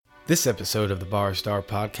This episode of the Bar Star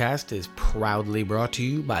Podcast is proudly brought to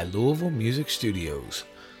you by Louisville Music Studios,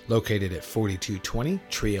 located at 4220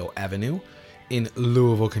 Trio Avenue in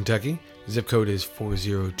Louisville, Kentucky. Zip code is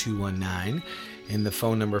 40219, and the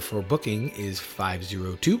phone number for booking is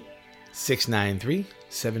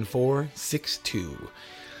 502-693-7462.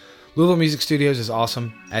 Louisville Music Studios is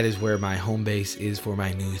awesome. That is where my home base is for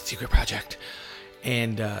my new secret project.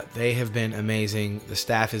 And they have been amazing. The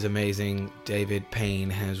staff is amazing. David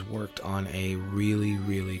Payne has worked on a really,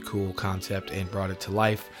 really cool concept and brought it to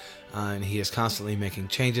life. And he is constantly making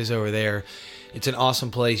changes over there. It's an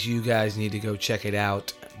awesome place. You guys need to go check it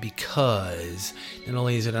out because not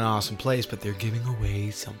only is it an awesome place, but they're giving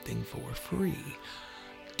away something for free.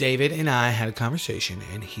 David and I had a conversation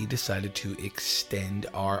and he decided to extend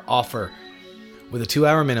our offer with a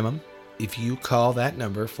 2-hour minimum. If you call that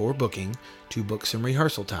number for booking to book some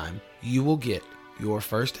rehearsal time, you will get your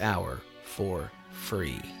first hour for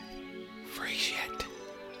free. Free shit.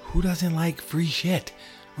 Who doesn't like free shit?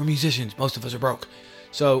 We're musicians. Most of us are broke.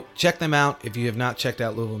 So check them out. If you have not checked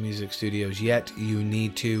out Louisville Music Studios yet, you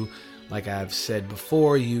need to. Like I've said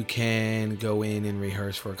before, you can go in and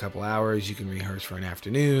rehearse for a couple hours. You can rehearse for an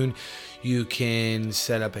afternoon. You can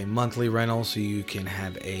set up a monthly rental so you can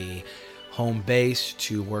have a home base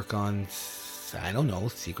to work on, I don't know,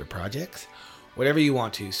 secret projects, whatever you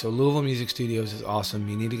want to. So Louisville Music Studios is awesome.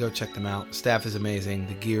 You need to go check them out. Staff is amazing.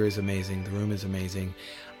 The gear is amazing. The room is amazing.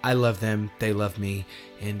 I love them. They love me.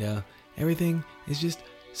 And everything is just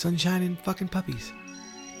sunshine and fucking puppies.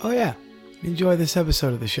 Oh yeah. Enjoy this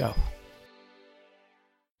episode of the show.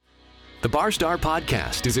 The Bar Star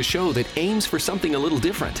Podcast is a show that aims for something a little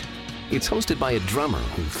different. It's hosted by a drummer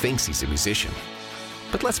who thinks he's a musician.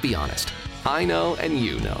 But let's be honest, I know and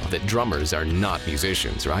you know that drummers are not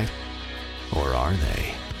musicians, right? Or are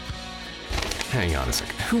they? Hang on a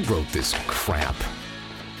second, who wrote this crap?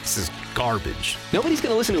 This is garbage. Nobody's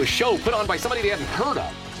gonna listen to a show put on by somebody they haven't heard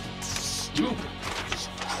of. Stupid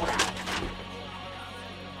crap.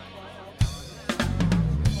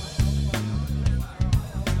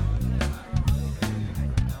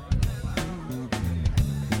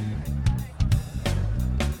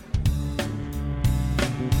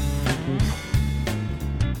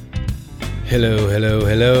 Hello, hello,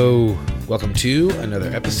 hello. Welcome to another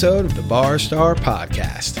episode of the Bar Star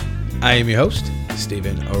Podcast. I am your host,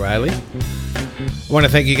 Stephen O'Reilly. I want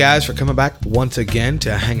to thank you guys for coming back once again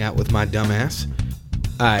to hang out with my dumbass.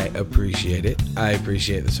 I appreciate it. I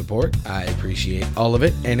appreciate the support. I appreciate all of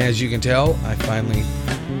it. And as you can tell, I finally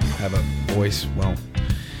have a voice. Well,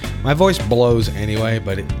 my voice blows anyway,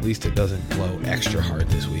 but at least it doesn't blow extra hard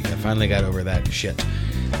this week. I finally got over that shit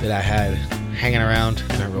that I had hanging around.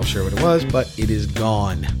 Not real sure what it was, but it is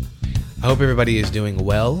gone. I hope everybody is doing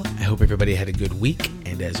well. I hope everybody had a good week.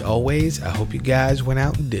 And as always, I hope you guys went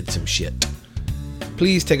out and did some shit.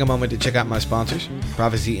 Please take a moment to check out my sponsors,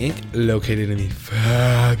 Prophecy Inc., located in the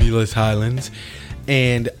fabulous Highlands,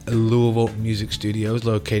 and Louisville Music Studios,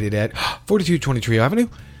 located at 4220 Trio Avenue.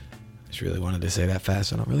 I just really wanted to say that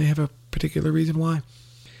fast. I don't really have a particular reason why.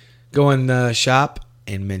 Go and shop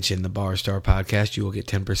and mention the Bar Star Podcast. You will get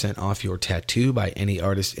 10% off your tattoo by any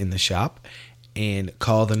artist in the shop. And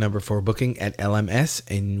call the number for booking at LMS.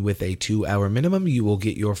 And with a 2-hour minimum, you will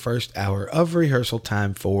get your first hour of rehearsal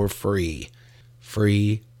time for free.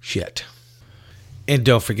 Free shit. And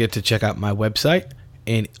don't forget to check out my website.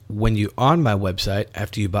 And when you're on my website,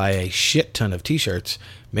 after you buy a shit ton of t-shirts,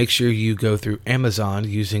 make sure you go through Amazon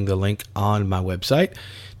using the link on my website.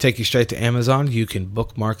 Take you straight to Amazon. You can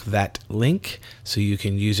bookmark that link so you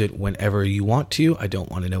can use it whenever you want to. I don't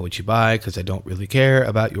want to know what you buy because I don't really care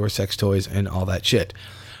about your sex toys and all that shit.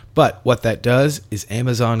 But what that does is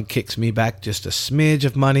Amazon kicks me back just a smidge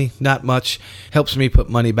of money, not much, helps me put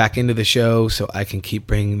money back into the show so I can keep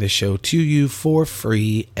bringing the show to you for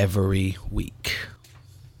free every week.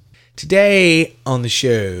 Today on the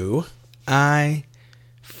show, I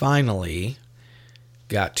finally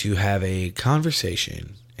got to have a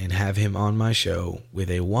conversation and have him on my show with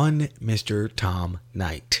a one Mr. Tom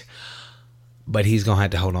Knight. But he's going to have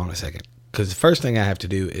to hold on a second, because the first thing I have to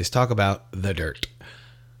do is talk about The Dirt.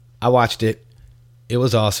 I watched it. It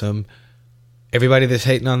was awesome. Everybody that's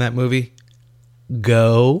hating on that movie,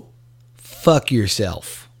 go fuck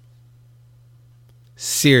yourself.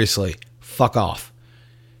 Seriously, fuck off.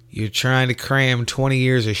 You're trying to cram 20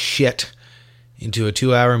 years of shit into a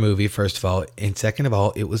 2-hour movie, first of all. And second of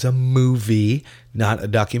all, it was a movie, not a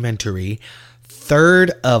documentary.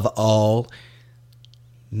 Third of all,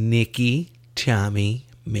 Nikki, Tommy,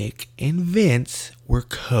 Mick, and Vince were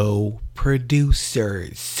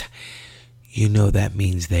co-producers. You know that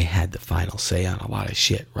means they had the final say on a lot of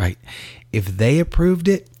shit, right? If they approved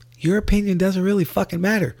it, your opinion doesn't really fucking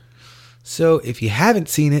matter. So if you haven't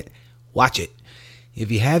seen it, watch it.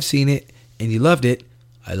 If you have seen it and you loved it,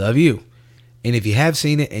 I love you. And if you have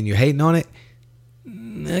seen it and you're hating on it,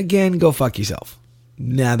 again, go fuck yourself.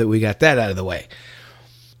 Now that we got that out of the way.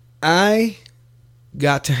 I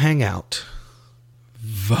got to hang out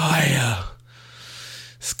via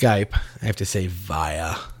Skype. I have to say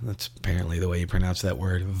via. That's apparently the way you pronounce that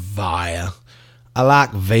word. Via. I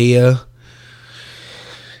like via.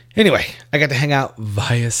 Anyway, I got to hang out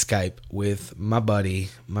via Skype with my buddy,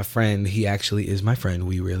 my friend. He actually is my friend.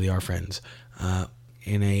 We really are friends.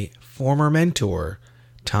 And a former mentor,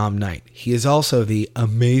 Tom Knight. He is also the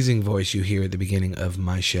amazing voice you hear at the beginning of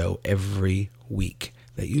my show every week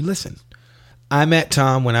that you listen. I met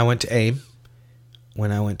Tom when I went to AIM,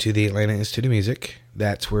 when I went to the Atlanta Institute of Music.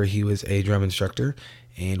 That's where he was a drum instructor.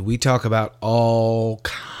 And we talk about all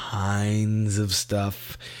kinds of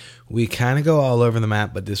stuff. We kind of go all over the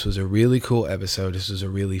map, but this was a really cool episode. This was a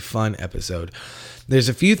really fun episode. There's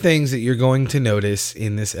a few things that you're going to notice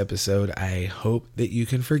in this episode. I hope that you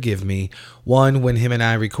can forgive me. One, when him and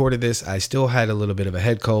I recorded this, I still had a little bit of a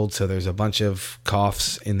head cold, so there's a bunch of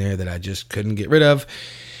coughs in there that I just couldn't get rid of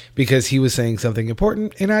because he was saying something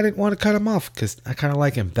important, and I didn't want to cut him off because I kind of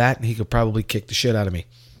like him. That, and he could probably kick the shit out of me.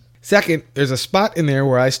 Second, there's a spot in there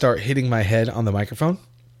where I start hitting my head on the microphone,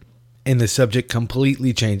 and the subject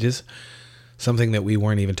completely changes, something that we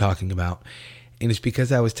weren't even talking about. And it's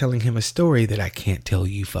because I was telling him a story that I can't tell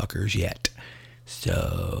you fuckers yet.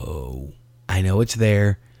 So, I know it's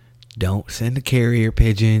there. Don't send the carrier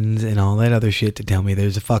pigeons and all that other shit to tell me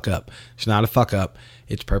there's a fuck up. It's not a fuck up.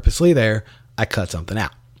 It's purposely there. I cut something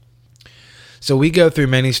out. So we go through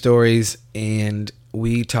many stories and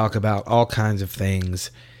we talk about all kinds of things,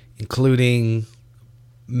 including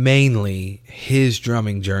mainly his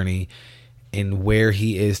drumming journey and where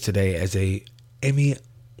he is today as a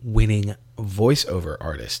Emmy-winning voiceover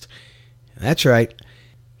artist. That's right.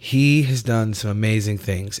 He has done some amazing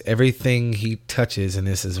things. Everything he touches, and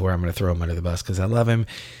this is where I'm going to throw him under the bus because I love him.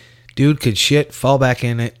 Dude could shit, fall back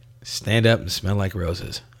in it, stand up and smell like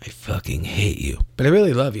roses. I fucking hate you, but I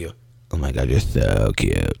really love you. Oh my God, you're so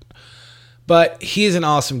cute. But he is an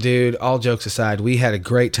awesome dude. All jokes aside, we had a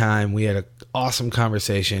great time. We had an awesome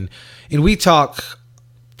conversation, and we talk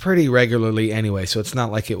pretty regularly anyway, so it's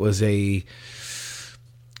not like it was a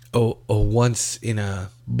once in a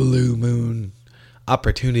blue moon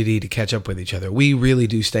opportunity to catch up with each other. We really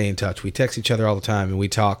do stay in touch. We text each other all the time and we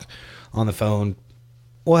talk on the phone.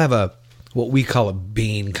 We'll have what we call a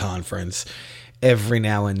bean conference every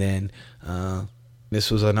now and then.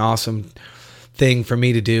 This was an awesome thing for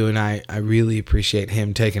me to do, and I really appreciate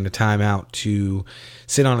him taking the time out to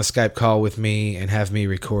sit on a Skype call with me and have me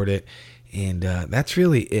record it. And that's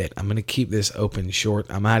really it. I'm going to keep this open short.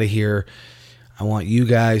 I'm out of here. I want you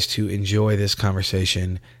guys to enjoy this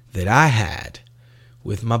conversation that I had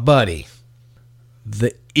with my buddy,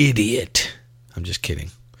 the idiot. I'm just kidding.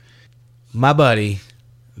 My buddy,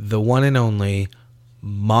 the one and only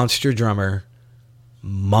monster drummer,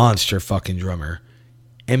 monster fucking drummer,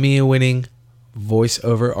 Emmy-winning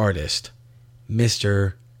voiceover artist,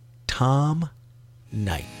 Mr. Tom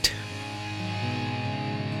Knight.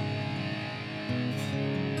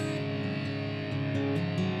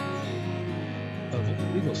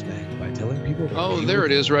 By telling people. Oh, there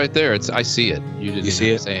it is, right there. I see it. You didn't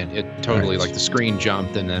see it? say it. It totally Right. like the screen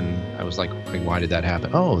jumped, and then I was like, "Why did that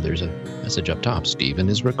happen?" Oh, there's a message up top. Steven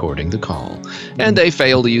is recording the call, and they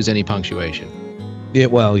fail to use any punctuation. Yeah,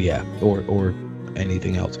 well, yeah, or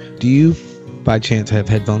anything else. Do you, by chance, have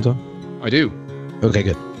headphones on? I do. Okay,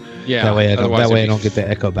 good. Yeah. That way, otherwise I it'd don't be- get the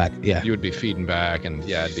echo back. Yeah. You would be feeding back, and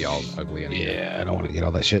yeah, it'd be all ugly. And Yeah, I don't want to get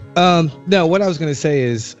all that shit. No, what I was gonna say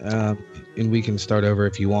is, and we can start over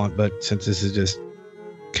if you want, but since this is just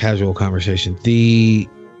casual conversation,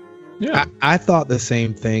 I thought the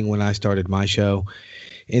same thing when I started my show,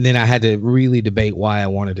 and then I had to really debate why I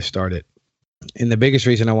wanted to start it. And the biggest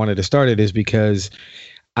reason I wanted to start it is because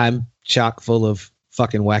I'm chock full of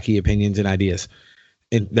fucking wacky opinions and ideas,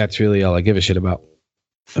 and that's really all I give a shit about.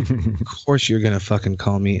 Of course you're gonna fucking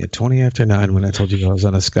call me at 20 after 9 when I told you I was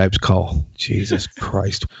on a Skype call. Jesus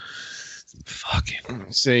Christ. Fucking.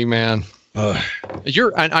 See, man, Ugh.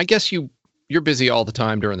 I guess you're busy all the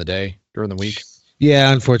time during the day, during the week.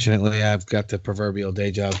 Yeah, unfortunately, I've got the proverbial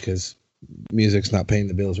day job because music's not paying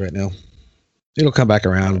the bills right now. It'll come back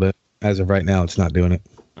around, but as of right now, it's not doing it.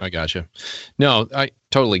 I gotcha. No, I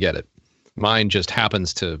totally get it. My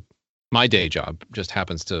day job just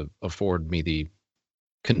happens to afford me the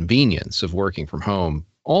convenience of working from home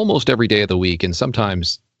almost every day of the week, and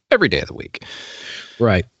sometimes every day of the week.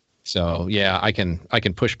 Right. So yeah, I can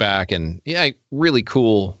push back, and yeah, really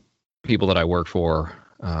cool people that I work for,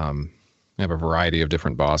 I have a variety of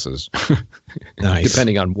different bosses, Nice.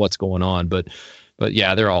 depending on what's going on. But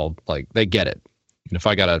yeah, they're all like, they get it. And if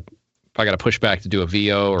I gotta push back to do a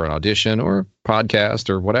VO or an audition or podcast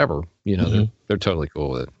or whatever, they're totally cool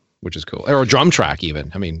with it, which is cool. Or a drum track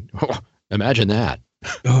even. I mean, imagine that.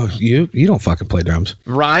 Oh, you don't fucking play drums.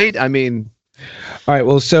 Right? I mean, all right.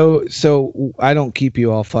 Well, so I don't keep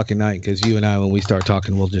you all fucking night because you and I, when we start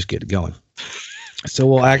talking, we'll just get going. So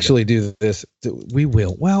we'll actually do this. We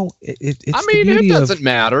will. Well, it's. I mean, it doesn't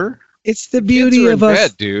matter. It's the beauty of us,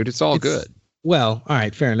 bed, dude. It's all good. Well, all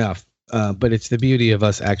right, fair enough. But it's the beauty of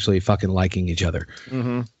us actually fucking liking each other.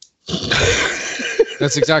 Mm-hmm.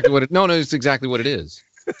 That's exactly what it. No, it's exactly what it is.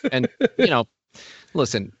 And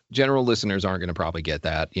listen, general listeners aren't going to probably get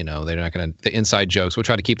that. They're not going to, the inside jokes, we'll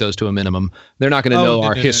try to keep those to a minimum. They're not going to know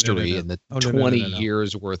our history and the 20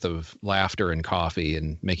 years worth of laughter and coffee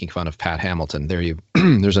and making fun of Pat Hamilton. There's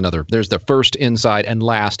the first inside and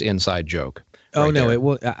last inside joke. Oh, right, no, there. It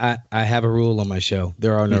will. I have a rule on my show.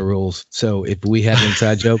 There are no rules. So if we have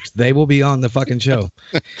inside jokes, they will be on the fucking show.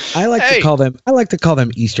 I like to call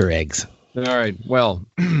them Easter eggs. All right. Well,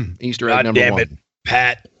 Easter egg number one. Damn it,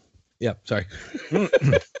 Pat. Yep. Sorry.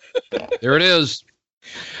 There it is.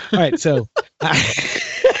 All right. So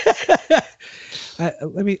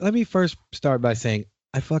let me first start by saying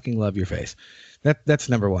I fucking love your face. That's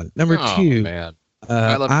number one. Number two, man,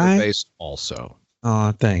 I love your face also.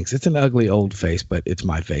 Oh, thanks. It's an ugly old face, but it's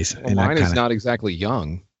my face. Well, and mine is not exactly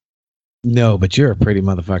young. No, but you're a pretty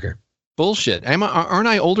motherfucker. Bullshit. Aren't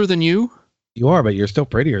I older than you? You are, but you're still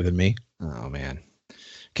prettier than me. Oh, man.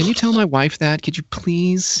 Can you tell my wife that? Could you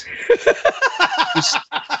please? Just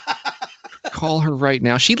call her right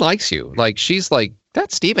now. She likes you. Like, she's like,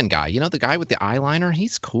 that Steven guy, the guy with the eyeliner,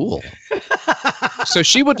 he's cool. So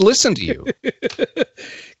she would listen to you.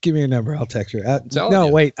 Give me a number. I'll text her.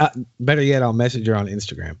 Wait. Better yet, I'll message her on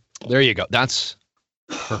Instagram. There you go. That's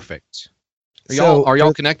perfect. Are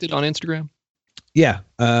y'all connected on Instagram? Yeah.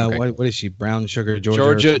 Okay. What is she? Brown Sugar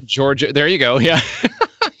Georgia. There you go. Yeah.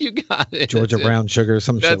 You got it. Georgia Brown Sugar.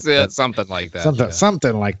 That's it. Something like that.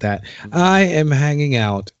 Something like that. I am hanging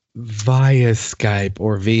out via Skype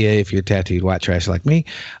or VA if you're tattooed white trash like me,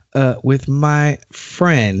 with my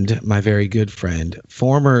friend, my very good friend,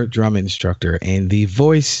 former drum instructor, and the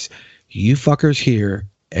voice you fuckers hear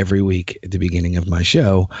every week at the beginning of my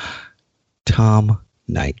show, Tom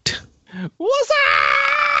Knight. What's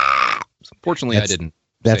up? Fortunately, I didn't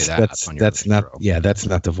say that. That's not. Yeah, that's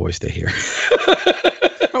not the voice they hear.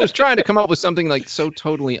 I was trying to come up with something like so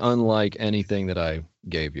totally unlike anything that I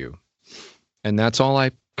gave you, and that's all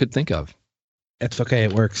I could think of. That's okay.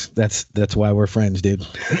 It works. That's why we're friends, dude.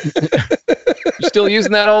 You're still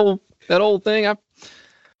using that old thing?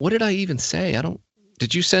 What did I even say?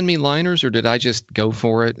 Did you send me liners or did I just go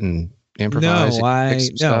for it and improvise? No, I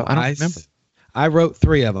don't remember. I wrote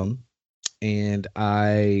 3 of them and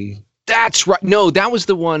That's right. No, that was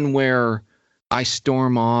the one where I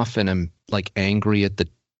storm off and I'm like angry at the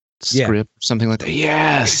script or something like that.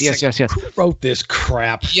 Yes. Who wrote this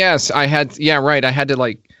crap? Yes, I had. Yeah, right. I had to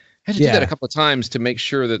do that a couple of times to make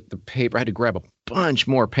sure that the paper. I had to grab a bunch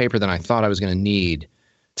more paper than I thought I was going to need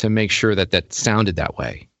to make sure that sounded that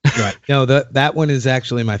way. Right. No, that one is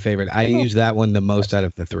actually my favorite. I use that one the most out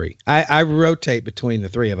of the 3. I rotate between the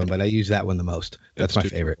 3 of them, but I use that one the most. That's my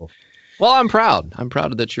favorite. Cool. Well, I'm proud. I'm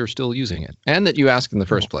proud that you're still using it and that you asked in the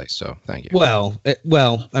first place. So thank you. Well,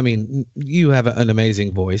 I mean, you have an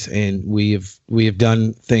amazing voice and we have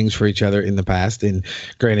done things for each other in the past. And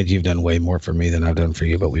granted, you've done way more for me than I've done for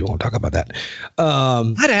you, but we won't talk about that.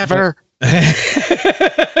 Whatever.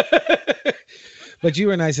 But you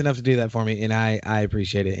were nice enough to do that for me. And I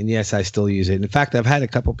appreciate it. And yes, I still use it. In fact, I've had a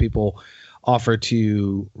couple people offer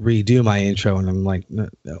to redo my intro. And I'm like, no,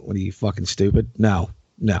 what are you fucking stupid? No,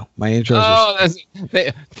 my intro.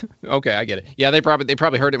 Okay, I get it. Yeah, they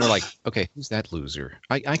probably heard it and were like, okay, who's that loser?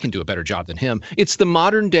 I can do a better job than him. It's the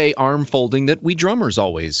modern day arm folding that we drummers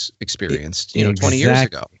always experienced, 20 years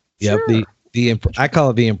ago. Yep. Sure. I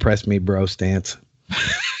call it the impress me bro stance.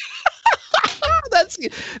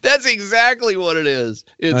 That's exactly what it is.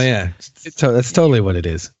 That's totally what it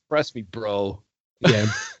is. Impress me, bro. Yeah.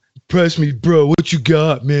 Impress me, bro. What you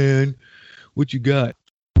got, man? What you got?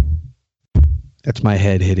 That's my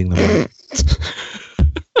head hitting the mic.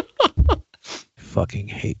 Fucking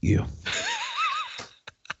hate you.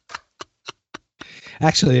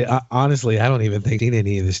 Actually, honestly, I don't even think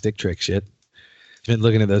any of the stick trick shit. I've been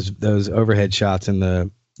looking at those overhead shots and the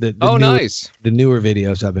nice. The newer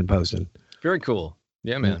videos I've been posting. Very cool.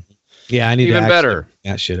 Yeah, man. Yeah, I need even to better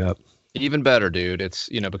that shit up. Even better, dude. It's,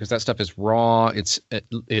 because that stuff is raw.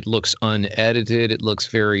 It looks unedited. It looks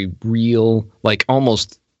very real, like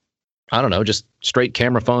almost, I don't know, just straight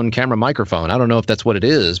camera microphone. I don't know if that's what it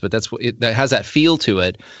is, but that's what that has that feel to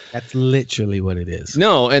it. That's literally what it is.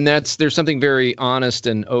 No, and there's something very honest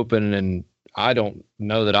and open, and I don't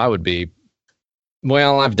know that I would be.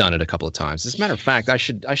 Well, I've done it a couple of times. As a matter of fact, I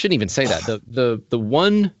shouldn't even say that. The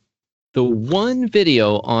one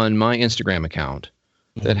video on my Instagram account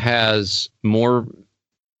that has more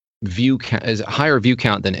is a higher view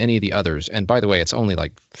count than any of the others. And by the way, it's only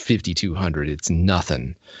like 5,200. It's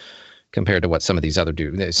nothing compared to what some of these other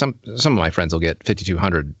do. Some of my friends will get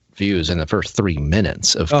 5,200 views in the first 3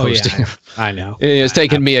 minutes of posting. Yeah, I know. It's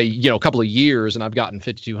taken me a couple of years, and I've gotten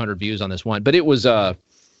 5,200 views on this one. But it was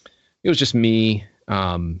just me.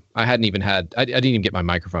 I didn't even get my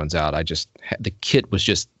microphones out. The kit was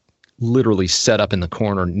just literally set up in the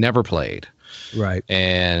corner, never played. Right.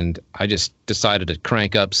 And I just decided to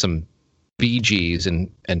crank up some Bee Gees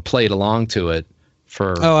and played along to it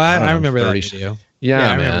for. Oh, I remember that video.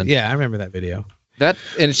 Yeah, man. I remember that video. And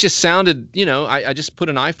it just sounded, I just put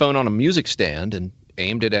an iPhone on a music stand and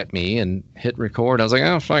aimed it at me and hit record. I was like,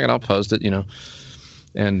 oh, fuck it, I'll post it,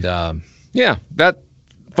 And that,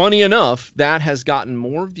 funny enough, that has gotten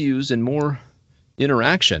more views and more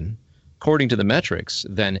interaction, according to the metrics,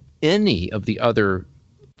 than any of the other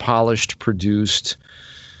polished, produced,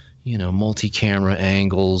 multi-camera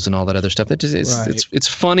angles and all that other stuff. It's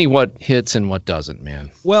funny what hits and what doesn't,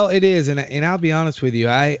 man. Well, it is, and I'll be honest with you.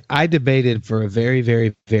 I debated for a very,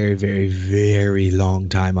 very, very, very, very long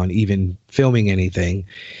time on even filming anything,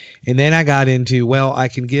 and then I got into, well, I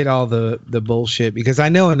can get all the bullshit because I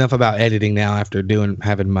know enough about editing now after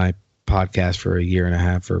having my podcast for a year and a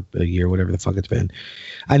half or a year, whatever the fuck it's been.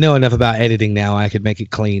 I know enough about editing now. I could make it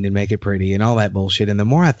clean and make it pretty and all that bullshit. And the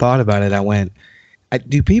more I thought about it, I went,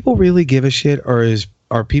 do people really give a shit, or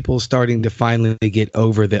are people starting to finally get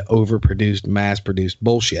over the overproduced, mass-produced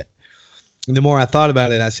bullshit? And the more I thought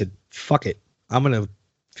about it, I said, fuck it. I'm going to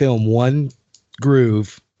film one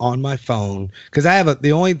groove on my phone, because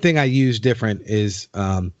the only thing I use different is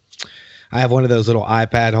I have one of those little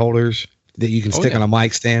iPad holders that you can stick on a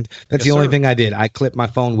mic stand. That's the only thing I did. I clipped my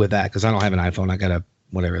phone with that because I don't have an iPhone. I got a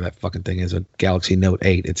whatever that fucking thing is, a Galaxy Note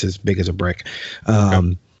 8. It's as big as a brick.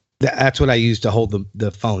 That's what I used to hold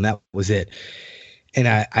the phone. That was it. And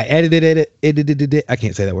I edited it. I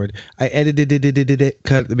can't say that word. I edited it,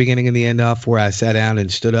 cut the beginning and the end off where I sat down and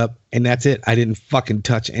stood up, and that's it. I didn't fucking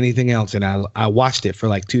touch anything else. And I watched it for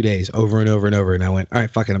like 2 days over and over and over. And I went, all right,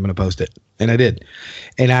 fuck it, I'm going to post it. And I did.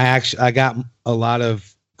 And I got a lot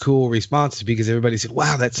of cool responses because everybody said,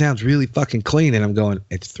 wow, that sounds really fucking clean. And I'm going,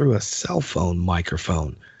 it's through a cell phone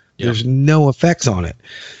microphone. Yep. There's no effects on it.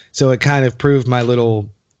 So it kind of proved my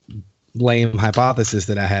little lame hypothesis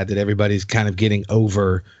that I had, that everybody's kind of getting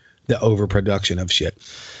over the overproduction of shit.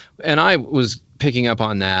 And I was picking up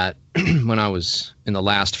on that when I was in the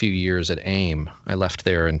last few years at AIM. I left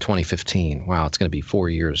there in 2015. Wow, it's going to be 4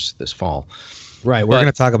 years this fall. Right, we're going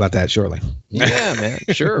to talk about that shortly. Yeah, man,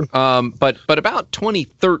 sure. But about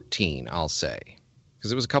 2013, I'll say,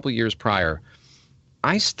 because it was a couple of years prior,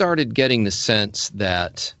 I started getting the sense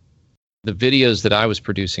that the videos that I was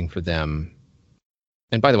producing for them,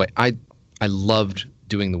 and by the way, I loved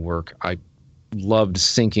doing the work. I loved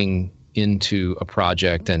sinking into a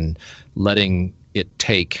project and letting it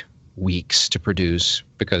take weeks to produce,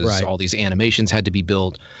 because all these animations had to be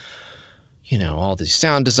built. All the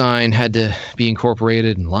sound design had to be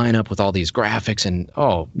incorporated and line up with all these graphics and,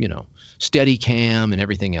 Steadicam and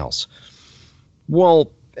everything else.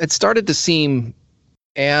 Well, it started to seem,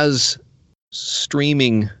 as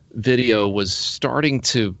streaming video was starting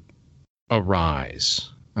to arise.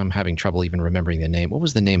 I'm having trouble even remembering the name. What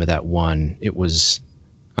was the name of that one? It was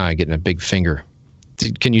getting a big finger.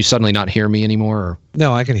 Can you suddenly not hear me anymore? Or?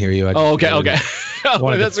 No, I can hear you. Okay. That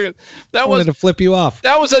wanted to flip you off.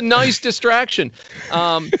 That was a nice distraction.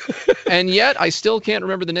 And yet I still can't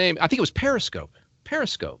remember the name. I think it was Periscope.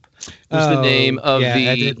 Periscope was the name of the.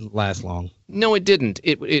 Yeah, it didn't last long. No, it didn't.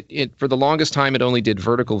 It for the longest time it only did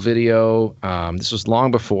vertical video. This was long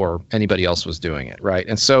before anybody else was doing it, right?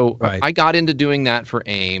 And so I got into doing that for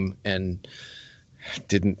AIM and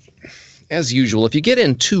didn't. As usual, if you get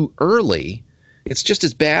in too early, it's just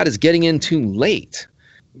as bad as getting in too late.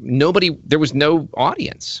 There was no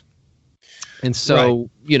audience. And so,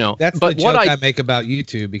 that's the joke I make about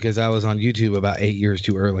YouTube, because I was on YouTube about 8 years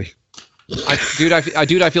too early. I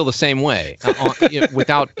feel the same way,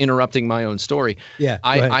 without interrupting my own story. Yeah.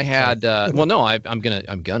 I had, I'm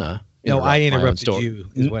gonna. No, I interrupted you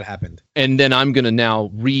is what happened. And then I'm going to now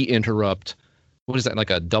re-interrupt. What is that? Like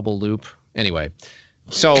a double loop? Anyway.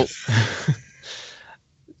 So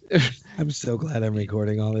I'm so glad I'm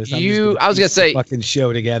recording all this. I was gonna say, fucking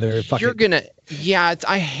show together. You're gonna,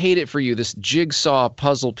 I hate it for you. This jigsaw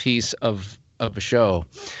puzzle piece of a show.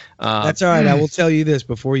 That's all right. I will tell you this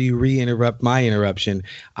before you re-interrupt my interruption.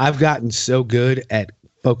 I've gotten so good at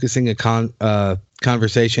focusing a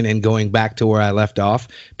conversation and going back to where I left off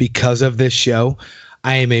because of this show.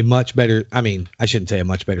 I am a much better, I mean, I shouldn't say a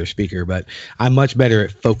much better speaker, but I'm much better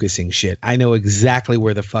at focusing shit. I know exactly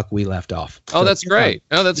where the fuck we left off. Oh, so, that's great.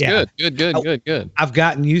 Oh, that's good. Good. I've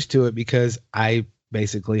gotten used to it because I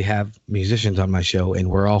basically have musicians on my show and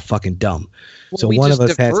we're all fucking dumb. Well, so one of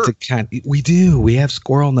us has to we have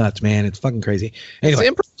squirrel nuts, man. It's fucking crazy. Anyway. It's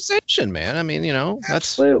improvisation, man. I mean, that's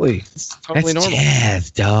absolutely totally normal. Jazz,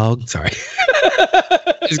 dog. Sorry.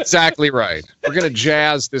 Exactly right. We're going to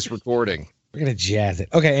jazz this recording. We're going to jazz it.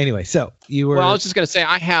 Okay. Anyway, so you were. Well, I was just going to say,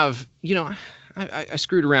 I have, I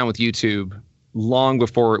screwed around with YouTube long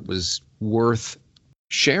before it was worth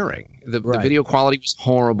sharing. The video quality was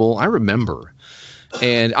horrible. I remember.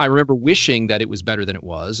 And I remember wishing that it was better than it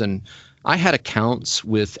was. And I had accounts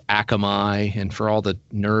with Akamai. And for all the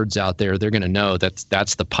nerds out there, they're going to know that's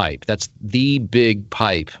the pipe. That's the big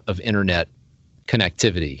pipe of internet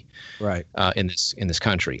connectivity in this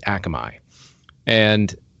country, Akamai.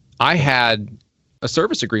 And I had a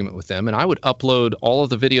service agreement with them, and I would upload all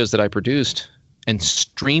of the videos that I produced and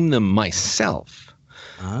stream them myself.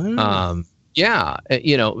 Because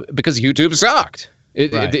YouTube sucked.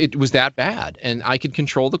 It was that bad, and I could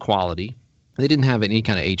control the quality. They didn't have any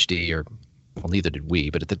kind of HD, or well, neither did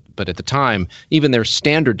we. But at the time, even their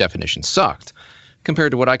standard definition sucked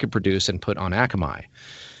compared to what I could produce and put on Akamai.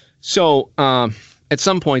 So at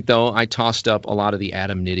some point, though, I tossed up a lot of the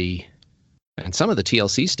Adam Nitty and some of the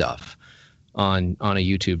TLC stuff on a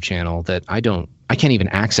YouTube channel that I can't even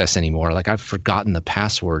access anymore. Like, I've forgotten the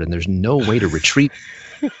password and there's no way to retrieve.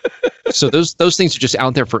 So those things are just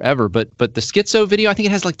out there forever. But the Schizo video, I think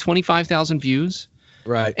it has like 25,000 views.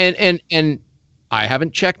 Right. And I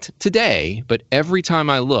haven't checked today, but every time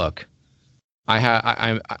I look, I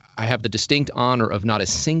have the distinct honor of not a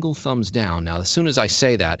single thumbs down. Now, as soon as I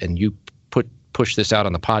say that and you push this out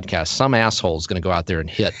on the podcast, some asshole is going to go out there and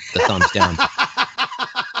hit the thumbs down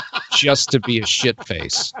just to be a shit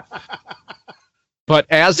face. But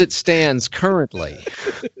as it stands currently,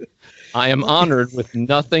 I am honored with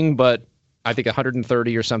nothing but, I think,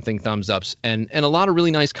 130 or something thumbs ups and a lot of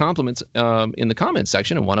really nice compliments in the comments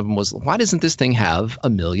section. And one of them was, why doesn't this thing have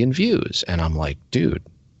 1 million views? And I'm like, dude,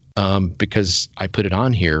 because I put it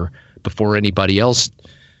on here before anybody else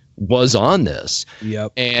was on this.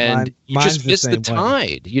 Yep. And you just miss the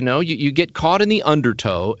tide. You get caught in the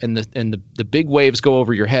undertow and the big waves go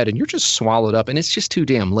over your head and you're just swallowed up and it's just too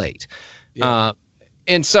damn late. Yeah.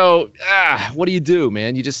 And so what do you do,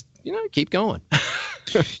 man? You just keep going.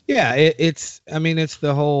 Yeah, it's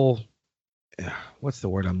the whole, what's the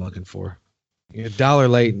word I'm looking for? A dollar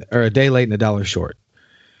late or a day late and a dollar short.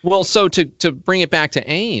 Well, so to bring it back to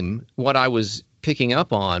AIM, what I was picking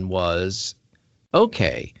up on was,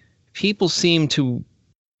 okay, people seem to,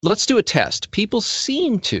 let's do a test. People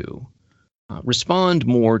seem to respond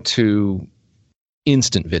more to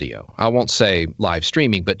instant video. I won't say live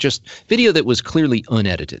streaming, but just video that was clearly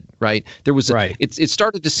unedited, right? There was, it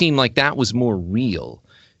started to seem like that was more real.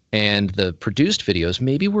 And the produced videos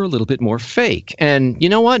maybe were a little bit more fake. And you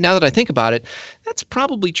know what? Now that I think about it, that's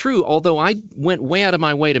probably true. Although I went way out of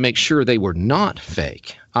my way to make sure they were not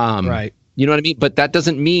fake. Right. You know what I mean? But that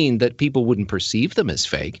doesn't mean that people wouldn't perceive them as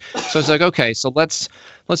fake. So it's like, okay, so let's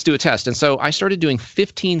do a test. And so I started doing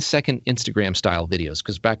 15-second Instagram style videos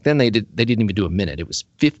because back then they didn't even do a minute. It was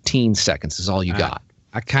 15 seconds is all you got.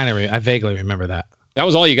 I vaguely remember that. That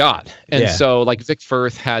was all you got. And so like Vic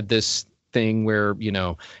Firth had this thing where,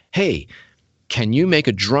 hey, can you make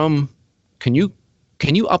a drum? Can you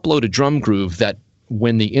upload a drum groove that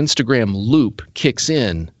when the Instagram loop kicks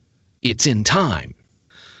in, it's in time?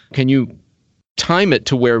 Can you time it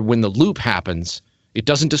to where when the loop happens, it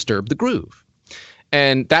doesn't disturb the groove?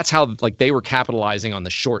 And that's how like they were capitalizing on the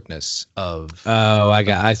shortness of. Oh,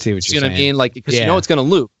 I see what you're saying. You know what I mean? Like, because it's going to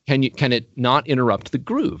loop. Can it not interrupt the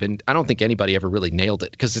groove? And I don't think anybody ever really nailed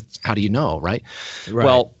it because it's, how do you know, right?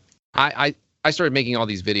 Well, I started making all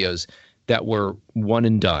these videos that were one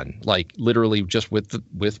and done, like literally just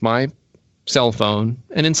with my cell phone.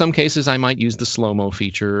 And in some cases I might use the slow-mo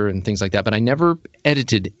feature and things like that, but I never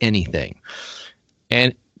edited anything.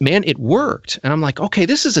 And man, it worked. And I'm like, okay,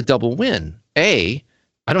 this is a double win. A,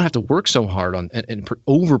 I don't have to work so hard on and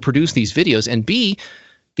overproduce these videos. And B,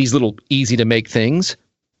 these little easy to make things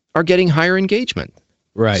are getting higher engagement.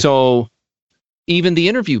 Right. So even the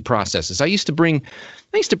interview processes, I used to bring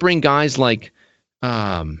guys like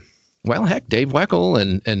well, heck, Dave Weckl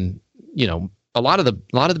and you know, a lot of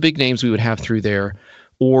the big names we would have through there,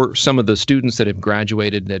 or some of the students that have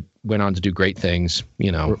graduated that went on to do great things,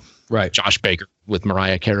 you know, right. Josh Baker with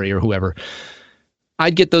Mariah Carey or whoever.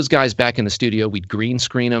 I'd get those guys back in the studio. We'd green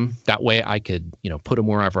screen them. That way I could, you know, put them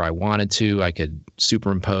wherever I wanted to. I could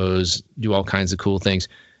superimpose, do all kinds of cool things.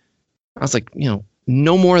 I was like, you know,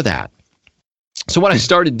 no more of that. So what I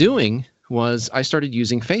started doing was I started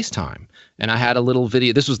using FaceTime, and I had a little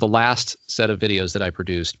video. This was the last set of videos that I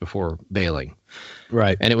produced before bailing.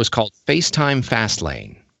 Right. And it was called FaceTime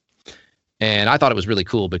Fastlane. And I thought it was really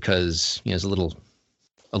cool because, you know, there's a little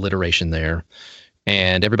alliteration there.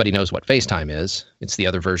 And everybody knows what FaceTime is. It's the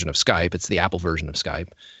other version of Skype. It's the Apple version of Skype.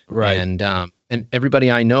 Right. And everybody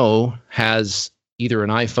I know has either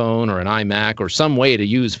an iPhone or an iMac or some way to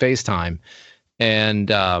use FaceTime.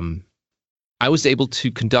 And I was able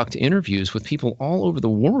to conduct interviews with people all over the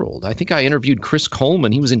world. I think I interviewed Chris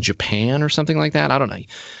Coleman. He was in Japan or something like that. I don't know.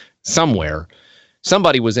 Somewhere.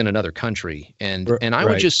 Somebody was in another country. And I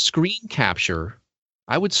would just screen capture.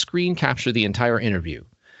 I would screen capture the entire interview.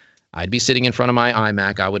 I'd be sitting in front of my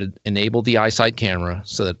iMac. I would enable the iSight camera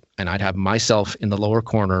and I'd have myself in the lower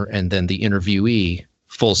corner and then the interviewee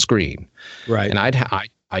full screen. Right. And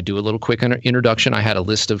I'd do a little quick introduction. I had a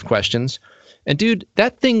list of questions. And dude,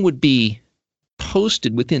 that thing would be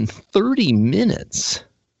posted within 30 minutes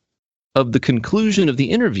of the conclusion of the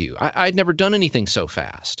interview. I'd never done anything so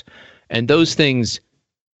fast. And those things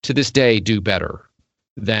to this day do better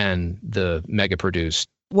than the mega produced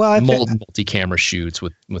multi-camera shoots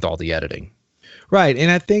with all the editing. Right. And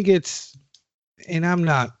I think and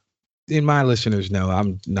my listeners know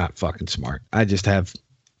I'm not fucking smart. I just have,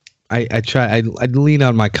 I lean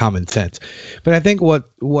on my common sense. But I think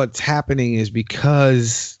what's happening is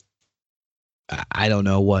because, I don't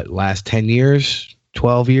know last 10 years,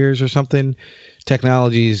 12 years or something,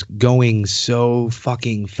 technology is going so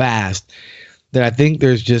fucking fast that I think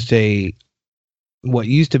there's just what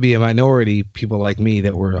used to be a minority, people like me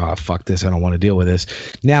that were, oh, fuck this, I don't want to deal with this.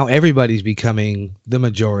 Now everybody's becoming the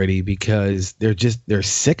majority because they're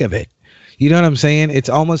sick of it. You know what I'm saying? It's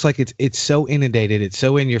almost like it's so inundated. It's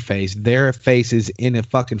so in your face. Their face is in a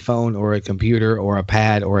fucking phone or a computer or a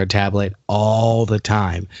pad or a tablet all the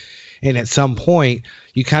time. And at some point,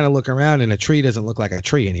 you kind of look around and a tree doesn't look like a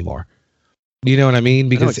tree anymore. You know what I mean?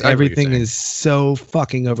 Because everything is so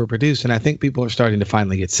fucking overproduced. And I think people are starting to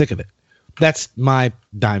finally get sick of it. That's my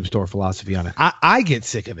dime store philosophy on it. I get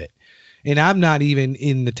sick of it. And I'm not even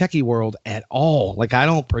in the techie world at all. Like, I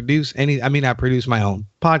don't produce any. I mean, I produce my own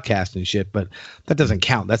podcast and shit, but that doesn't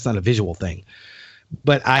count. That's not a visual thing.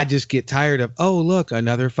 But I just get tired of, oh, look,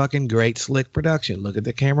 another fucking great slick production. Look at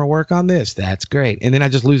the camera work on this. That's great. And then I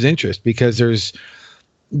just lose interest because there's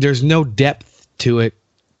no depth to it.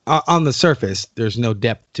 On the surface, there's no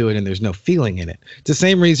depth to it and there's no feeling in it. It's the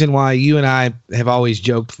same reason why you and I have always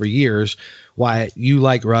joked for years why you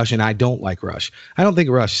like Rush and I don't like Rush. I don't think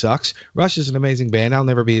Rush sucks. Rush is an amazing band. I'll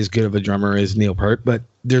never be as good of a drummer as Neil Peart, but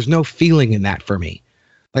there's no feeling in that for me.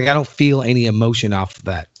 Like, I don't feel any emotion off of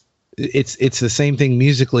that. It's the same thing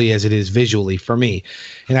musically as it is visually for me.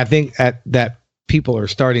 And I think that people are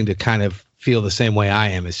starting to kind of feel the same way I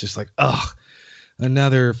am. It's just like, ugh,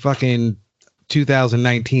 another fucking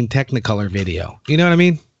 2019 Technicolor video. You know what I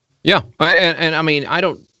mean? Yeah. And I mean,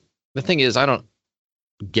 the thing is, I don't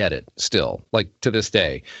get it still, like to this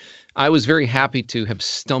day. I was very happy to have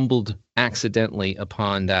stumbled accidentally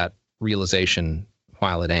upon that realization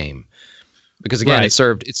while at AIM. Because again, it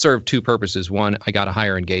served two purposes. One, I got a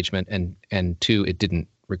higher engagement, and two, it didn't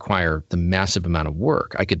require the massive amount of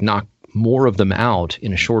work. I could knock more of them out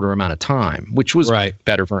in a shorter amount of time, which was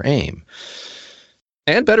better for AIM.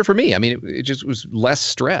 And better for me. I mean, it just was less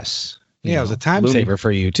stress. Yeah, it was a time saver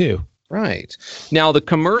for you too. Right. Now, the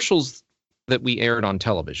commercials that we aired on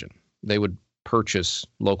television, they would purchase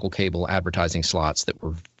local cable advertising slots that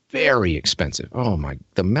were very expensive. Oh my,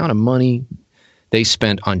 the amount of money they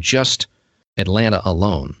spent on just Atlanta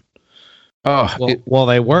alone. Oh, well,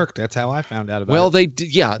 they worked. That's how I found out about it. Well, they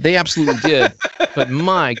did. Yeah, they absolutely did. But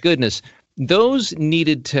my goodness, those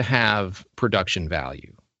needed to have production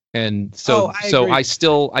value. And so, I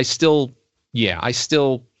still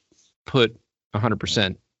put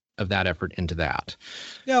 100% of that effort into that.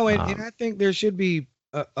 No, and I think there should be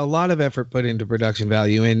a lot of effort put into production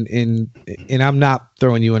value. And I'm not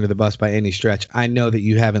throwing you under the bus by any stretch. I know that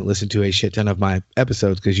you haven't listened to a shit ton of my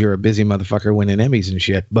episodes because you're a busy motherfucker winning Emmys and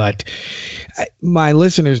shit. But my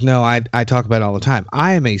listeners know I talk about it all the time.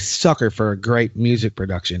 I am a sucker for a great music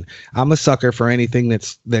production. I'm a sucker for anything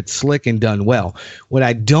that's slick and done well. What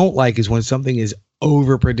I don't like is when something is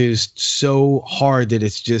overproduced so hard that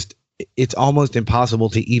it's almost impossible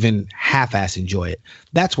to even half-ass enjoy it.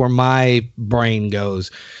 That's where my brain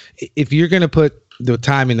goes. If you're going to put the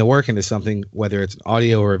time and the work into something, whether it's an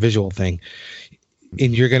audio or a visual thing,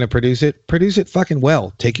 and you're going to produce it fucking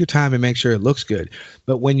well. Take your time and make sure it looks good.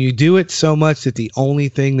 But when you do it so much that the only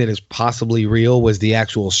thing that is possibly real was the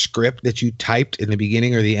actual script that you typed in the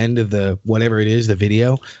beginning or the end of the whatever it is, the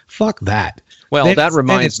video, fuck that. Well, that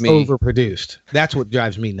reminds me, overproduced. That's what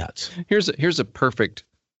drives me nuts. Here's a perfect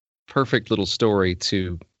little story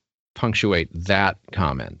to punctuate that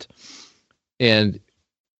comment. And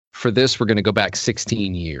for this, we're going to go back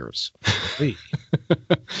 16 years.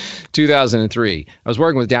 2003. I was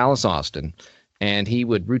working with Dallas Austin, and he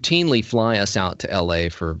would routinely fly us out to LA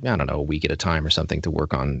for, I don't know, a week at a time or something to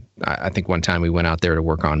work on. I think one time we went out there to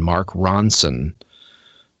work on Mark Ronson,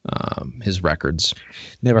 his records.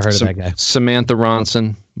 Never heard of that guy. Samantha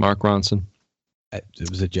Ronson, Mark Ronson. It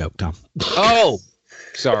was a joke, Tom. Oh,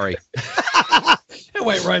 sorry. It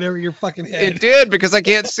went right over your fucking head. It did, because I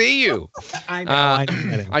can't see you. I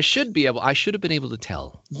know. I should have been able to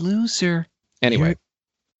tell. Loser. Anyway.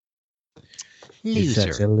 You're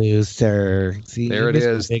such a loser. See, there it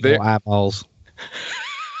is. Big old eyeballs.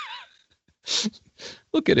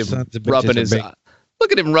 Look at him rubbing his eye.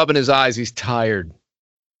 Look at him rubbing his eyes. He's tired.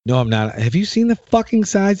 No, I'm not. Have you seen the fucking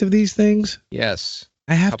size of these things? Yes.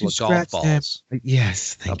 I have to scratch them.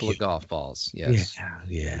 Yes, thank you. Couple of golf balls. Yes.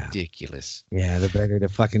 Yeah. Ridiculous. Yeah, the better to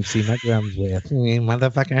fucking see my drums with,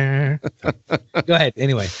 motherfucker. Go ahead.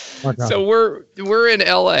 Anyway. So we're in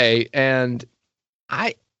LA, and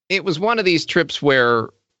it was one of these trips where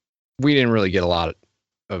we didn't really get a lot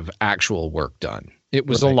of actual work done. It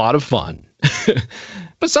was a lot of fun.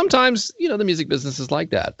 But sometimes, the music business is like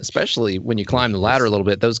that, especially when you climb the ladder a little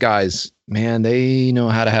bit. Those guys, man, they know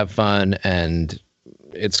how to have fun, and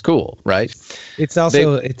it's cool, right? It's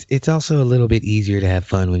also it's also a little bit easier to have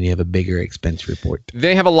fun when you have a bigger expense report.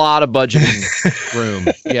 They have a lot of budgeting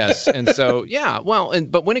room, yes, and so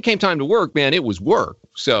but when it came time to work, man, it was work.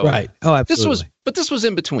 So right, oh, absolutely. This was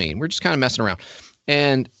in between. We're just kind of messing around,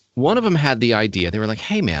 and one of them had the idea. They were like,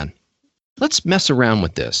 "Hey, man, let's mess around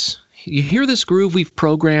with this. You hear this groove we've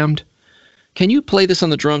programmed? Can you play this on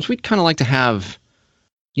the drums? We'd kind of like to have,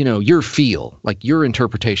 your feel, like your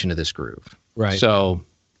interpretation of this groove." Right. So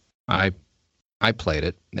I played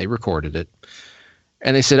it. They recorded it.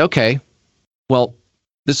 And they said, "Okay, well,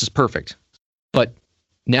 this is perfect. But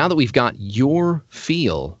now that we've got your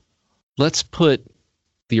feel, let's put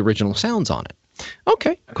the original sounds on it."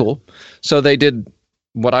 Okay, cool. So they did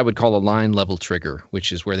what I would call a line level trigger,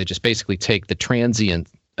 which is where they just basically take the transient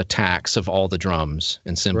attacks of all the drums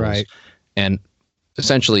and cymbals and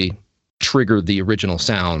essentially trigger the original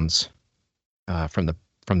sounds from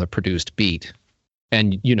the produced beat.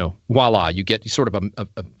 And, voila, you get sort of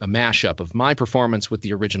a mashup of my performance with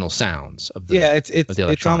the original sounds of the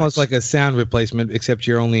it's almost like a sound replacement, except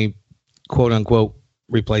you're only, quote unquote,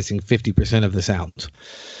 replacing 50% of the sounds.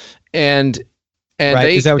 And right?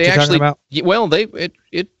 Is that what you're talking about? Well,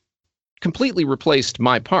 it completely replaced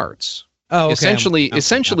my parts. Oh, okay.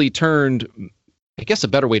 Essentially turned, I guess a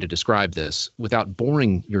better way to describe this without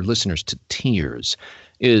boring your listeners to tears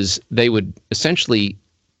is they would essentially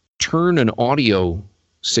turn an audio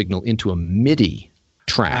signal into a MIDI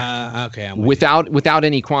track without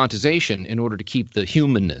any quantization in order to keep the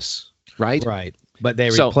humanness, right? Right. But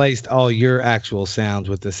they replaced all your actual sounds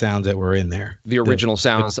with the sounds that were in there. The original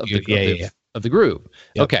sounds of the groove.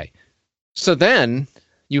 Yep. Okay. So then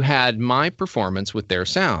you had my performance with their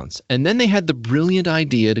sounds, and then they had the brilliant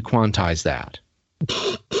idea to quantize that.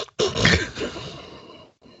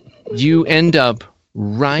 You end up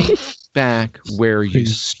right back where you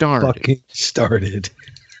started.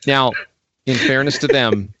 Now, in fairness to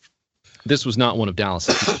them, this was not one of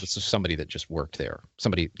Dallas's people. This was somebody that just worked there,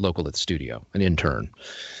 somebody local at the studio, an intern.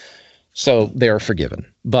 So they are forgiven.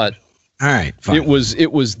 But all right, fine. It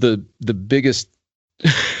was the biggest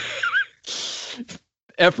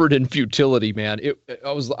effort and futility, man.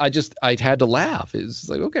 I had to laugh. It's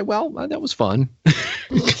like, okay, well, that was fun.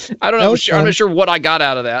 I don't know. I'm not sure what I got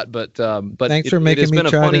out of that, but thanks for making me. It's been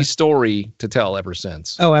a funny story to tell ever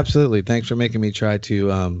since. Oh, absolutely. Thanks for making me try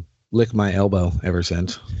to lick my elbow ever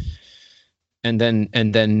since. And then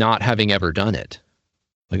not having ever done it.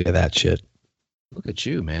 Look at that shit. Look at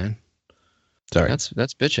you, man. Sorry.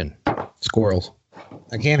 That's bitching. Squirrels.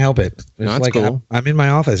 I can't help it. No, that's cool. I'm in my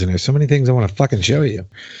office and there's so many things I want to fucking show you.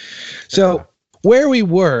 So where we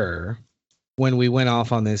were when we went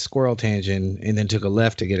off on this squirrel tangent and then took a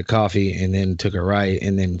left to get a coffee and then took a right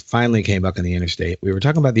and then finally came back on the interstate, we were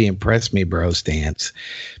talking about the Impress Me Bro stance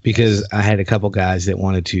because I had a couple guys that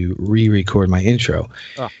wanted to re-record my intro.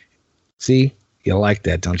 Oh. See, You like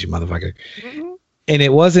that, don't you, motherfucker? And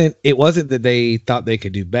it wasn't that they thought they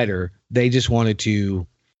could do better. They just wanted to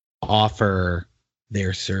offer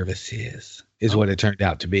their services, is what it turned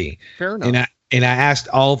out to be. Fair enough. And I asked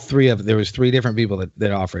all three of, there was 3 different people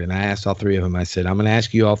that offered, and I asked all 3 of them. I said, I'm going to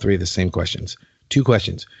ask you all 3 the same questions. 2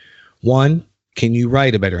 questions. 1, can you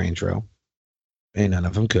write a better intro? And none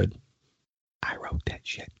of them could. I wrote that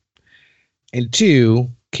shit. And 2,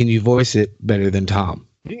 can you voice it better than Tom?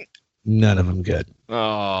 None of them could.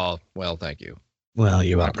 Oh, well, thank you. Well,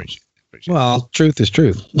 you're I welcome. appreciate Well, truth is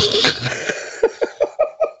truth.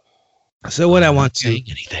 So what I want to... saying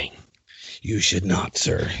anything. You should not,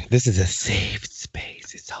 sir. This is a safe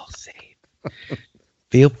space. It's all safe.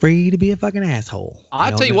 Feel free to be a fucking asshole.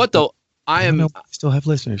 I'll tell you what, though. I still have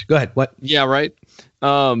listeners. Go ahead. What? Yeah, right.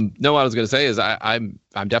 No, what I was going to say is I'm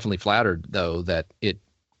definitely flattered, though, that it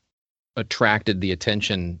attracted the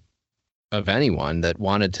attention of anyone that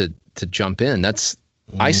wanted to jump in.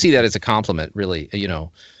 I see that as a compliment, really. You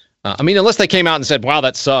know, I mean, unless they came out and said, "Wow,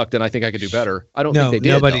 that sucked," and I think I could do better. I don't think they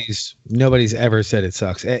did. Nobody's ever said it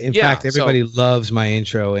sucks. In fact, everybody loves my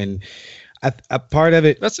intro, and a part of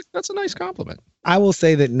it. That's a nice compliment. I will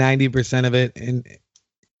say that 90% of it, and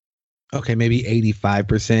okay, maybe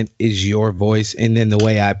 85% is your voice, and then the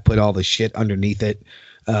way I put all the shit underneath it.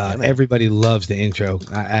 Everybody loves the intro.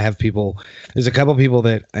 I have people. There's a couple people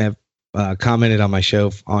that have commented on my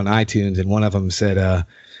show on iTunes, and one of them said,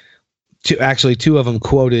 two of them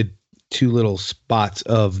quoted 2 little spots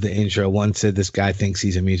of the intro. One said, "This guy thinks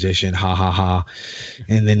he's a musician, ha ha ha,"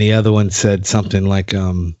 and then the other one said something like,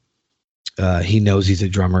 "He knows he's a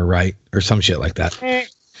drummer, right?" or some shit like that.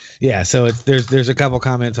 Yeah, so there's a couple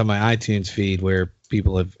comments on my iTunes feed where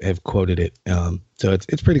people have quoted it. So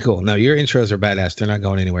it's pretty cool. No, your intros are badass. They're not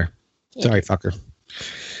going anywhere. Sorry, fucker.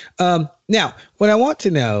 Now, what I want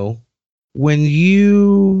to know,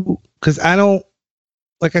 because I don't,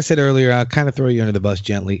 like I said earlier, I'll kind of throw you under the bus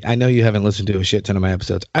gently. I know you haven't listened to a shit ton of my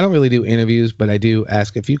episodes. I don't really do interviews, but I do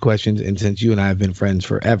ask a few questions. And since you and I have been friends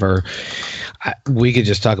forever, we could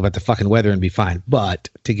just talk about the fucking weather and be fine. But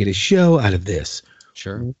to get a show out of this.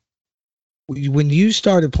 Sure. When you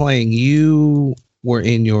started playing, you were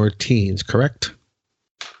in your teens, correct?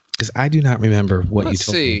 Because I do not remember what you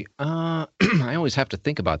told me. I always have to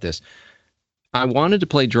think about this. I wanted to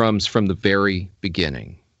play drums from the very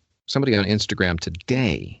beginning. Somebody on Instagram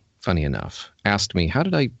today, funny enough, asked me, how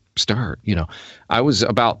did I start? You know, I was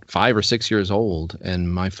about 5 or 6 years old,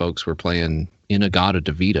 and my folks were playing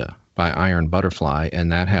In-A-Gadda-Da-Vida by Iron Butterfly,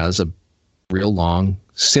 and that has a real long,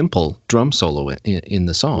 simple drum solo in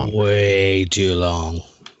the song. Way too long.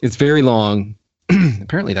 It's very long.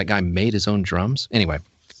 Apparently that guy made his own drums. Anyway.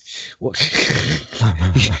 Well,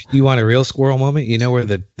 you want a real squirrel moment? You know where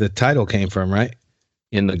the title came from, right?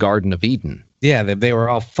 In the Garden of Eden. Yeah, they were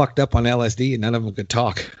all fucked up on LSD and none of them could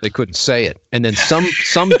talk. They couldn't say it. And then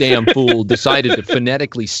some damn fool decided to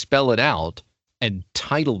phonetically spell it out and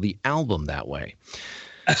title the album that way.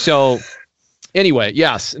 So anyway,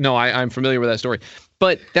 yes, no, I'm familiar with that story.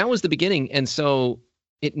 But that was the beginning. And so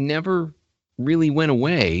it never really went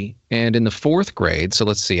away. And in the 4th grade, so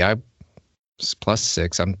let's see, I plus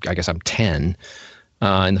 6, I guess I'm 10.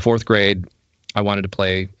 In the 4th grade, I wanted to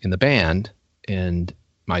play in the band. And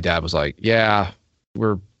my dad was like, yeah,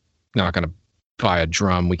 we're not going to buy a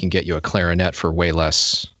drum. We can get you a clarinet for way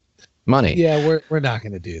less money. Yeah, we're not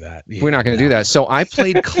going to do that. Yeah, we're not going to do that. So I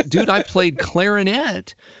played, I played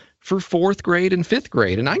clarinet for 4th grade and 5th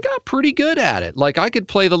grade, and I got pretty good at it. Like I could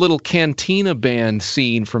play the little cantina band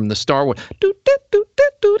scene from the Star Wars.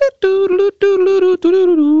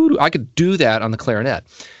 I could do that on the clarinet.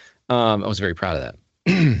 I was very proud of that.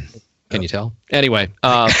 Can you tell? Anyway,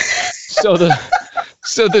 so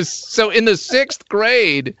in the 6th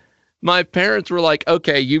grade, my parents were like,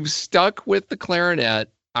 okay, you've stuck with the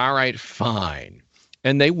clarinet. All right, fine.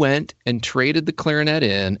 And they went and traded the clarinet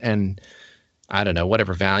in, and I don't know,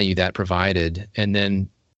 whatever value that provided, and then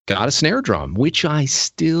got a snare drum, which I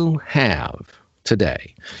still have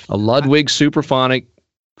today. A Ludwig Superphonic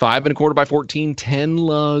 5 1/4 by 14, 10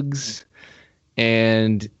 lugs.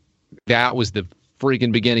 And that was the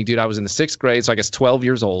freaking beginning, dude. I was in the 6th grade, so I guess 12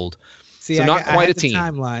 years old. See, so not quite a teen.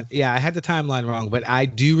 Timeline. Yeah, I had the timeline wrong, but I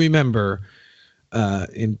do remember,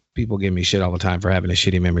 and people give me shit all the time for having a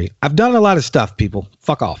shitty memory. I've done a lot of stuff, people.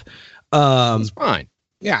 Fuck off. It's fine.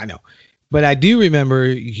 Yeah, I know. But I do remember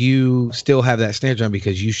you still have that snare drum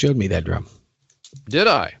because you showed me that drum. Did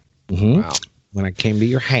I? Mm-hmm. Wow. When I came to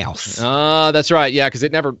your house. That's right. Yeah, because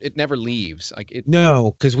it never leaves. Like it.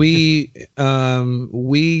 No, because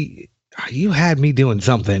you had me doing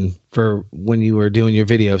something for when you were doing your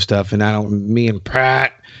video stuff, and me and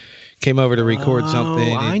Pratt came over to record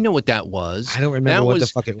something. I know what that was. I don't remember what the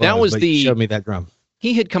fuck it was. That was but you showed me that drum.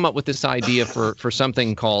 He had come up with this idea for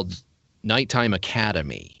something called Nighttime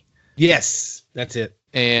Academy. Yes, that's it.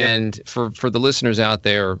 And for the listeners out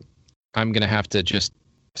there, I'm going to have to just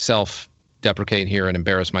self-deprecate here and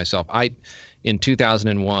embarrass myself. In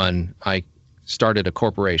 2001, I started a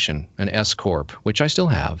corporation, an S Corp, which I still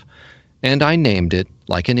have, and I named it,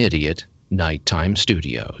 like an idiot, Nighttime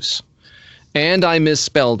Studios. And I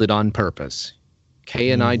misspelled it on purpose.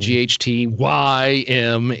 Knightgyme.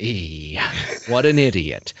 What an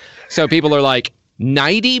idiot. So people are like,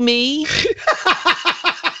 Nighty me?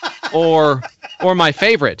 or my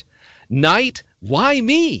favorite, Night, why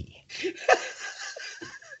me?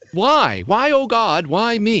 Why? Why, oh God,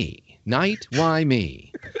 why me? Night, why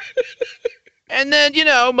me? And then,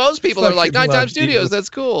 most people are like, Nighttime Studios, that's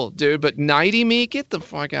cool, dude. But Nighty me, get the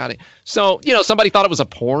fuck out of here. So, somebody thought it was a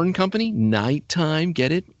porn company. Nighttime,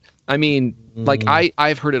 get it? I mean, like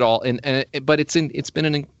I've heard it all, but it's been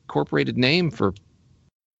an incorporated name for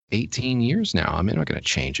 18 years now. I mean, I'm not going to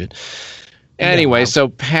change it. Anyway, so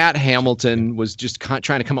Pat Hamilton was just trying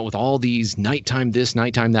to come up with all these nighttime this,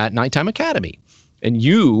 nighttime that, Nighttime Academy. And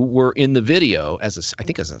you were in the video as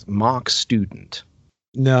a mock student.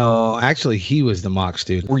 No, actually, he was the mock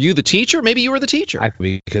student. Were you the teacher? Maybe you were the teacher.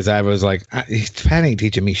 Because I was like, Pat ain't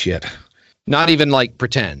teaching me shit. Not even like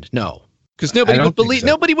pretend. No. Because nobody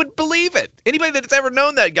would believe it. Anybody that's ever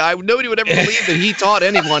known that guy, nobody would ever believe that he taught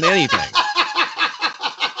anyone anything.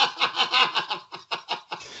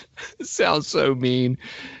 Sounds so mean.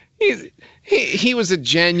 He was a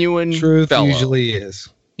genuine Truth fellow. Usually is.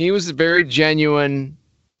 He was a very genuine,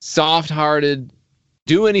 soft-hearted,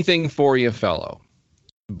 do anything for you fellow.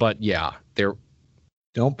 But yeah, there.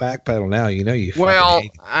 Don't backpedal now. You Well,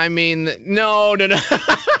 I mean, no.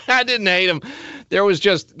 I didn't hate him. There was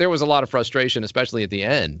a lot of frustration, especially at the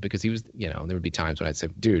end, because he was, there would be times when I'd say,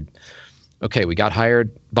 dude, okay, we got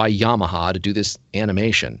hired by Yamaha to do this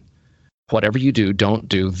animation. Whatever you do, don't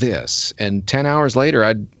do this. And 10 hours later,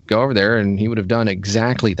 I'd go over there and he would have done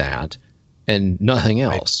exactly that and nothing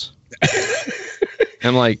else.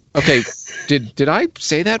 I'm like, okay, did I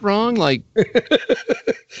say that wrong? Like,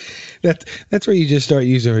 that's where you just start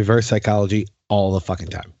using reverse psychology all the fucking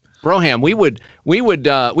time. Broham, we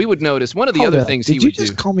would notice one of the other things he would do. Did you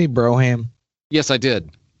just call me Broham? Yes, I did.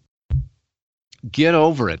 Get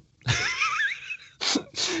over it.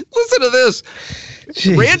 Listen to this.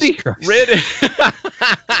 Jesus Randy.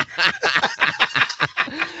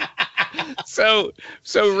 So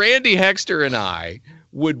Randy Hexter and I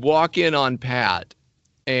would walk in on Pat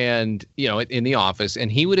and, in the office,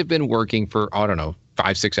 and he would have been working for,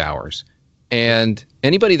 5-6 hours. And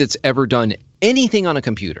anybody that's ever done anything on a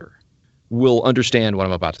computer will understand what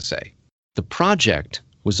I'm about to say. The project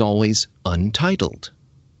was always untitled.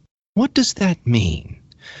 What does that mean?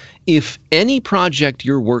 If any project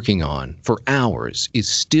you're working on for hours is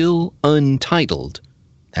still untitled,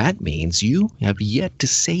 that means you have yet to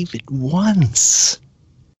save it once.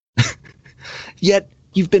 Yet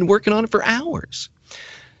you've been working on it for hours.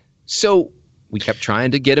 So we kept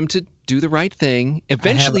trying to get him to do the right thing.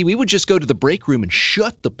 Eventually, we would just go to the break room and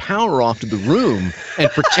shut the power off to the room and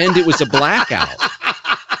pretend it was a blackout.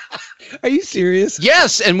 Are you serious?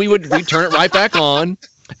 Yes, and we'd turn it right back on,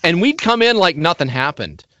 and we'd come in like nothing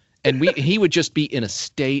happened. And he would just be in a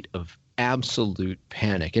state of absolute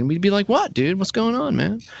panic. And we'd be like, what, dude? What's going on,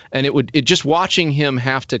 man? And it just watching him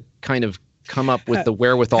have to kind of come up with the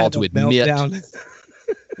wherewithal to admit.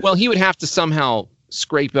 Well, he would have to somehow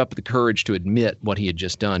scrape up the courage to admit what he had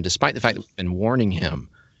just done, despite the fact that we've been warning him,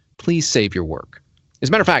 please save your work. As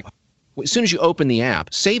a matter of fact, as soon as you open the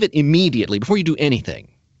app, save it immediately before you do anything.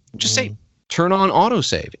 Just say, turn on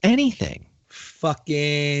autosave, anything.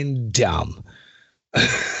 Fucking dumb.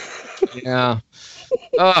 Yeah.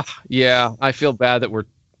 Yeah. I feel bad that we're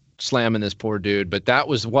slamming this poor dude, but that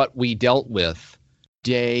was what we dealt with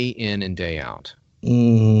day in and day out.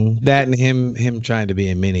 That and him trying to be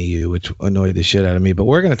a mini you, which annoyed the shit out of me. But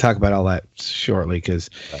we're going to talk about all that shortly, because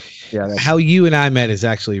how you and I met is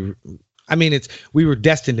actually, we were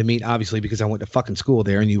destined to meet, obviously, because I went to fucking school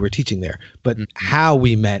there and you were teaching there. But how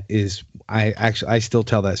we met is, I still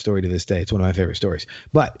tell that story to this day. It's one of my favorite stories.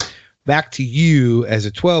 But back to you as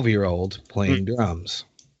a 12-year-old playing drums.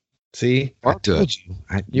 See, I told you.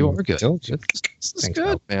 You are good. Told you. This is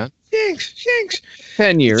good, man. Thanks.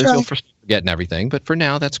 10 years, you'll forget everything, but for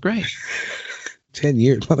now, that's great. 10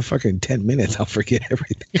 years, motherfucker, in 10 minutes, I'll forget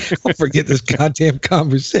everything. I'll forget this goddamn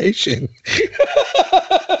conversation.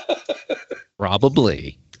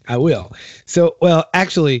 Probably. I will. So, well,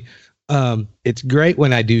 actually, it's great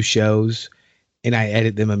when I do shows and I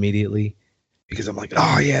edit them immediately. because I'm like,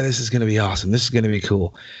 oh yeah, this is going to be awesome. This is going to be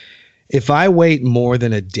cool. If I wait more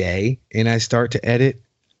than a day and I start to edit,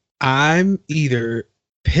 I'm either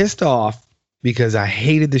pissed off because I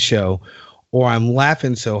hated the show, or I'm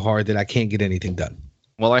laughing so hard that I can't get anything done.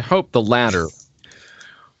 Well, I hope the latter.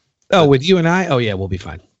 Oh, with you and I? Oh yeah, we'll be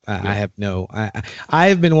fine. I have no. I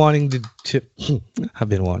have been wanting to. I've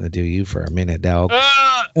been wanting to do you for a minute, dog.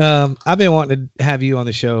 I've been wanting to have you on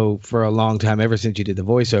the show for a long time, ever since you did the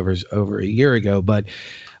voiceovers over a year ago. But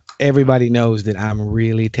everybody knows that I'm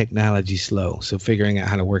really technology slow, so figuring out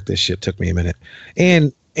how to work this shit took me a minute,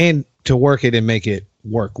 and to work it and make it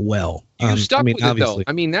work well. You stuck with it, obviously. though.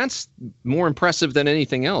 I mean, that's more impressive than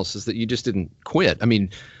anything else, is that you just didn't quit. I mean,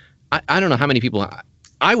 I don't know how many people.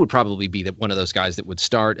 I would probably be one of those guys that would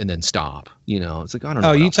start and then stop. You know, it's like, I don't know.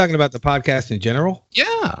 Oh, you talking about the podcast in general?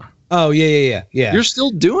 Yeah. Oh, yeah. You're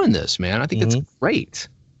still doing this, man. I think it's great.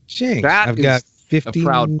 Shanks. That I've is got 15. a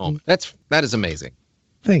proud moment. That is amazing.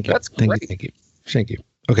 Thank you. That's great. Thank you.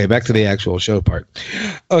 Okay, back to the actual show part.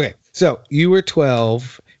 Okay, so you were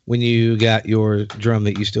 12 when you got your drum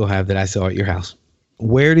that you still have that I saw at your house.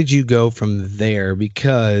 Where did you go from there?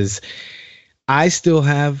 Because I still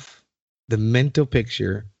have the mental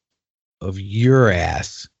picture of your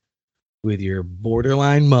ass with your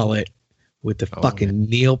borderline mullet with the fucking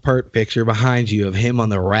Neil Peart picture behind you of him on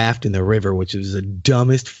the raft in the river, which is the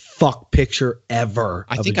dumbest fuck picture ever.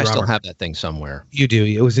 I think I still have that thing somewhere. You do.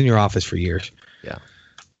 It was in your office for years. Yeah.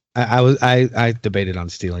 I debated on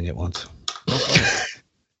stealing it once.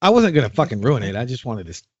 I wasn't going to fucking ruin it. I just wanted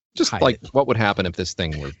to just like it. What would happen if this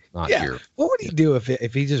thing were not here? What would he do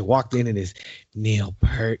if he just walked in and his Neil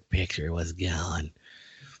Peart picture was gone?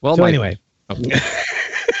 Well, so anyway. Okay.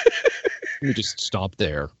 Let me just stop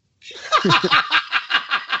there.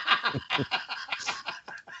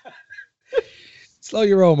 Slow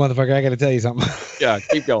your roll, motherfucker. I got to tell you something. Yeah,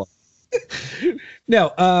 keep going.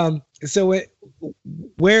 No, so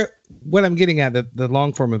what I'm getting at, the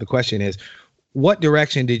long form of the question is, what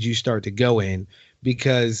direction did you start to go in?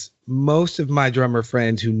 Because most of my drummer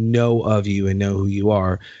friends who know of you and know who you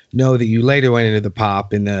are know that you later went into the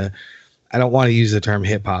pop and I don't want to use the term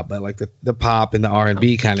hip hop, but like the pop and the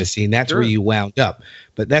R&B kind of scene. That's where you wound up,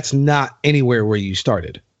 but that's not anywhere where you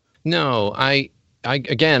started. No, I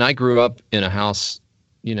grew up in a house,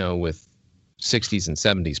 with 60s and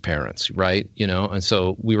 70s parents, right? And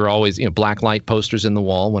so we were always, black light posters in the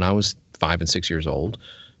wall when I was 5 and 6 years old.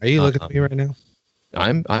 Are you looking at me right now?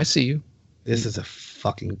 I see you. This is a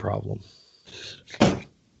fucking problem.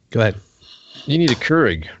 Go ahead. You need a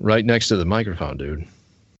Keurig right next to the microphone, dude.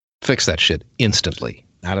 Fix that shit instantly.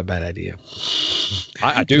 Not a bad idea.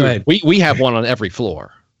 I do. We have one on every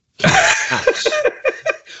floor.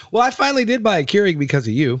 Well, I finally did buy a Keurig because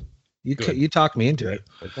of you. You talked me into it.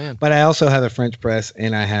 But I also have a French press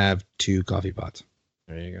and I have 2 coffee pots.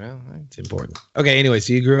 There you go. It's important. Okay, anyway,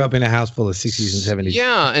 so you grew up in a house full of 60s and 70s.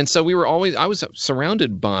 Yeah, and so I was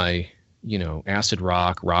surrounded by, acid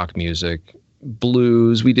rock music,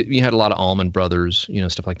 blues. We had a lot of Allman Brothers,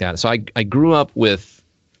 stuff like that. So I grew up with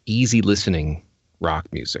easy listening rock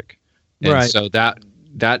music. And right. So that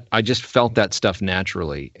I just felt that stuff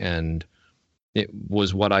naturally, and it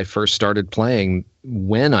was what I first started playing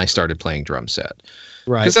when I started playing drum set.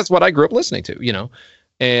 Right. Because that's what I grew up listening to,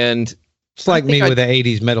 and it's like me with the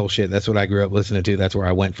 80s metal shit. That's what I grew up listening to. That's where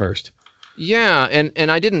I went first. Yeah.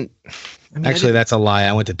 And I didn't. Actually, that's a lie.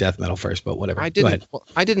 I went to death metal first, but whatever. I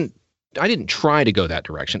didn't try to go that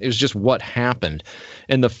direction. It was just what happened.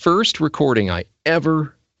 And the first recording I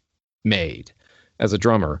ever made as a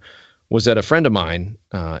drummer was at a friend of mine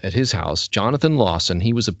at his house, Jonathan Lawson.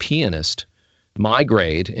 He was a pianist, my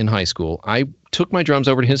grade in high school. I took my drums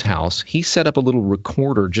over to his house. He set up a little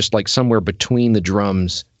recorder just like somewhere between the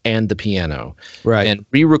drums and the piano. Right. And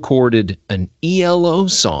re-recorded an ELO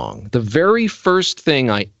song. The very first thing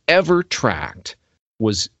I ever tracked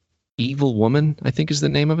was Evil Woman, I think is the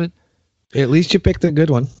name of it. At least you picked a good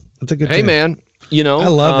one. That's a good tune. Man, I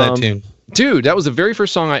love that tune. Dude, that was the very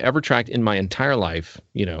first song I ever tracked in my entire life,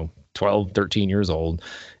 12, 13 years old.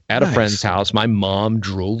 At a friend's house. My mom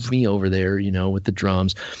drove me over there, with the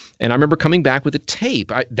drums. And I remember coming back with a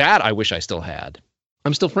tape. I wish I still had.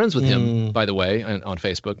 I'm still friends with him, by the way, on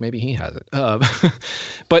Facebook. Maybe he has it.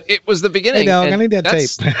 But it was the beginning. Hey, dog, I need that tape.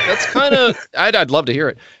 That's kind of, I'd love to hear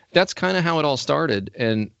it. That's kind of how it all started.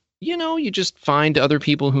 And, you just find other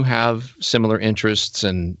people who have similar interests.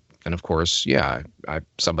 And of course,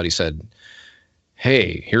 somebody said,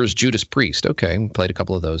 hey, here's Judas Priest. Okay, we played a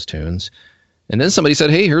couple of those tunes. And then somebody said,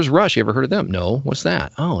 hey, here's Rush. You ever heard of them? No. What's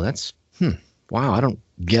that? Oh, that's, wow, I don't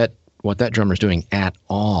get what that drummer's doing at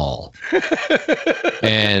all.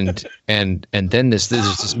 and then there's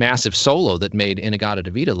this massive solo that made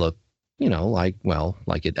In-A-Gadda-Da-Vida look,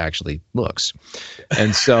 like it actually looks.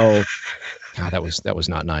 And so, God, that was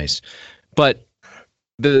not nice. But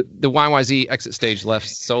the YYZ Exit Stage Left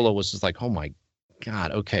solo was just like, oh my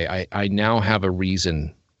God, okay, I now have a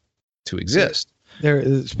reason to exist.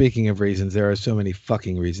 Speaking of reasons, there are so many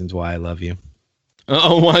fucking reasons why I love you.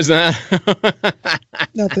 Oh, why is that?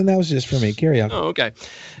 Nothing. That was just for me. Carry on. Oh, okay.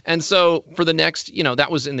 And so for the next,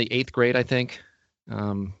 that was in the 8th grade, I think.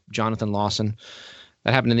 Jonathan Lawson.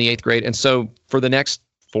 That happened in the 8th grade. And so for the next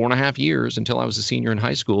 4.5 years until I was a senior in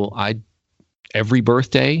high school, every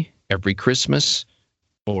birthday, every Christmas,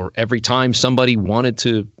 or every time somebody wanted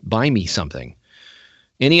to buy me something,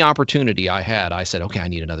 any opportunity I had, I said, okay, I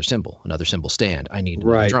need another cymbal stand. I need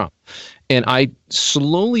another drum. And I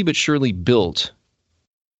slowly but surely built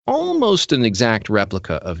almost an exact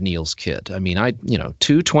replica of Neil's kit. I mean,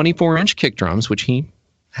 2 24-inch kick drums, which he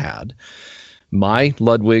had, my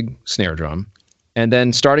Ludwig snare drum, and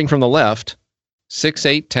then starting from the left, 6,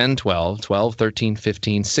 8, 10, 12, 12, 13,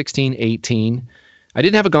 15, 16, 18. I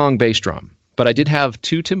didn't have a gong bass drum, but I did have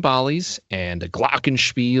 2 timbales and a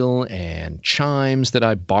glockenspiel and chimes that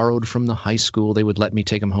I borrowed from the high school. They would let me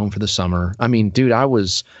take them home for the summer. I mean, dude, I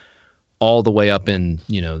was all the way up in,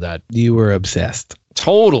 that. You were obsessed.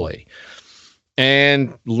 Totally.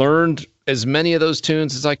 And learned as many of those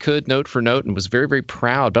tunes as I could, note for note, and was very, very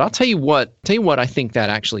proud. But I'll tell you what I think that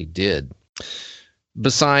actually did,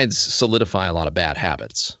 besides solidify a lot of bad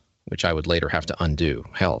habits, which I would later have to undo.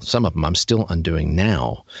 Hell, some of them I'm still undoing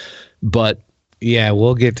now. But yeah,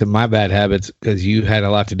 we'll get to my bad habits because you had a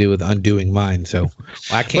lot to do with undoing mine. So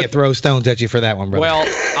I can't throw stones at you for that one, brother. Well,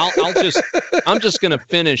 I'm just going to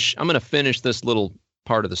finish. I'm going to finish this little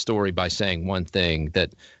part of the story by saying one thing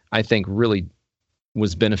that I think really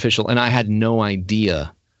was beneficial. And I had no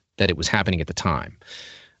idea that it was happening at the time.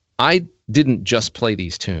 I didn't just play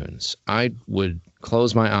these tunes. I would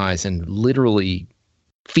close my eyes and literally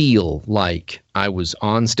feel like I was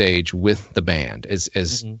on stage with the band,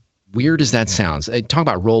 as weird as that sounds. I talk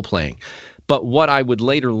about role playing, but what I would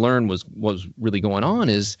later learn was really going on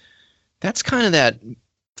is that's kind of that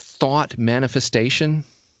thought manifestation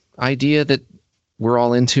idea that we're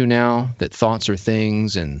all into now, that thoughts are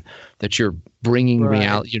things and that you're bringing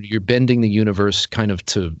reality, you're bending the universe kind of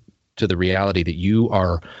to the reality that you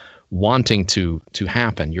are wanting to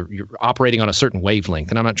happen. You're operating on a certain wavelength,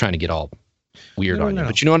 and I'm not trying to get all weird on you,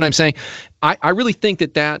 but you know what I'm saying? I really think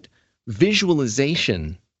that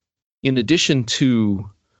visualization, in addition to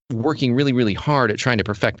working really, really hard at trying to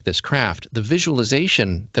perfect this craft, the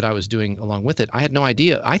visualization that I was doing along with it, I had no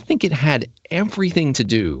idea. I think it had everything to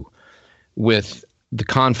do with the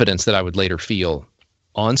confidence that I would later feel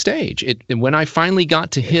on stage. And when I finally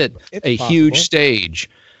got to hit a huge stage,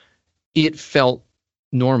 it felt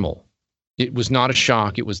normal. It was not a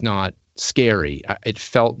shock. It was not scary. It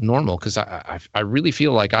felt normal because I really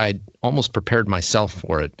feel like I had almost prepared myself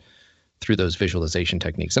for it through those visualization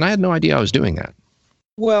techniques, and I had no idea I was doing that.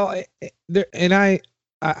 Well, I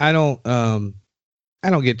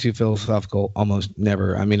don't get too philosophical. Almost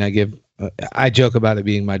never. I mean, I joke about it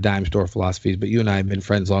being my dime store philosophies, but you and I have been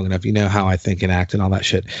friends long enough. You know how I think and act and all that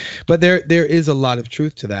shit. But there is a lot of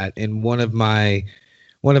truth to that. And one of my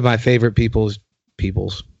favorite people's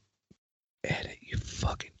edit, you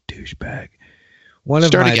fucking douchebag.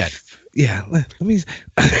 Yeah. Let me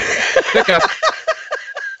pick up.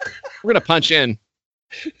 We're gonna punch in.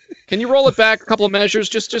 Can you roll it back a couple of measures?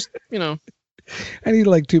 Just I need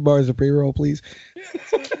like 2 bars of pre-roll, please.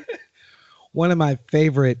 One of my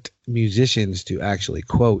favorite musicians to actually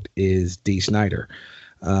quote is Dee Snider.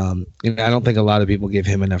 And I don't think a lot of people give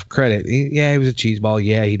him enough credit. He was a cheeseball.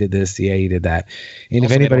 Yeah, he did this. Yeah, he did that. And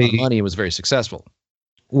also, if anybody made a lot of money, he was very successful.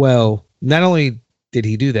 Well, not only did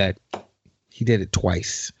he do that, he did it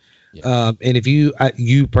twice. Yeah. And if you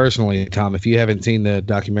personally, Tom, if you haven't seen the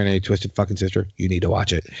documentary Twisted Fucking Sister, you need to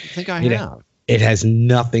watch it. I think I have. It has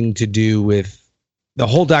nothing to do with the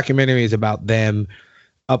whole documentary is about them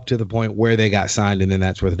up to the point where they got signed, and then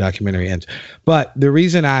that's where the documentary ends. But the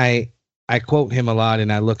reason I quote him a lot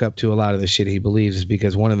and I look up to a lot of the shit he believes is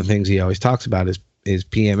because one of the things he always talks about is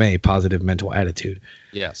PMA, positive mental attitude.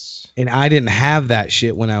 Yes. And I didn't have that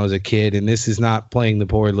shit when I was a kid, and this is not playing the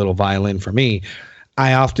poor little violin for me.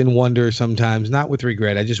 I often wonder sometimes, not with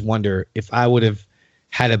regret, I just wonder if I would have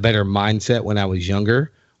had a better mindset when I was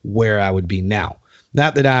younger, where I would be now.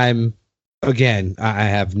 Not that I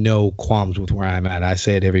have no qualms with where I'm at. I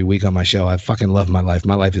say it every week on my show. I fucking love my life.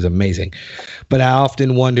 My life is amazing. But I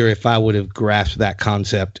often wonder if I would have grasped that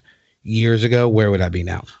concept years ago, where would I be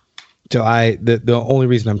now? So the only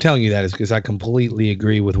reason I'm telling you that is because I completely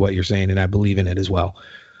agree with what you're saying, and I believe in it as well.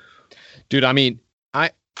 Dude, I mean,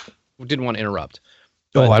 I didn't want to interrupt.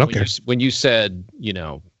 Oh, I don't care. When you said,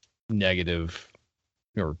 negative,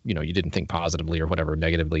 or, you didn't think positively or whatever,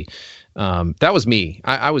 negatively, that was me.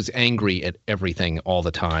 I was angry at everything all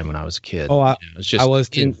the time when I was a kid. Oh, I was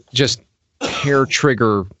too. Just hair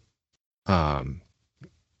trigger,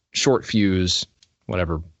 short fuse,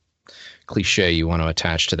 whatever cliche you want to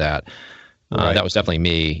attach to that. Right. That was definitely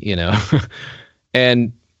me,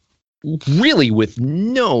 and really with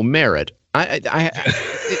no merit.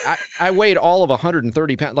 I weighed all of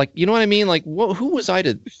 130 pounds. Like, you know what I mean? Like, who was I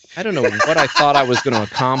to? I don't know what I thought I was going to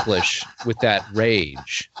accomplish with that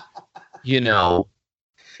rage.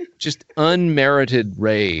 Just unmerited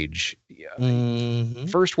rage. Mm-hmm.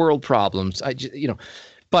 First world problems.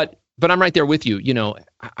 But I'm right there with you.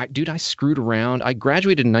 Dude, I screwed around. I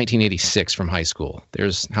graduated in 1986 from high school.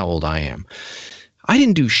 There's how old I am. I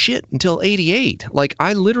didn't do shit until 88. Like,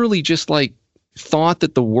 I literally just thought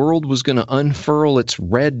that the world was going to unfurl its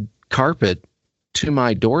red carpet to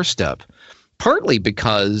my doorstep, partly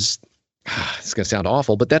because it's going to sound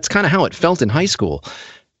awful, but that's kind of how it felt in high school.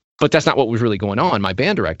 But that's not what was really going on. My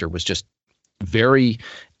band director was just very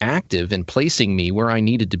active in placing me where I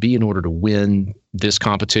needed to be in order to win this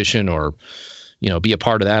competition, or be a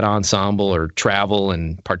part of that ensemble, or travel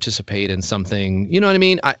and participate in something. You know what I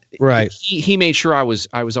mean? Right. He made sure I was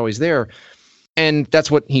always there, and that's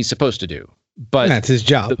what he's supposed to do. But that's his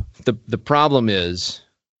job. The problem is,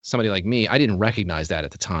 somebody like me, I didn't recognize that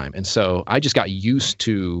at the time. And so I just got used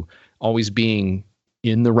to always being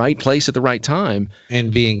in the right place at the right time.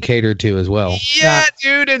 And being catered to as well. Yeah,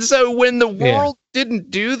 dude. And so when the world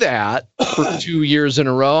didn't do that for 2 years in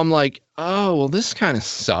a row, I'm like, oh, well, this kind of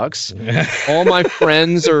sucks. All my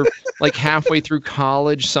friends are like halfway through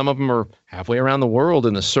college. Some of them are halfway around the world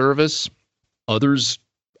in the service. Others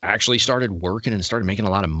actually started working and started making a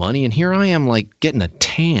lot of money. And here I am, like, getting a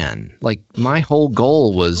tan. Like, my whole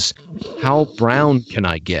goal was, how brown can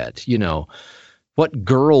I get? What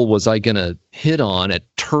girl was I going to hit on at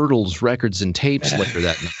Turtles Records and Tapes later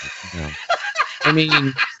that night? I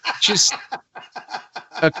mean, just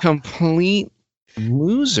a complete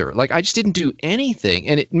loser. Like, I just didn't do anything,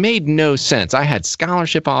 and it made no sense. I had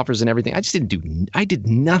scholarship offers and everything. I did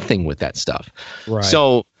nothing with that stuff. Right.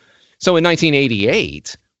 So in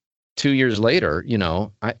 1988, 2 years later,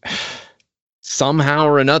 I somehow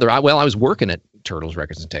or another, I was working at Turtles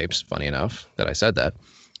Records and Tapes, funny enough that I said that.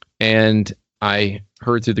 And I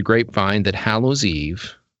heard through the grapevine that Hallows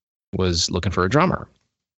Eve was looking for a drummer.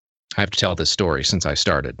 I have to tell this story since I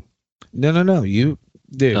started. No. You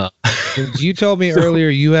told me earlier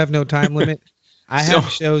you have no time limit. I have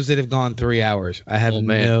shows that have gone 3 hours. I have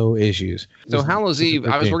no issues. So Hallows Eve,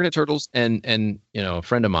 I was working at Turtles, and a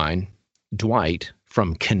friend of mine, Dwight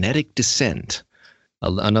from Kinetic Descent,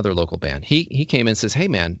 another local band, he came in and says, "Hey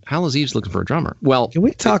man, Hallows Eve's looking for a drummer." Well, can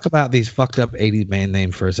we talk about these fucked up 80s band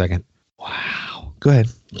names for a second? Wow. Go ahead.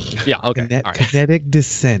 Yeah, okay. All right. Kinetic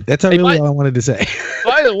Descent. That's all I wanted to say.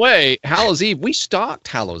 By the way, Hallows Eve, we stalked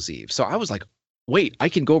Hallows Eve. So I was like, wait, I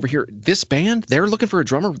can go over here. This band, they're looking for a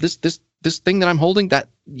drummer. This thing that I'm holding,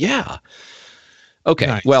 yeah. Okay.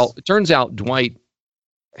 Nice. Well, it turns out Dwight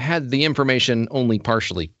had the information only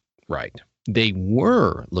partially right. They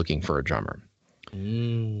were looking for a drummer.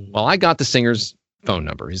 Well, I got the singer's phone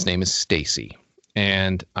number. His name is Stacy.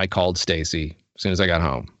 And I called Stacy as soon as I got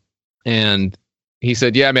home. And he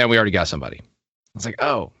said, "Yeah, man, we already got somebody." I was like,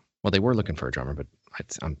 "Oh, well, they were looking for a drummer, but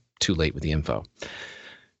I'm too late with the info."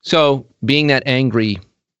 So, being that angry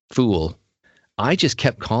fool, I just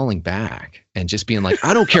kept calling back and just being like,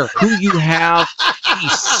 "I don't care who you have. He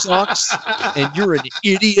sucks. And you're an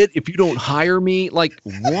idiot if you don't hire me." Like,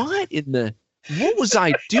 what was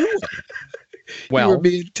I doing? Well, you were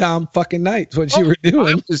being Tom fucking Knight. What you were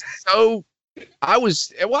doing. I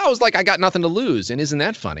was like, I got nothing to lose. And isn't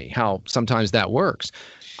that funny how sometimes that works?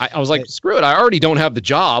 I was like, screw it. I already don't have the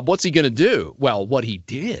job. What's he going to do? Well, what he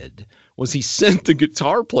did was he sent the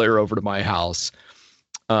guitar player over to my house.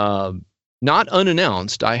 Not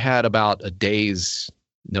unannounced. I had about a day's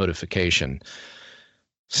notification.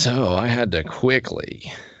 So I had to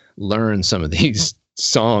quickly learn some of these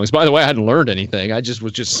songs. By the way, I hadn't learned anything. I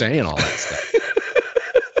was just saying all that stuff.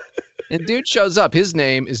 And dude shows up. His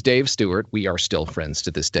name is Dave Stewart. We are still friends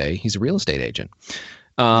to this day. He's a real estate agent.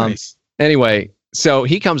 Nice. Anyway, so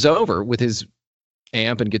he comes over with his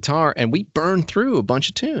amp and guitar, and we burned through a bunch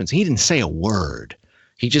of tunes. He didn't say a word.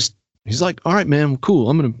 He's like, "All right, man, cool.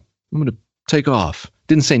 I'm gonna take off."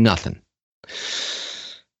 Didn't say nothing.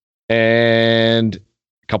 And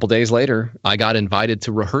couple days later, I got invited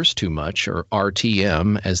to Rehearse Too Much, or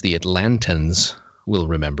RTM, as the Atlantans will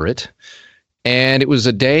remember it. And it was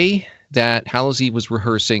a day that Hallows Eve was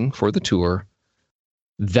rehearsing for the tour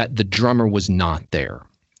that the drummer was not there.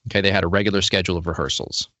 Okay, they had a regular schedule of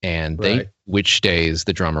rehearsals, and which days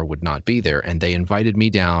the drummer would not be there. And they invited me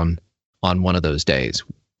down on one of those days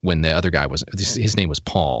when the other guy was, his name was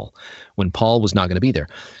Paul, when Paul was not going to be there.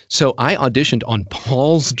 So I auditioned on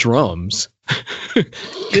Paul's drums in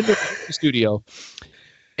the studio.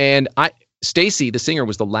 And Stacy, the singer,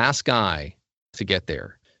 was the last guy to get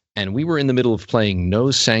there. And we were in the middle of playing No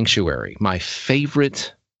Sanctuary, my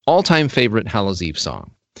favorite, all-time favorite Hallows Eve song.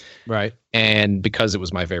 Right. And because it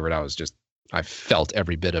was my favorite, I felt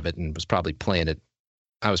every bit of it and was probably playing it.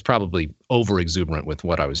 I was probably over exuberant with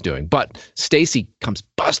what I was doing. But Stacy comes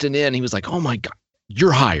busting in. He was like, "Oh my God,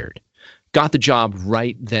 you're hired." Got the job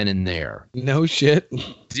right then and there. No shit.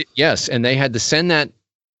 Yes. And they had to send that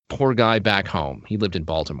poor guy back home. He lived in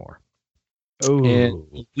Baltimore. Oh. And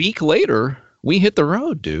a week later, we hit the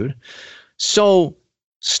road, dude. So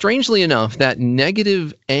strangely enough, that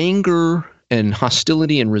negative anger and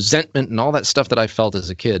hostility and resentment and all that stuff that I felt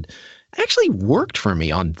as a kid actually worked for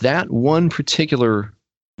me on that one particular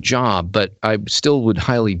job, but I still would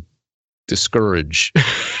highly discourage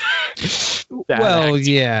well,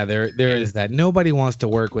 yeah, there is that. Nobody wants to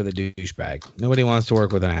work with a douchebag. Nobody wants to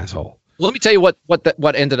work with an asshole. Let me tell you what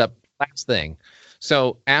ended up last thing.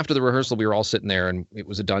 So after the rehearsal, we were all sitting there and it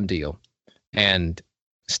was a done deal. And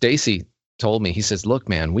Stacy told me, he says, "Look,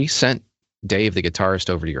 man, we sent Dave, the guitarist,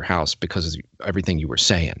 over to your house because of everything you were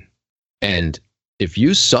saying. And if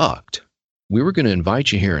you sucked, we were going to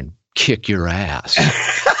invite you here and kick your ass."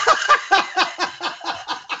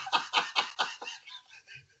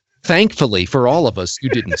 Thankfully for all of us, you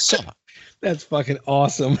didn't suck. That's fucking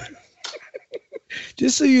awesome.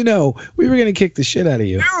 Just so you know, we were going to kick the shit out of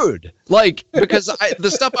you. Dude, like, because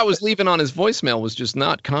the stuff I was leaving on his voicemail was just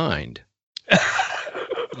not kind.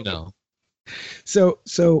 You know. So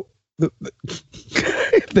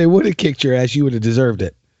if they would have kicked your ass, you would have deserved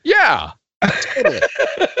it. Yeah. Totally.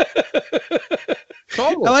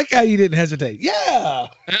 Totally. I like how you didn't hesitate. Yeah.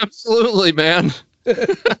 Absolutely, man.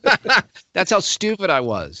 That's how stupid I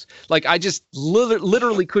was. Like, I just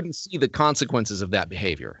literally couldn't see the consequences of that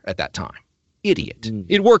behavior at that time. Idiot.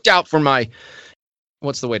 It worked out for my,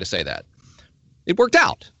 what's the way to say that? It worked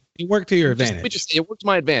out. It worked to your advantage. It worked to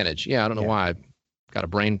my advantage. Yeah, I don't know why I got a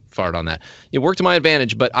brain fart on that. It worked to my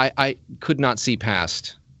advantage, but I could not see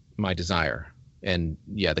past my desire. And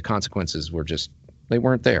yeah, the consequences were just, they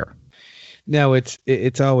weren't there. No, it's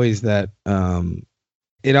always that,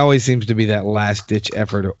 it always seems to be that last ditch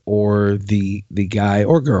effort, or the guy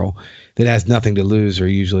or girl that has nothing to lose are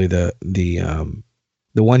usually the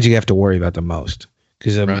ones you have to worry about the most.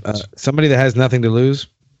 Because somebody that has nothing to lose,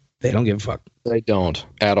 they don't give a fuck. They don't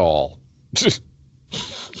at all.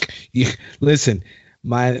 Listen,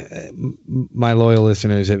 my loyal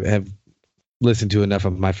listeners have listened to enough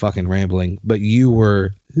of my fucking rambling, but you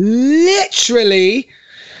were literally,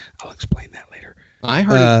 I'll explain that later. I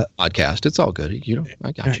heard a podcast. It's all good.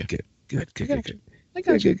 I got you. Good. I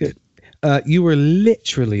got you. Good. You were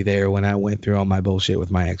literally there when I went through all my bullshit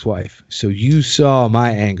with my ex-wife. So you saw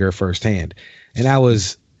my anger firsthand. And I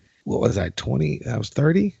was, what was I, 20? I was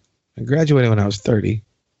 30. I graduated when I was 30.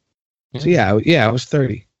 So I was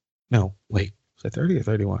 30. No, wait, was I 30 or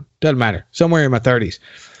 31? Doesn't matter. Somewhere in my 30s.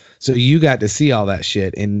 So you got to see all that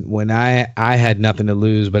shit. And when I had nothing to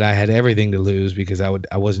lose, but I had everything to lose because I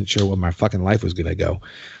wasn't sure where my fucking life was going to go.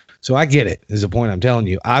 So I get it, is the point I'm telling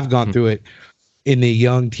you. I've gone through it in the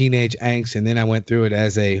young teenage angst, and then I went through it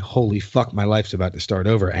as a holy fuck, my life's about to start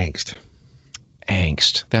over angst.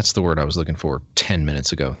 Angst. That's the word I was looking for 10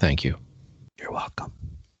 minutes ago. Thank you. You're welcome.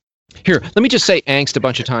 Here, let me just say angst a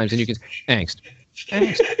bunch of times, and you can angst.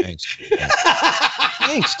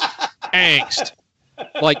 Angst.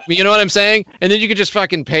 Like, you know what I'm saying? And then you could just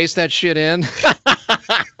fucking paste that shit in.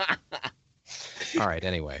 All right,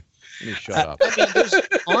 anyway. Let me shut up. I mean,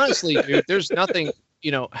 honestly, dude, there's nothing,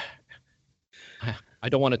 I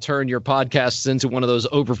don't want to turn your podcasts into one of those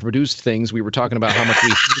overproduced things we were talking about how much we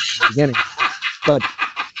at the beginning. But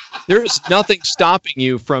there's nothing stopping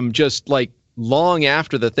you from just like long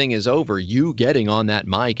after the thing is over, you getting on that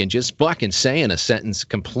mic and just fucking saying a sentence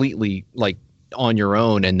completely like on your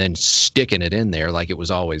own and then sticking it in there like it was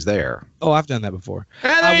always there. Oh, I've done that before.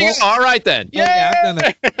 All right then. Yeah, I've done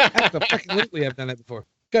that. Absolutely, I've done that before.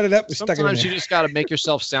 Cut it up and stuck it in there. Sometimes you just got to make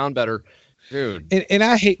yourself sound better, dude. And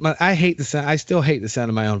I hate the sound. I still hate the sound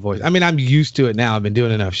of my own voice. I mean, I'm used to it now. I've been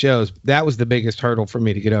doing enough shows. That was the biggest hurdle for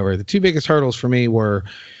me to get over. The two biggest hurdles for me were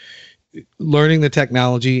learning the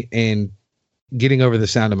technology and getting over the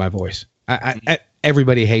sound of my voice.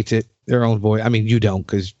 Everybody hates it, their own voice. I mean, you don't,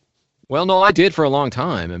 because. Well, no, I did for a long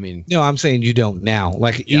time. I mean, no, I'm saying you don't now.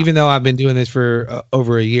 Like, even though I've been doing this for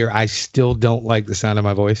over a year, I still don't like the sound of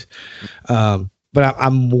my voice. But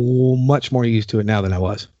I'm much more used to it now than I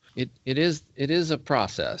was. It is a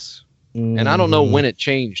process, and I don't know when it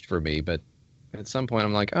changed for me, but at some point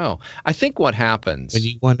I'm like, oh, I think what happens when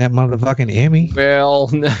you won that motherfucking Emmy. Well,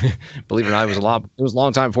 believe it or not, it was a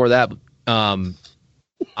long time before that.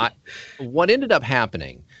 What ended up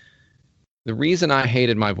happening, the reason I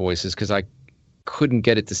hated my voice is because I couldn't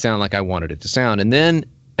get it to sound like I wanted it to sound. And then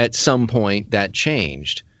at some point that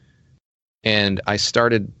changed. And I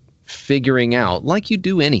started figuring out, like you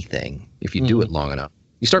do anything, if you do it long enough,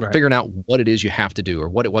 you start figuring out what it is you have to do or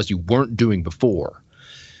what it was you weren't doing before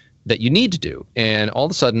that you need to do. And all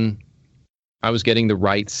of a sudden I was getting the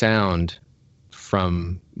right sound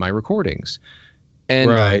from my recordings. And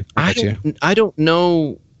I don't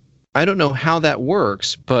know how that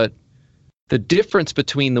works, but the difference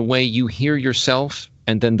between the way you hear yourself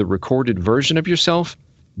and then the recorded version of yourself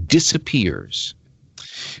disappears.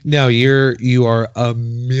 No, you are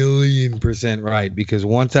 1,000,000% right, because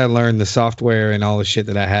once I learned the software and all the shit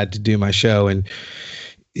that I had to do my show, and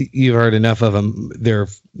you've heard enough of them,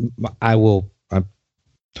 I'm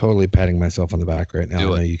totally patting myself on the back right now. I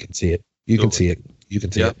know you can see it. You can see it.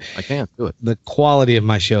 I can do it. The quality of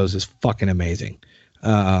my shows is fucking amazing.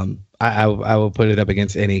 I will put it up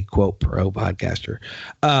against any quote pro podcaster.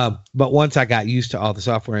 But once I got used to all the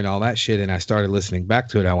software and all that shit, and I started listening back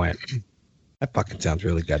to it, I went, that fucking sounds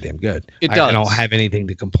really goddamn good. It does. I don't have anything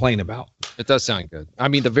to complain about. It does sound good. I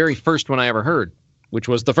mean, the very first one I ever heard, which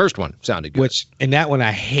was the first one, sounded good. And that one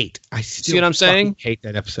I hate. I still see what I'm saying? Hate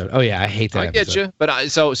that episode. Oh yeah, I hate that episode. I get you.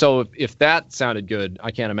 But so if that sounded good,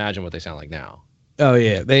 I can't imagine what they sound like now. Oh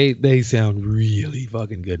yeah, they sound really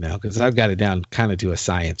fucking good now, because I've got it down kind of to a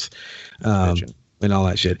science, and all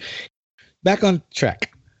that shit. Back on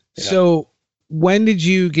track. Yeah. So when did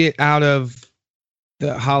you get out of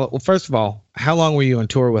the Hollow? Well, first of all, how long were you on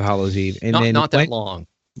tour with Hallows Eve? And not that long.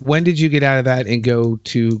 When did you get out of that and go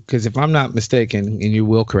to? Because if I'm not mistaken, and you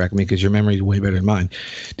will correct me, because your memory is way better than mine,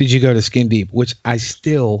 did you go to Skin Deep? Which I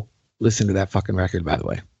still listen to that fucking record, by the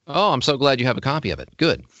way. Oh, I'm so glad you have a copy of it.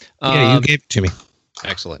 Good. Yeah, you gave it to me.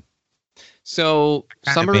 Excellent. So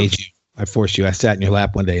I forced you. I sat in your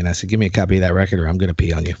lap one day and I said, give me a copy of that record or I'm going to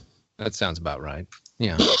pee on you. That sounds about right.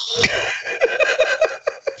 Yeah.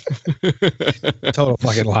 Total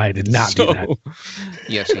fucking lie. I did not do that.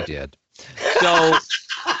 Yes, he did. So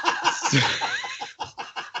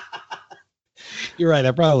you're right.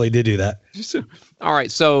 I probably did do that. All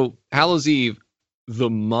right. So Hallows Eve, the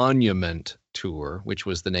Monument Tour, which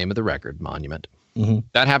was the name of the record, Monument. Mm-hmm.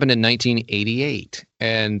 That happened in 1988,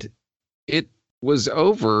 and it was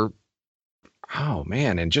over. Oh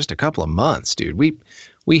man, in just a couple of months, dude.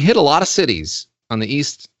 We hit a lot of cities on the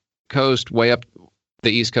East Coast, way up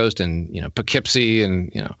the East Coast, and Poughkeepsie,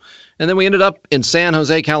 and and then we ended up in San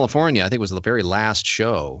Jose, California. I think it was the very last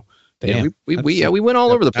show. We went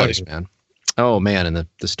all over the place, man. Oh man, and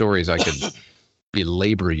the stories I could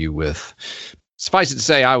belabor you with. Suffice it to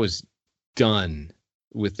say, I was done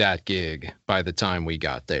with that gig by the time we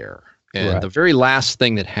got there. And the very last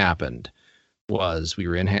thing that happened was we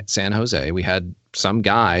were in San Jose. We had some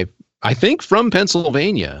guy, I think from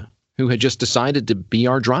Pennsylvania, who had just decided to be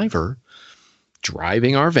our driver,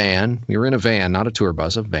 driving our van. We were in a van, not a tour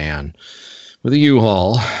bus, a van with a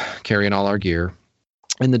U-Haul, carrying all our gear.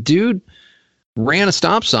 And the dude ran a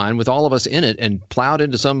stop sign with all of us in it and plowed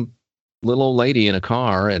into some little old lady in a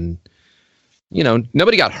car. And,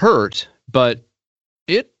 nobody got hurt, but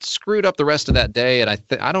it screwed up the rest of that day. And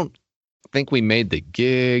I don't think we made the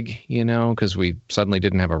gig, because we suddenly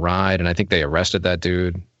didn't have a ride. And I think they arrested that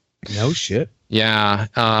dude. No shit. Yeah.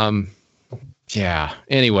 Yeah.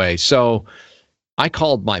 Anyway, so I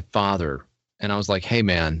called my father and I was like, hey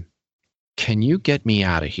man, can you get me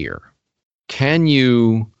out of here? Can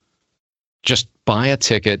you just buy a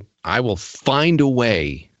ticket? I will find a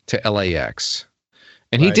way to LAX.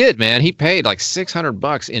 And he did, man. He paid like $600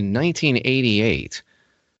 in 1988.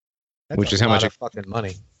 Which is how much fucking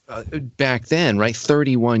money back then, right?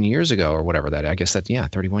 31 years ago or whatever that. I guess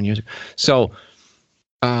 31 years ago. So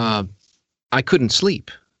I couldn't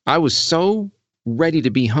sleep. I was so ready to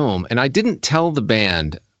be home, and I didn't tell the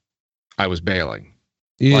band I was bailing.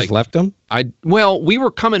 You just left them? We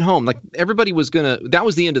were coming home. Like everybody was that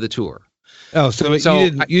was the end of the tour. Oh, so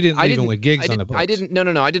you didn't leave them with gigs on the books. I didn't. No.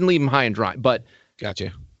 I didn't leave them high and dry. But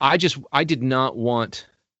gotcha. I did not want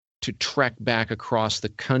to trek back across the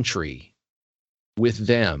country with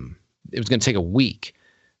them. It was going to take a week.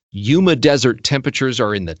 Yuma Desert temperatures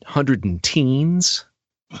are in the 100 and teens.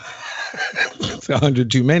 It's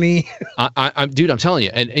 100 too many. Dude, I'm telling you.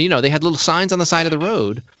 And, they had little signs on the side of the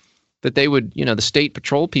road that they would, the state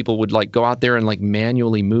patrol people would like go out there and like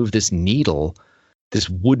manually move this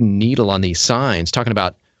wooden needle on these signs, talking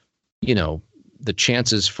about, the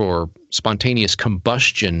chances for spontaneous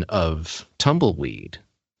combustion of tumbleweed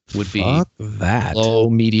would be low,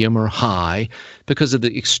 medium, or high because of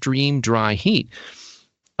the extreme dry heat.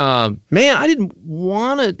 Man, I didn't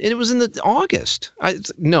want to. It was in the August. I'd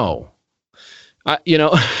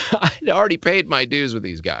already paid my dues with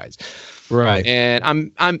these guys, right?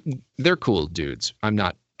 And they're cool dudes. I'm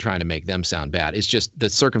not trying to make them sound bad. It's just the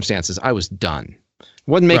circumstances. I was done.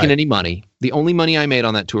 Wasn't making any money. The only money I made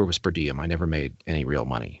on that tour was per diem. I never made any real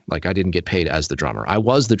money. Like, I didn't get paid as the drummer. I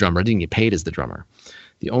was the drummer. I didn't get paid as the drummer.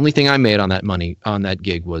 The only thing I made on that money on that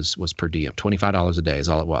gig was per diem. $25 a day is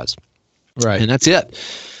all it was. Right. And that's it.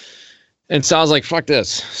 And so I was like, fuck this.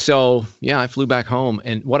 So yeah, I flew back home.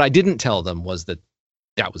 And what I didn't tell them was that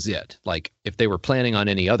was it. Like, if they were planning on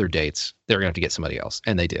any other dates, they were gonna have to get somebody else.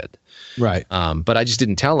 And they did. Right. But I just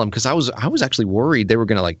didn't tell them because I was actually worried they were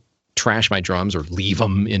gonna like trash my drums or leave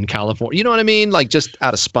them in California. You know what I mean? Like, just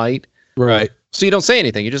out of spite. Right. So you don't say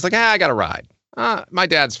anything. You're just like, I got a ride. My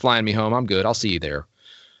dad's flying me home. I'm good. I'll see you there.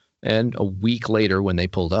 And a week later, when they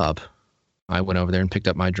pulled up, I went over there and picked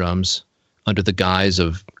up my drums under the guise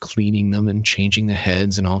of cleaning them and changing the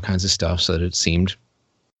heads and all kinds of stuff so that it seemed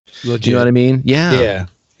legit. You know what I mean? Yeah.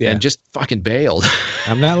 And just fucking bailed.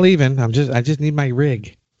 I'm not leaving. I just need my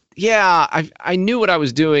rig. Yeah. I knew what I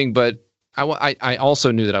was doing, but I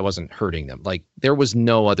also knew that I wasn't hurting them. Like, there was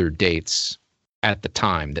no other dates at the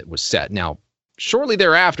time that was set. Now, shortly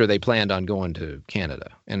thereafter, they planned on going to Canada.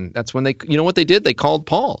 And that's when what they did? They called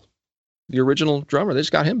Paul, the original drummer. They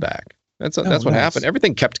just got him back. That's what happened.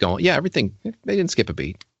 Everything kept going. Yeah, everything. They didn't skip a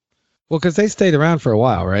beat. Well, because they stayed around for a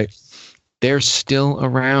while, right? They're still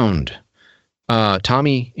around.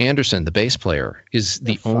 Tommy Anderson, the bass player, is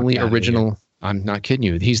the only original. I'm not kidding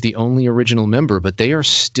you. He's the only original member, but they are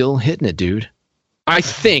still hitting it, dude. I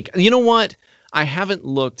think. You know what? I haven't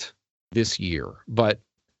looked this year, but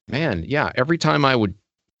man, yeah, every time I would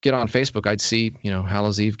get on Facebook, I'd see,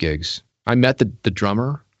 Hallows Eve gigs. I met the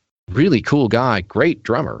drummer, really cool guy, great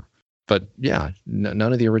drummer, but yeah,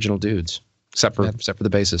 none of the original dudes, except for the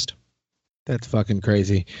bassist. That's fucking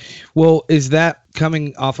crazy. Well, is that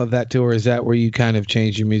coming off of that tour? Is that where you kind of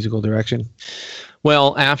changed your musical direction?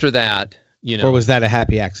 Well, after that, or was that a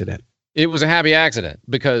happy accident? It was a happy accident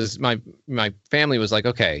because my family was like,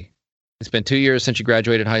 okay, it's been 2 years since you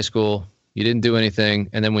graduated high school. You didn't do anything.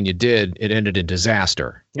 And then when you did, it ended in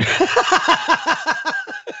disaster.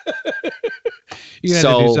 You had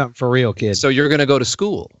to do something for real, kid. So you're going to go to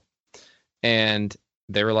school. And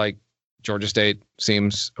they were like, Georgia State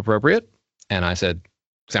seems appropriate. And I said,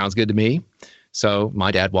 sounds good to me. So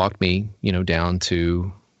my dad walked me, down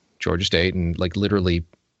to Georgia State, and like literally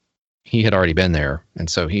he had already been there. And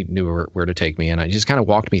so he knew where to take me. And he just kind of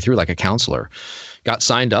walked me through like a counselor, got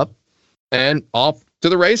signed up and off to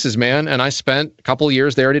the races, man. And I spent a couple of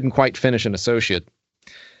years there. I didn't quite finish an associate,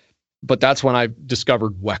 but that's when I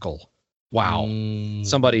discovered Weckl. Wow.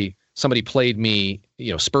 Somebody played me,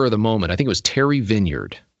 spur of the moment. I think it was Terry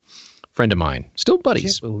Vineyard, friend of mine, still buddies.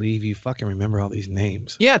 I can't believe you fucking remember all these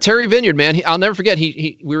names. Yeah. Terry Vineyard, man. I'll never forget.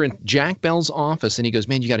 We were in Jack Bell's office and he goes,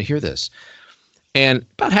 man, you got to hear this. And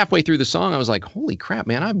about halfway through the song, I was like, holy crap,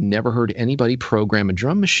 man, I've never heard anybody program a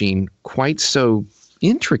drum machine quite so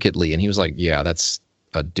intricately. And he was like, yeah, that's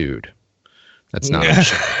a dude. That's not a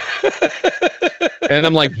machine. And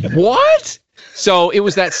I'm like, what? So it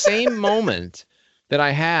was that same moment that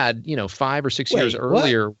I had, 5 or 6 years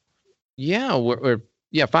earlier. What? Yeah. Or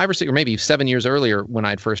 5 or 6 or maybe 7 years earlier when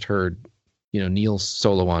I'd first heard, Neil's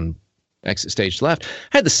solo on Exit Stage Left.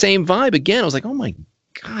 I had the same vibe again. I was like, oh my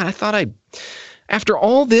God, I thought after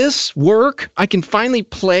all this work, I can finally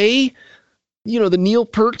play, the Neil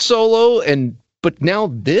Peart solo, but now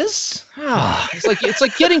this? It's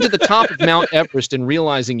like getting to the top of Mount Everest and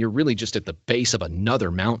realizing you're really just at the base of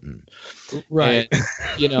another mountain. Right.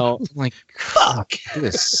 And, I'm like, fuck,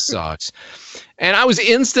 this sucks. And I was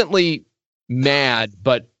instantly mad,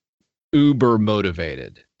 but uber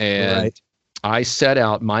motivated. And I set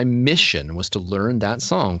out, my mission was to learn that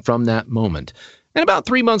song from that moment. And about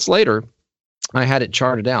 3 months later, I had it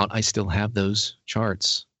charted out. I still have those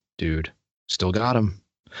charts, dude. Still got them.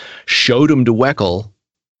 Showed them to Weckl.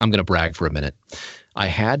 I'm going to brag for a minute. I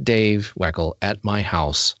had Dave Weckl at my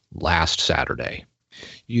house last Saturday.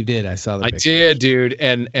 You did. I saw that. I did, dude.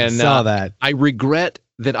 And I saw that. I regret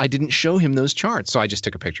that I didn't show him those charts. So I just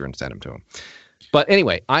took a picture and sent them to him. But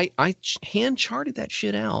anyway, I hand charted that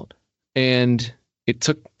shit out, and it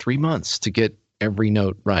took 3 months to get every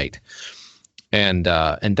note right. And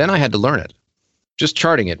then I had to learn it. Just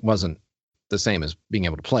charting it wasn't the same as being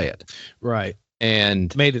able to play it. Right.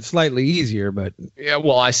 And Made it slightly easier, but yeah,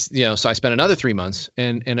 well, so I spent another 3 months,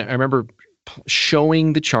 and I remember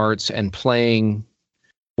showing the charts and playing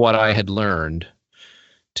what I had learned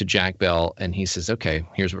to Jack Bell, and he says, "Okay,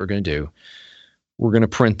 here's what we're going to do. We're going to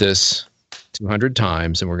print this 200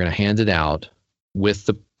 times, and we're going to hand it out with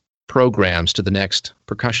the programs to the next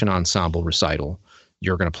percussion ensemble recital.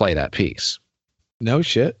 You're going to play that piece." no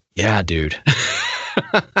shit. Yeah, dude.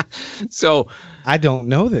 So I don't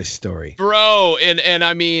know this story. bro, and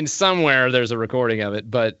I mean, somewhere there's a recording of it,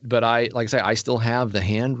 but I, like I say, I still have the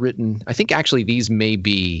handwritten. I think actually these may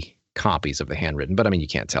be copies of the handwritten, but I mean, you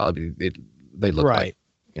can't tell. They look Right. like,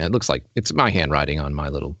 yeah, it looks like it's my handwriting on my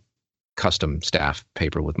little custom staff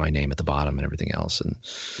paper with my name at the bottom and everything else. And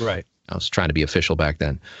Right. I was trying to be official back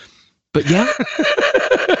then, but yeah.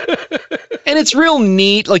 And it's real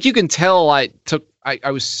neat. Like you can tell I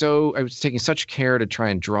was taking such care to try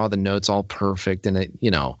and draw the notes all perfect. And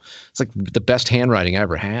it's like the best handwriting I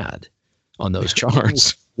ever had on those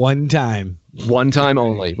charts. One time. One time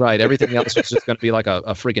only. Right. Everything else was just going to be like a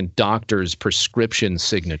freaking doctor's prescription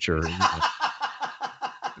signature.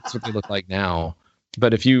 That's what they look like now.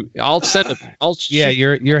 But I'll send it. Yeah,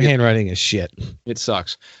 your handwriting is shit. It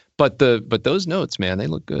sucks. But those notes, man, they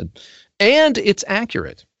look good. And it's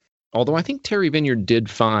accurate. Although I think Terry Vineyard did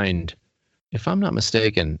find, if I'm not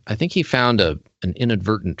mistaken, I think he found an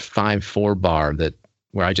inadvertent 5/4 bar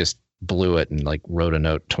where I just blew it and like wrote a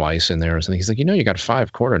note twice in there or something. He's like, you got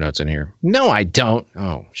 5 quarter notes in here. No, I don't.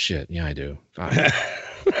 Oh shit. Yeah, I do.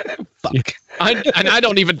 Fuck. I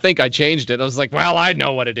don't even think I changed it. I was like, well, I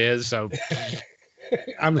know what it is. So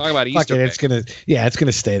I'm talking about fuck Easter it, eggs. it's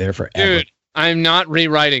gonna stay there forever. Dude, I'm not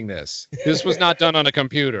rewriting this. This was not done on a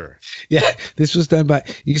computer. Yeah, this was done by.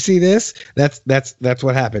 You see this? That's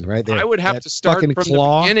what happened right there. I would have That to start from fucking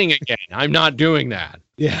claw. the beginning again. I'm not doing that.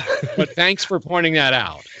 Yeah. But thanks for pointing that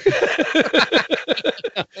out.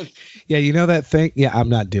 Yeah, you know that thing? Yeah, I'm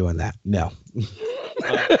not doing that. No.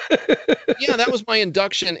 Yeah, that was my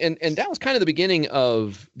induction, and that was kind of the beginning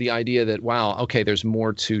of the idea that, wow, okay, there's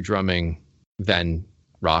more to drumming than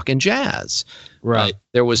rock and jazz. Right.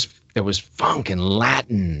 There was funk and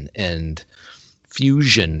Latin and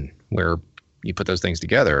fusion where you put those things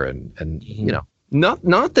together, and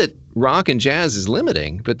not that rock and jazz is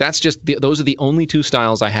limiting, but that's just those are the only two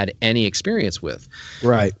styles I had any experience with.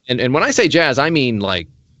 Right. And when I say jazz, I mean like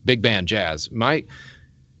big band jazz. My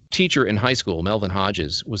teacher in high school, Melvin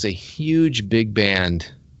Hodges, was a huge big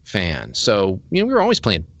band fan. So, we were always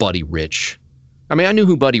playing Buddy Rich. I mean, I knew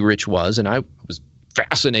who Buddy Rich was, and I was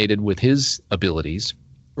fascinated with his abilities.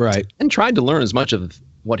 Right. And tried to learn as much of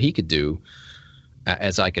what he could do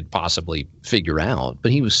as I could possibly figure out.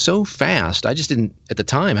 But he was so fast, I just didn't, at the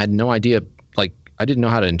time, had no idea, like, I didn't know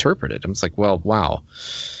how to interpret it. I was like, well, wow.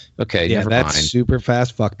 Okay, Yeah, never that's mind. super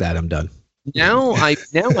fast. Fuck that. I'm done. Now I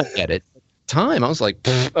get it. At the time, I was like,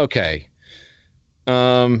 okay.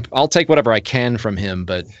 I'll take whatever I can from him,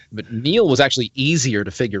 but Neil was actually easier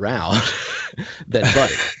to figure out than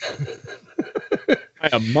Buddy. By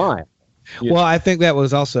a mile. Yeah. Well, I think that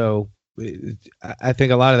was also. I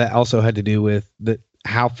think a lot of that also had to do with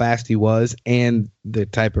how fast he was and the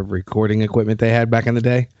type of recording equipment they had back in the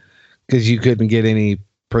day, because you couldn't get any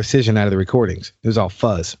precision out of the recordings. It was all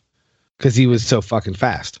fuzz because he was so fucking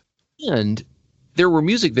fast. And there were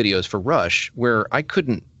music videos for Rush where I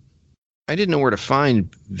didn't know where to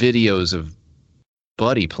find videos of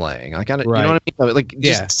Buddy playing. Like, you know what I mean? Like,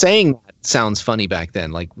 just saying that sounds funny back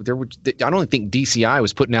then. Like, I don't think DCI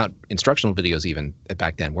was putting out instructional videos even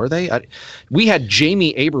back then, were they? We had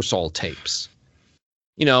Jamie Aebersold tapes.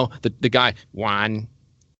 The guy, 1,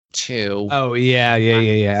 2. Oh, yeah.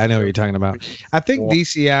 I know what you're talking about. I think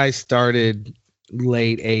DCI started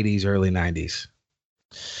late 80s, early 90s.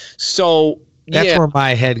 So, that's where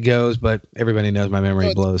my head goes, but everybody knows my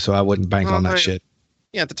memory blows, so I wouldn't bank on that shit.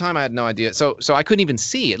 Yeah, at the time I had no idea. So I couldn't even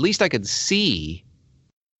see. At least I could see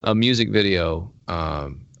a music video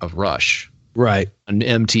of Rush, right, on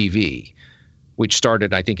MTV, which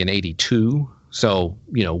started I think in '82. So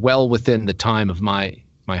well within the time of my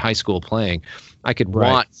high school playing, I could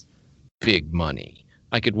watch Big Money.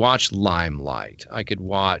 I could watch Limelight. I could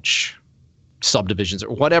watch Subdivisions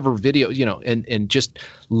or whatever video, and just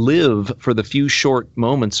live for the few short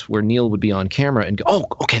moments where Neil would be on camera and go, oh,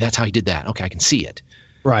 okay, that's how he did that. Okay, I can see it.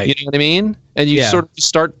 Right. You know what I mean? And you sort of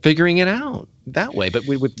start figuring it out that way. But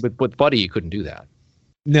with Buddy, you couldn't do that.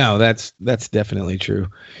 No, that's definitely true.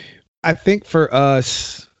 I think for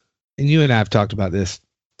us and you and I have talked about this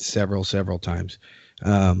several times.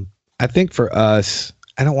 I think for us,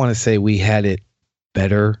 I don't want to say we had it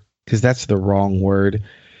better because that's the wrong word,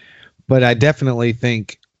 but I definitely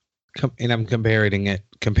think, and I'm comparing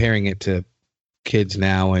it to kids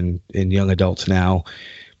now and young adults now,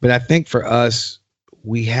 but I think for us,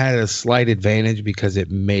 we had a slight advantage because it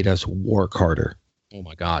made us work harder. Oh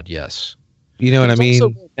my God, yes. You know what I mean?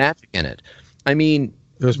 Also more magic in it. I mean,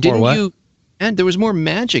 there was more what? And there was more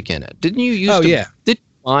magic in it. Didn't you did you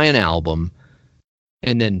buy an album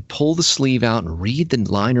and then pull the sleeve out and read the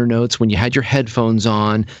liner notes when you had your headphones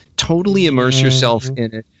on, totally immerse yourself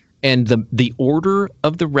in it, and the order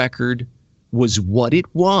of the record was what it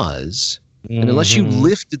was, and unless you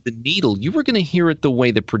lifted the needle, you were going to hear it the way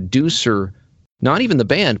the producer, not even the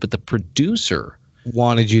band, but the producer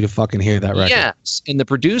wanted you to fucking hear that record. Yes, and the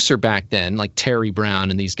producer back then, like Terry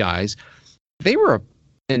Brown and these guys, they were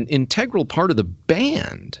an integral part of the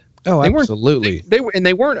band. Oh, absolutely. They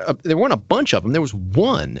weren't a bunch of them. There was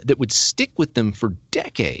one that would stick with them for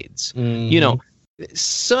decades. You know,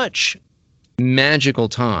 such magical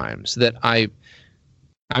times that I'm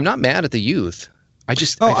not mad at the youth.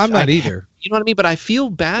 I'm not either. You know what I mean? But I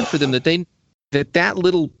feel bad for them that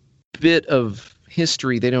little bit of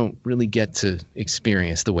history they don't really get to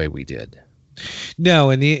experience the way we did.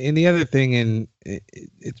 No, and the other thing, and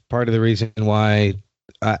it's part of the reason why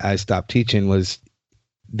I stopped teaching, was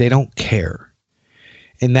they don't care.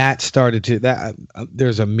 And that started to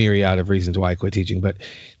there's a myriad of reasons why I quit teaching, but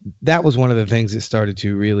that was one of the things that started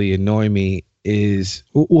to really annoy me is,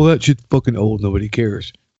 well, that shit's fucking old, nobody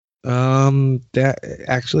cares. That's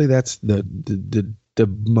the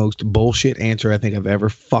most bullshit answer I think I've ever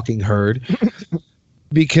fucking heard.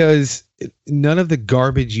 Because none of the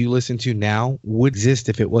garbage you listen to now would exist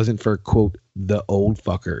if it wasn't for, quote, the old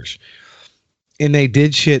fuckers. And they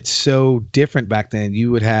did shit so different back then.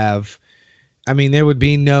 You would have, there would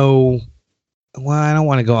be no, well, I don't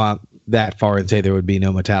want to go out that far and say there would be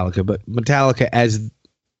no Metallica, but Metallica as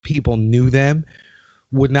people knew them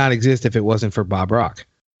would not exist if it wasn't for Bob Rock.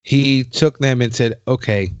 He took them and said,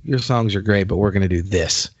 okay, your songs are great, but we're going to do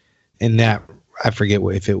this. And that, I forget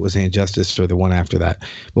if it was Injustice or the one after that,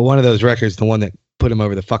 but one of those records, the one that put him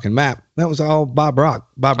over the fucking map, that was all Bob Rock.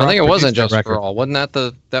 I think it was Injustice for All. Wasn't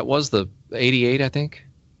that was the 88, I think?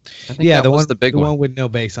 Yeah, the one with no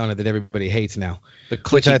bass on it that everybody hates now. The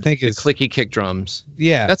clicky kick drums.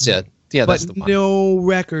 Yeah. That's it. Yeah, but that's the one. No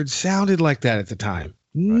record sounded like that at the time. Right.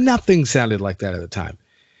 Nothing sounded like that at the time.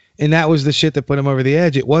 And that was the shit that put him over the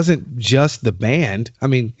edge. It wasn't just the band.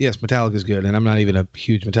 Yes, Metallica's good, and I'm not even a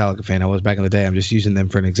huge Metallica fan. I was back in the day. I'm just using them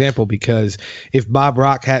for an example because if Bob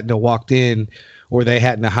Rock hadn't have walked in or they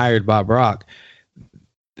hadn't have hired Bob Rock,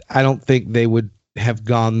 I don't think they would have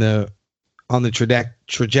gone on the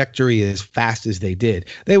trajectory as fast as they did.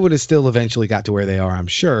 They would have still eventually got to where they are, I'm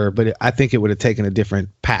sure, but I think it would have taken a different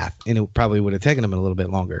path, and it probably would have taken them a little bit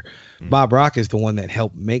longer. Bob Rock is the one that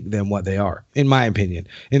helped make them what they are, in my opinion.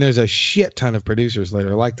 And there's a shit ton of producers that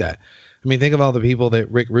are like that. Think of all the people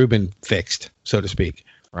that Rick Rubin fixed, so to speak.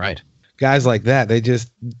 Right. Guys like that,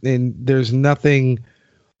 there's nothing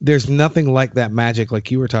like that magic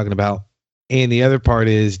like you were talking about. And the other part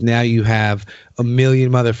is now you have a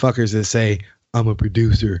million motherfuckers that say, I'm a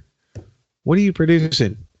producer. What are you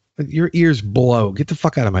producing? Your ears blow. Get the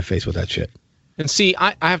fuck out of my face with that shit. And see,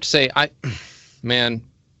 I have to say, I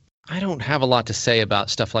don't have a lot to say about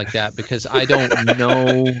stuff like that because I don't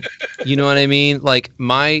know, you know what I mean? Like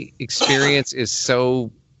my experience is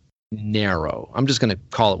so narrow. I'm just going to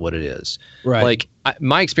call it what it is. Right. Like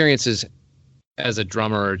my experiences as a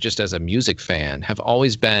drummer or just as a music fan have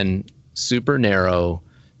always been super narrow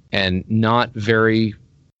and not very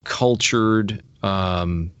cultured,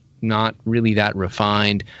 not really that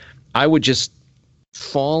refined. I would just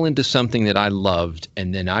fall into something that I loved,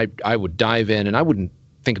 and then I would dive in, and I wouldn't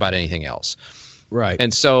think about anything else. Right.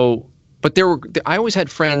 And so, but I always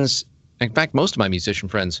had friends. In fact, most of my musician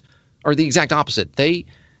friends are the exact opposite. They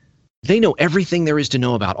know everything there is to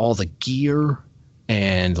know about all the gear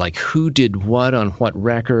and like who did what on what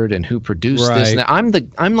record and who produced this. And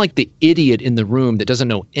I'm like the idiot in the room that doesn't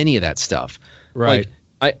know any of that stuff. Right.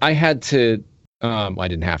 Like I had to, I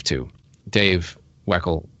didn't have to. Dave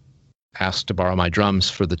Weckl asked to borrow my drums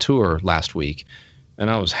for the tour last week, and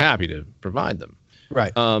I was happy to provide them.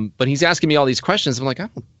 Right. But he's asking me all these questions. I'm like, I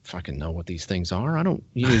don't fucking know what these things are.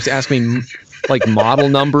 He's asking me like model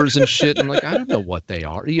numbers and shit. I'm like, I don't know what they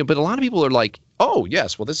are. But a lot of people are like, oh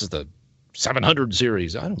yes, well this is the 700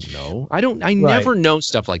 series. I don't know. I never know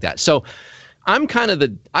stuff like that. So I kind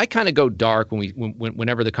of go dark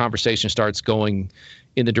whenever the conversation starts going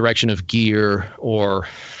in the direction of gear or,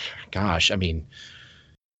 gosh,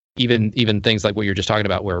 even things like what you're just talking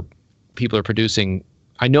about, where people are producing.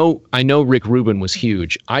 I know Rick Rubin was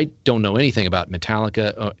huge. I don't know anything about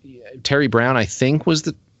Metallica. Terry Brown, I think, was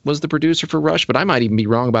the producer for Rush, but I might even be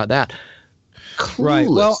wrong about that. Clueless. Right.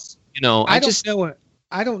 Well,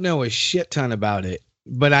 I don't know a shit ton about it,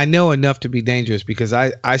 but I know enough to be dangerous because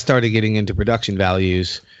I started getting into production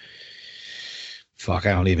values. Fuck,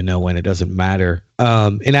 I don't even know when. It doesn't matter.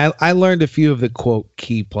 And I learned a few of the quote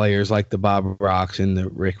key players like the Bob Rocks and the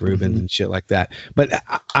Rick Rubin and shit like that. But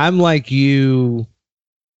I'm like you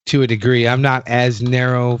to a degree. I'm not as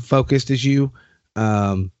narrow focused as you.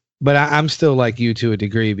 But I'm still like you to a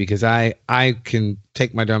degree because I can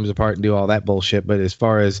take my drums apart and do all that bullshit. But as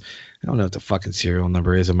far as, I don't know what the fucking serial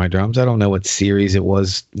number is of my drums. I don't know what series it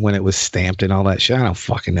was when it was stamped and all that shit. I don't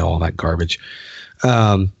fucking know all that garbage.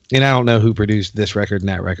 And I don't know who produced this record and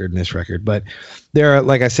that record and this record. But there are,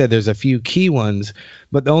 like I said, there's a few key ones.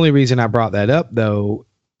 But the only reason I brought that up, though,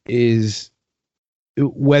 is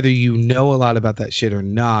whether you know a lot about that shit or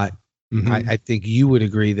not, I think you would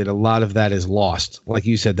agree that a lot of that is lost. Like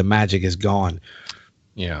you said, the magic is gone.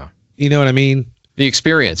 Yeah. You know what I mean? The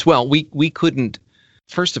experience. Well, we couldn't,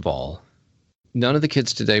 first of all, none of the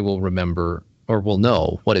kids today will remember or will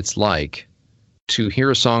know what it's like to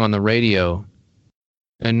hear a song on the radio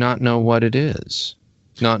and not know what it is,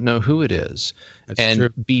 not know who it is,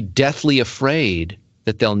 and be deathly afraid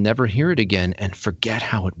that they'll never hear it again and forget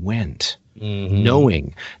how it went,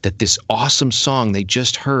 knowing that this awesome song they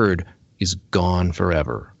just heard is gone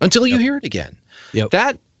forever until you hear it again.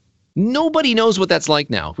 That nobody knows what that's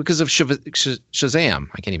like now because of Shazam.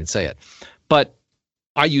 I can't even say it, but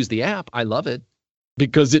I use the app. I love it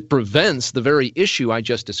because it prevents the very issue I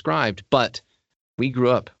just described. But we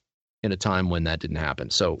grew up in a time when that didn't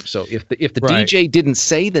happen. So if the DJ didn't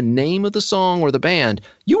say the name of the song or the band,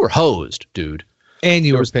 you were hosed, dude. And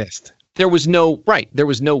you were pissed. There was no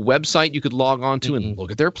website you could log on to and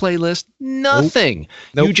look at their playlist. Nothing.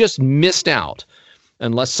 Nope. You just missed out.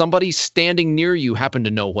 Unless somebody standing near you happened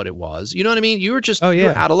to know what it was. You know what I mean? You were just you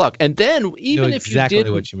were out of luck. And then even if exactly you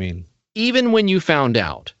did what you mean. Even when you found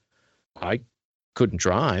out, I couldn't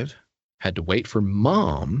drive, had to wait for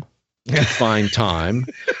Mom to find time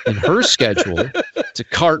in her schedule to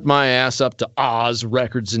cart my ass up to Oz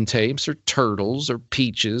Records and Tapes or Turtles or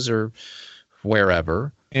Peaches or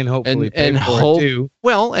wherever. And hopefully and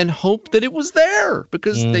hope that it was there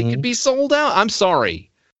because they could be sold out. I'm sorry.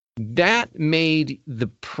 That made the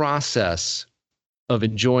process of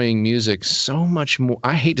enjoying music so much more,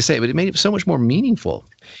 I hate to say it, but it made it so much more meaningful.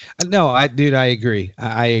 No, I agree.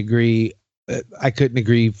 I agree. I couldn't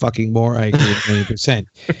agree fucking more. I agree 100%.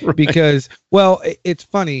 Right. Because, well, it's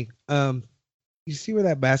funny. You see where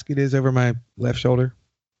that basket is over my left shoulder?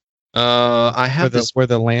 I have where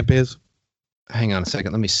the lamp is. Hang on a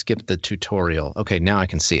second. Let me skip the tutorial. Okay, now I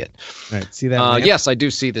can see it. All right, see that? Yes, I do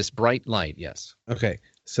see this bright light. Yes. Okay,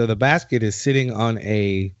 so the basket is sitting on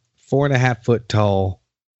a 4.5 foot tall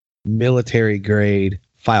military grade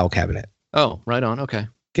file cabinet. Oh, right on. Okay.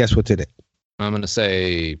 Guess what's in it? I'm going to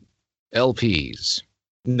say LPs.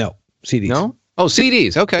 No, CDs. No? Oh,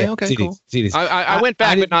 CDs. Okay, yeah, okay, CDs, cool. CDs. I went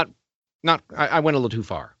back, but not. I went a little too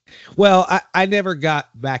far. Well, I never got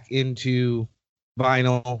back into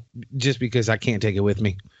vinyl just because I can't take it with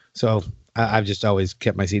me. So I've just always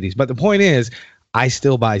kept my CDs. But the point is, I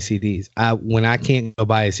still buy CDs. When I can't go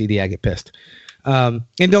buy a CD, I get pissed. And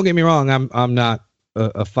don't get me wrong, I'm not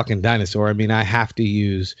a fucking dinosaur. I mean, I have to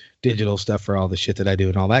use digital stuff for all the shit that I do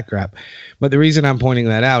and all that crap. But the reason I'm pointing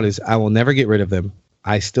that out is I will never get rid of them.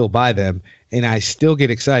 I still buy them, and I still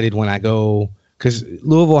get excited when I go, because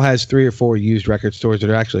Louisville has 3 or 4 used record stores that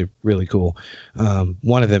are actually really cool.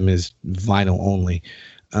 One of them is vinyl only.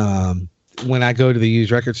 When I go to the used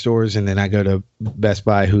record stores and then I go to Best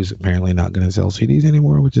Buy, who's apparently not going to sell CDs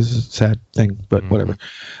anymore, which is a sad thing, but whatever.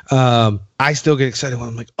 I still get excited when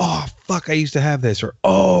I'm like, oh, fuck, I used to have this. Or,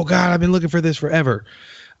 oh, God, I've been looking for this forever.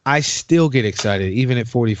 I still get excited, even at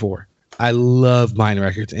 44. I love buying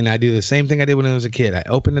records, and I do the same thing I did when I was a kid. I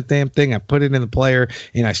open the damn thing, I put it in the player,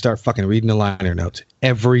 and I start fucking reading the liner notes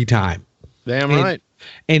every time. Damn right.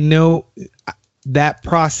 And no, that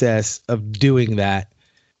process of doing that,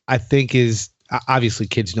 I think is, obviously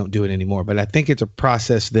kids don't do it anymore, but I think it's a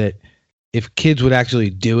process that if kids would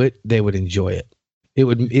actually do it, they would enjoy it. It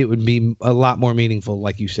would be a lot more meaningful,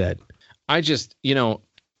 like you said. I just,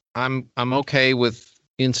 I'm okay with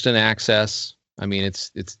instant access. I mean, it's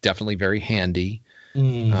definitely very handy.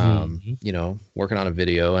 Working on a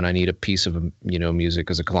video and I need a piece of, music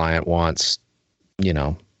because a client wants,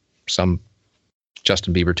 some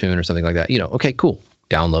Justin Bieber tune or something like that. Okay, cool.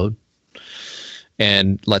 Download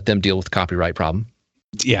and let them deal with the copyright problem.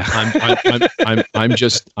 Yeah. I'm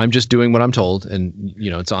just doing what I'm told, and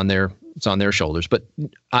it's on their shoulders. But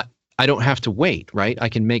I don't have to wait, right? I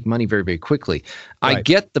can make money very, very quickly. Right. I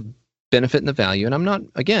get the benefit and the value, and I'm not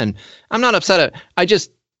upset I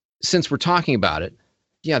just, since we're talking about it,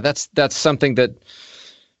 yeah, that's something that,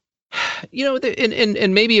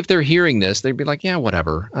 and maybe if they're hearing this, they'd be like, yeah,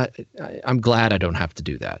 whatever. I'm glad I don't have to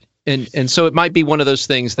do that. And so it might be one of those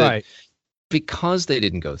things that, Right. because they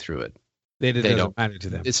didn't go through it, They don't doesn't matter to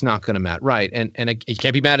them. it's not going to matter, right? And you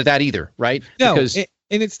can't be mad at that either, right? No, because and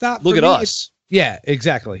it's not. look for at me, us. Yeah,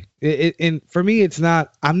 exactly. And for me, it's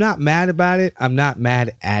not. I'm not mad about it. I'm not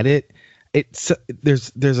mad at it.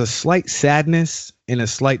 There's a slight sadness and a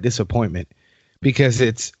slight disappointment because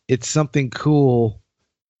it's something cool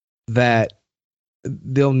that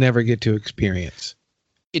they'll never get to experience.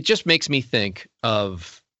 It just makes me think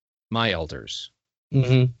of my elders,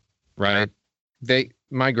 Mm-hmm. right?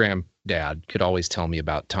 My granddad could always tell me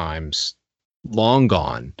about times long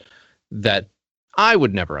gone that I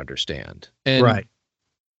would never understand. And Right.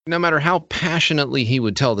 no matter how passionately he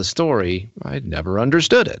would tell the story, I'd never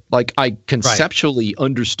understood it. Like, I conceptually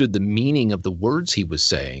understood the meaning of the words he was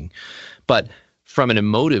saying, but from an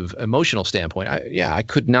emotional standpoint, I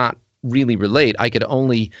could not really relate. I could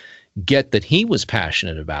only get that he was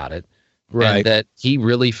passionate about it, Right. and that he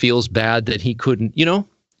really feels bad that he couldn't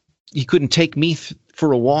take me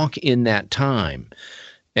for a walk in that time.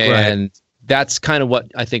 And that's kind of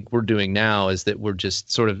what I think we're doing now, is that we're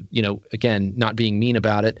just sort of, again, not being mean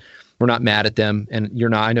about it. We're not mad at them, and you're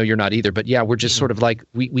not. I know you're not either. But yeah, we're just sort of like,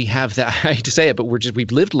 we have that. I hate to say it, but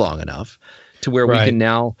we've lived long enough to where we can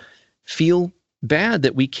now feel bad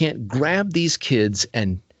that we can't grab these kids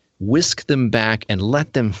and whisk them back and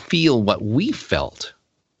let them feel what we felt,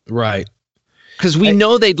 Right. because we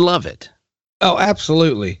know they'd love it. Oh,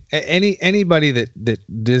 absolutely. Anybody that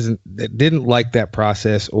didn't like that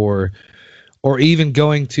process, or even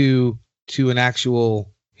going to an actual,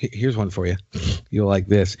 here's one for you. You'll like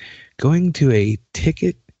this. Going to a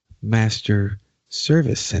Ticketmaster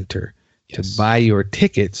service center to buy your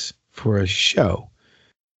tickets for a show.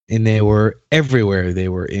 And they were everywhere. They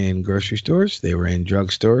were in grocery stores. They were in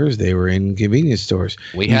drugstores. They were in convenience stores.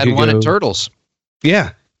 We had one at Turtles.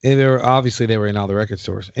 Yeah. And they were in all the record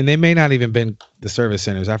stores. And they may not even been the service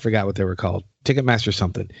centers. I forgot what they were called. Ticketmaster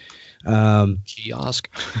something. Kiosk.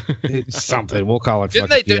 Something. We'll call it.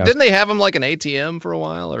 Didn't they have them like an ATM for a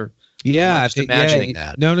while? Or yeah, I'm just imagining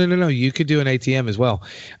that. No. You could do an ATM as well.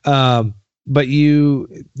 But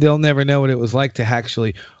they'll never know what it was like to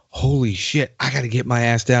actually, holy shit, I got to get my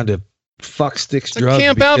ass down to fuck sticks drugs.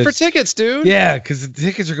 Camp out for tickets, dude. Yeah, because the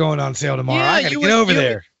tickets are going on sale tomorrow. I got to get over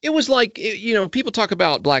there. It was like, people talk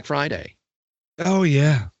about Black Friday. Oh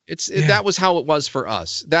yeah. That was how it was for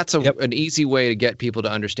us. That's an easy way to get people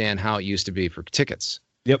to understand how it used to be for tickets.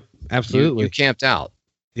 Yep, absolutely. You camped out.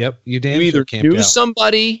 Yep, you either camped knew out.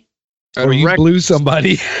 somebody, or you blew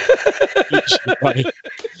somebody.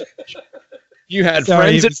 You had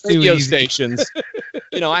friends at radio stations.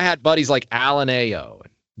 I had buddies like Alan Ayo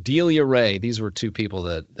and Delia Ray. These were two people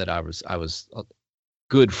that I was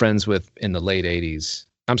good friends with in the late 80s.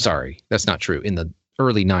 I'm sorry, that's not true. In the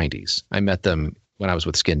early 90s. I met them when I was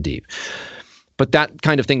with Skin Deep. But that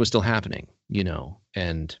kind of thing was still happening,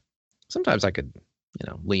 and sometimes I could,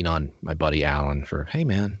 lean on my buddy Alan for, hey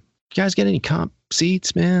man, you guys get any comp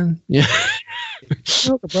seats, man? Yeah.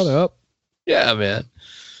 Hook a brother up. Yeah, man.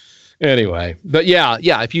 Anyway, but yeah.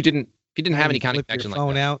 If you didn't have any kind of connection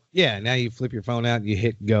like that. Out. Yeah, now you flip your phone out, you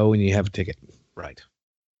hit go, and you have a ticket. Right.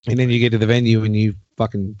 And then you get to the venue and you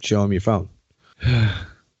fucking show them your phone.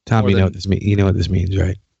 Tom, you know what this means? You know what this means,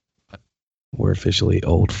 right? We're officially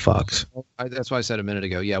old fucks. That's why I said a minute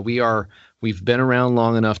ago. Yeah, we've been around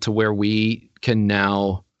long enough to where we can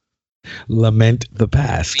now lament the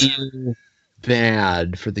past. Feel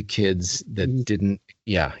bad for the kids that didn't.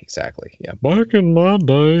 Yeah, exactly. Yeah. Back in my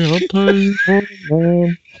day, I'll tell you what,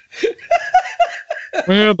 man.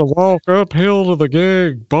 We had to walk uphill to the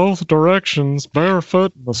gig, both directions,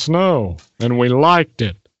 barefoot in the snow, and we liked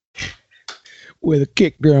it. With a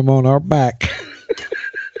kick drum on our back.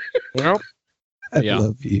 Yep. I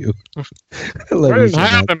love you. I love you so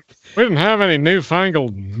much. We didn't have any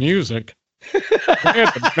newfangled music. We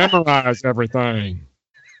had to memorize everything.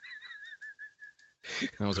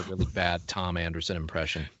 That was a really bad Tom Anderson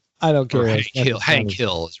impression. I don't care. Hank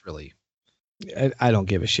Hill is really. I don't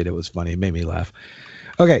give a shit. It was funny. It made me laugh.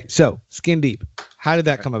 Okay, so Skin Deep. How did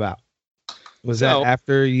that come about? Was that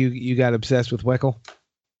after you got obsessed with Weckl?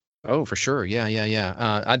 Oh, for sure. Yeah.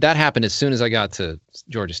 That happened as soon as I got to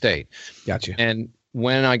Georgia State. Gotcha. And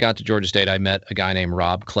when I got to Georgia State, I met a guy named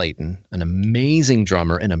Rob Clayton, an amazing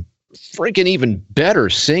drummer and freaking even better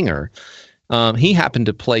singer. He happened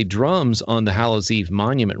to play drums on the Hallows Eve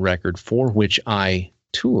Monument record, for which I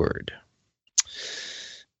toured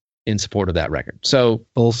in support of that record. So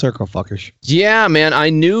Full circle, fuckers. yeah, man, I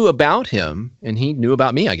knew about him and he knew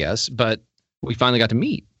about me, I guess, but we finally got to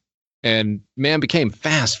meet and, man, became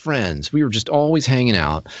fast friends. We were just always hanging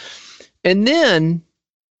out. And then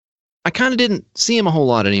I kind of didn't see him a whole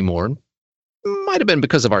lot anymore. Might have been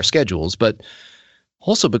because of our schedules, but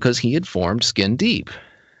also because he had formed Skin Deep.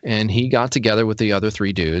 And he got together with the other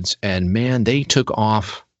three dudes, and, man, they took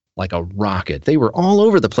off like a rocket. They were all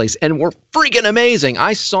over the place and were freaking amazing.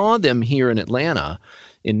 I saw them here in Atlanta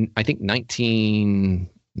in, I think,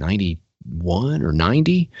 1991 or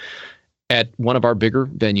 90 at one of our bigger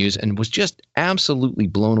venues, and was just absolutely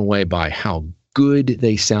blown away by how good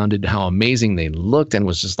they sounded, how amazing they looked, and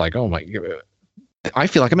was just like, oh my God, I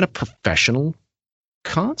feel like I'm in a professional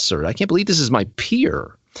concert. I can't believe this is my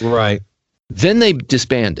peer. Right. Then they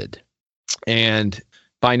disbanded. And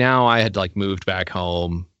by now I had like moved back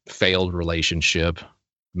home, failed relationship,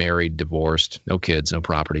 married, divorced, no kids, no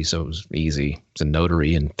property. So it was easy. It's a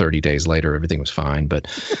notary, and 30 days later, everything was fine. But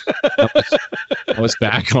I was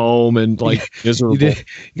back home and like miserable. You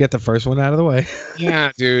got the first one out of the way.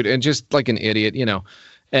 Yeah, dude. And just like an idiot, you know.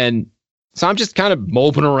 And so I'm just kind of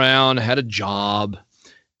moping around, had a job.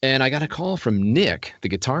 And I got a call from Nick, the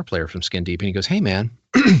guitar player from Skin Deep. And he goes, hey, man,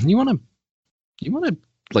 you want to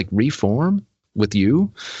like reform with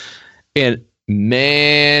you? And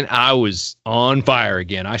man, I was on fire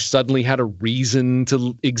again. I suddenly had a reason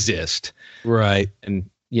to exist. Right. And,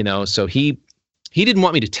 you know, so he didn't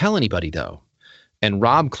want me to tell anybody, though. And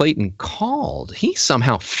Rob Clayton called. He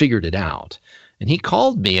somehow figured it out. And he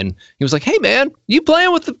called me and he was like, hey, man, you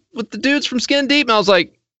playing with the dudes from Skin Deep? And I was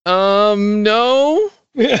like, no.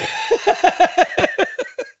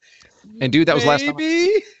 And dude, that was last time.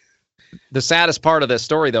 The saddest part of this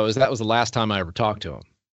story, though, is that was the last time I ever talked to him.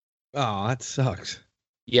 Oh, that sucks.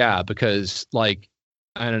 Yeah, because like,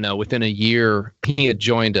 I don't know, within a year, he had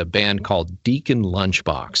joined a band called Deacon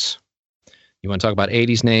Lunchbox. You want to talk about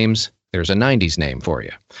 80s names? There's a 90s name for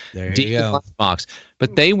you. There Deacon you go. Lunchbox.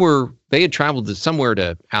 But they had traveled somewhere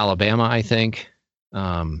to Alabama, I think,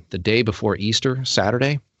 the day before Easter,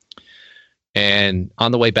 Saturday. And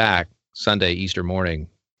on the way back, Sunday, Easter morning,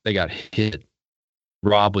 they got hit.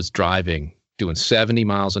 Rob was driving, doing 70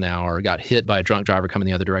 miles an hour, got hit by a drunk driver coming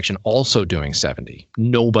the other direction, also doing 70.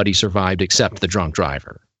 Nobody survived except the drunk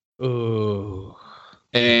driver. Oh.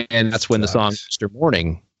 And that's when the song Easter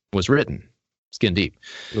Morning was written, Skin Deep,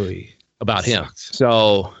 about him.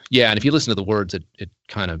 So, yeah, and if you listen to the words, it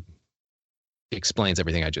kind of explains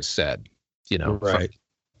everything I just said, you know, right. From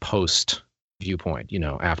post viewpoint, you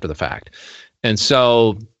know, after the fact. And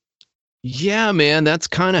so, yeah, man, that's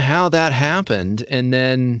kind of how that happened. And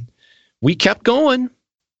then we kept going,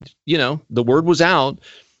 you know, the word was out.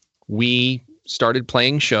 We started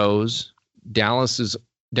playing shows. Dallas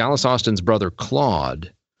Austin's brother,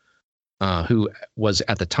 Claude, who was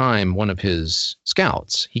at the time one of his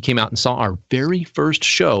scouts, he came out and saw our very first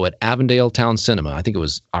show at Avondale Town Cinema. I think it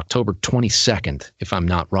was October 22nd, if I'm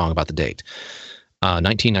not wrong about the date,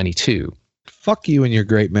 1992. Fuck you and your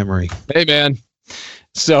great memory. Hey, man.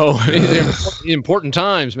 So important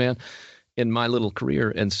times, man, in my little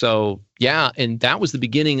career. And so, yeah, and that was the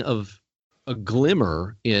beginning of a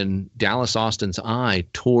glimmer in Dallas Austin's eye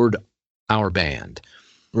toward our band.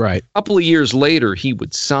 Right. A couple of years later, he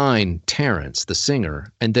would sign Terrence, the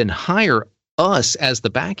singer, and then hire us as the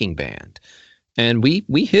backing band. And we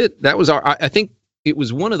hit, that was I think it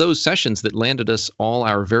was one of those sessions that landed us all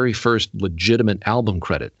our very first legitimate album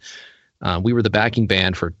credit. We were the backing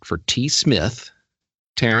band for T. Smith,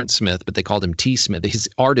 Terrence Smith, but they called him T. Smith. His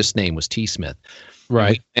artist name was T. Smith.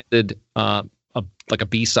 Right. We ended like a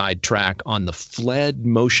B-side track on the Fled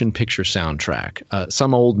motion picture soundtrack,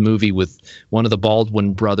 some old movie with one of the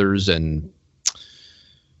Baldwin brothers and,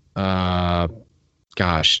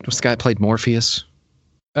 gosh, what's the guy that played Morpheus?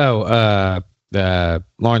 Oh,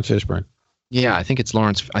 Lawrence Fishburne. Yeah, I think it's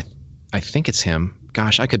Lawrence. I think it's him.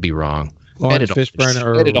 Gosh, I could be wrong. Lawrence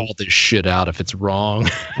Fishburne, edit all this shit out if it's wrong.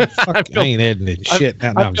 I ain't editing shit.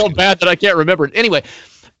 I feel bad that I can't remember it. Anyway,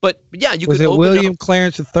 but yeah, you was could it open William up.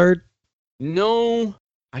 Clarence III? No,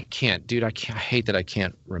 I can't, dude. I hate that I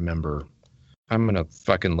can't remember. I'm gonna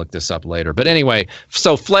fucking look this up later. But anyway,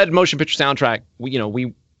 so Fled motion picture soundtrack.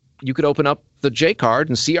 You could open up the J card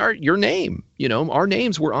and see your name. You know, our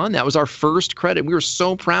names were on that. It was our first credit. We were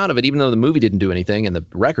so proud of it, even though the movie didn't do anything and the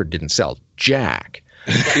record didn't sell jack.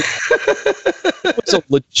 It was a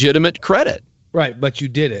legitimate credit. Right, but you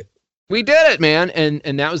did it. We did it, man.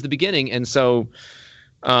 And that was the beginning. And so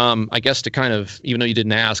I guess to kind of, even though you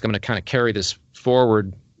didn't ask, I'm going to kind of carry this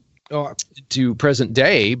forward to present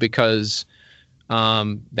day because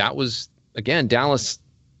that was, again, Dallas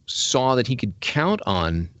saw that he could count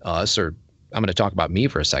on us, or I'm going to talk about me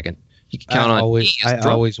for a second. He could count on me. I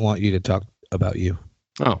always want you to talk about you.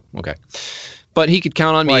 Oh, okay. But he could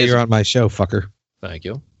count on me. While you're on my show, fucker. Thank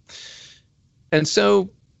you. And so,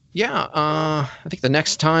 yeah, I think the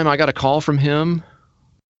next time I got a call from him,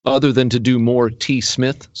 other than to do more T.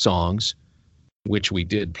 Smith songs, which we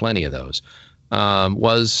did plenty of those,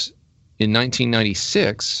 was in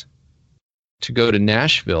 1996 to go to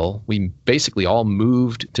Nashville. We basically all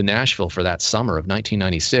moved to Nashville for that summer of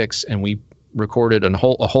 1996, and we recorded a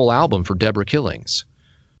whole album for Deborah Killings,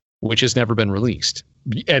 which has never been released.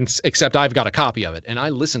 And except I've got a copy of it, and I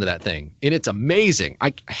listened to that thing, and it's amazing.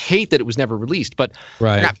 I hate that it was never released, but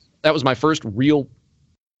right. That was my first real,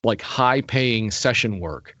 like, high-paying session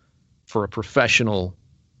work for a professional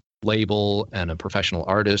label and a professional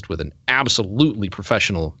artist with an absolutely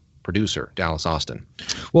professional producer, Dallas Austin.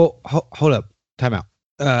 Well, hold up, time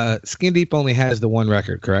out. Skin Deep only has the one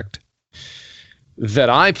record, correct? That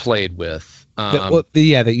I played with.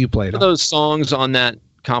 That you played. Those songs on that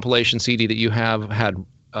compilation CD that you have had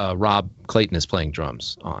Rob Clayton is playing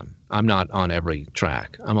drums on. I'm not on every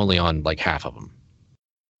track. I'm only on like half of them.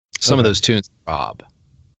 Some of those tunes, Rob.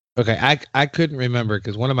 Okay, I couldn't remember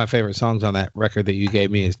because one of my favorite songs on that record that you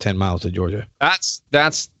gave me is 10 Miles to Georgia.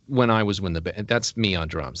 That's when I was in the band. That's me on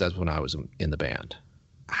drums. That's when I was in the band.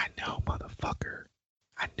 I know, motherfucker.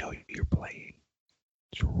 I know you're playing.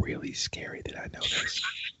 It's really scary that I know this.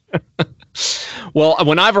 Well,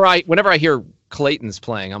 whenever I hear Clayton's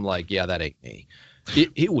playing, I'm like, yeah, that ain't me.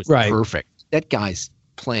 It was perfect. That guy's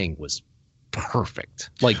playing was perfect.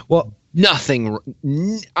 Like, well, nothing.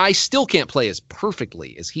 I still can't play as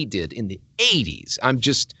perfectly as he did in the 80s. I'm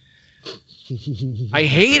just, I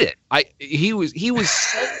hate it. He was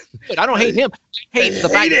so good. I don't hate him. I hate the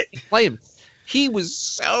fact that he played him. He was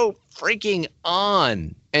so freaking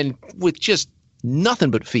on and with just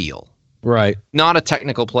nothing but feel. Right. Not a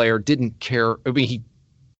technical player. Didn't care. I mean,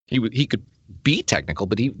 he could be technical,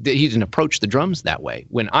 but he didn't approach the drums that way.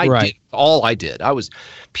 When I did all I did, I was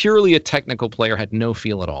purely a technical player, had no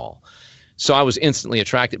feel at all. So I was instantly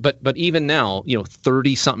attracted. But even now,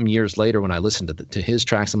 30 something years later, when I listened to his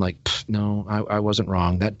tracks, I'm like, no, I wasn't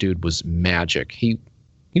wrong. That dude was magic. He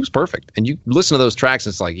was perfect. And you listen to those tracks,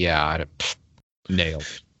 and it's like, yeah, nailed.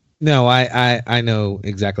 No, I know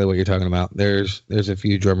exactly what you're talking about. There's a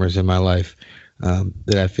few drummers in my life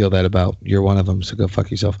that I feel that about. You're one of them, so go fuck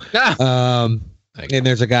yourself. And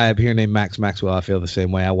there's a guy up here named Max Maxwell. I feel the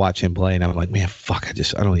same way. I watch him play, and I'm like, man, fuck,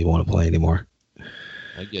 I don't even want to play anymore.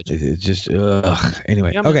 I get you. It's just,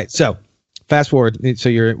 anyway. Yeah, okay, so fast forward. So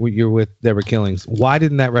you're with Deborah Killings. Why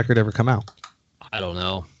didn't that record ever come out? I don't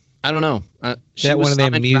know. Is that one of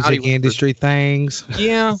them music industry things?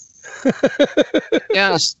 Yeah.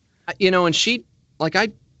 Yes. And she, like,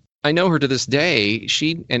 I know her to this day.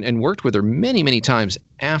 She and worked with her many, many times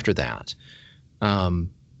after that. And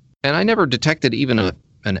I never detected even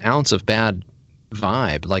an ounce of bad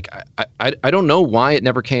vibe. Like, I don't know why it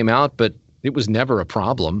never came out, but it was never a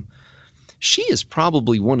problem. She is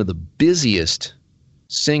probably one of the busiest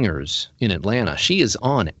singers in Atlanta. She is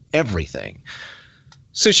on everything.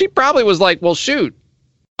 So she probably was like, well, shoot,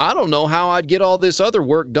 I don't know how I'd get all this other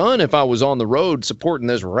work done if I was on the road supporting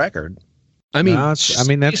this record. I mean,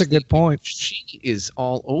 that's a good point. She is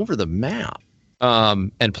all over the map,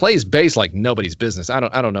 and plays bass like nobody's business. I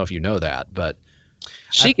don't know if you know that, but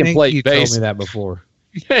she can play you bass. Told me that before.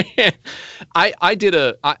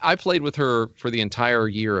 I played with her for the entire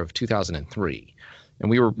year of 2003, and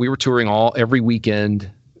we were touring every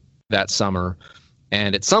weekend that summer,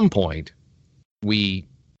 and at some point we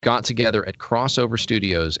got together at Crossover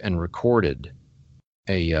Studios and recorded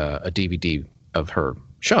a DVD of her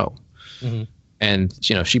show. Mm-hmm. And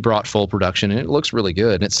she brought full production, and it looks really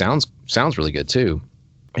good, and it sounds really good too.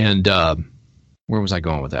 And where was I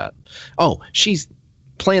going with that? Oh, she's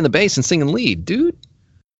playing the bass and singing lead, dude.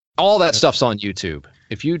 All that stuff's on YouTube.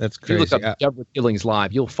 If you look up Deborah Killings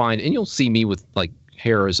live, you'll find, and you'll see me with like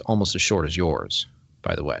hair is almost as short as yours.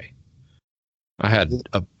 By the way, I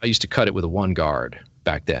used to cut it with a one guard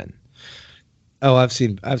back then. Oh, I've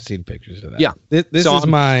seen pictures of that. Yeah. This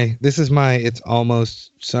is my it's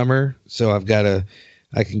almost summer, so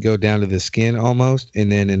I can go down to the skin almost,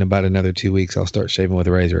 and then in about another 2 weeks I'll start shaving with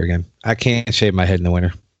a razor again. I can't shave my head in the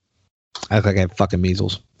winter. I look like I have fucking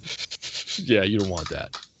measles. Yeah, you don't want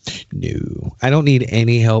that. No. I don't need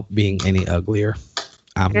any help being any uglier.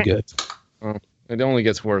 I'm good. Well, it only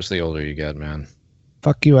gets worse the older you get, man.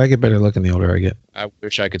 Fuck you, I get better looking the older I get. I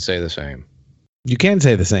wish I could say the same. You can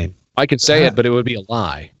say the same. I could say it, but it would be a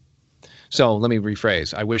lie. So let me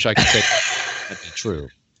rephrase. I wish I could say that'd be true.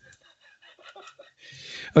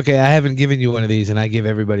 Okay, I haven't given you one of these, and I give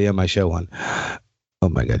everybody on my show one. Oh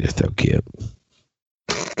my God, you're so cute.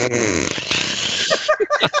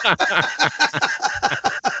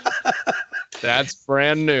 That's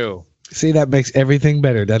brand new. See, that makes everything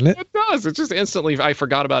better, doesn't it? It does. It's just instantly, I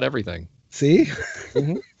forgot about everything. See?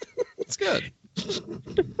 Mm-hmm. It's good.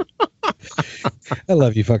 I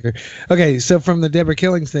love you, fucker. Okay, so from the Deborah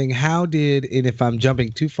Killings thing, how did, and if I'm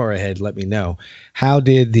jumping too far ahead, let me know, how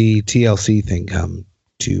did the TLC thing come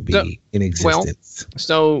to be in existence?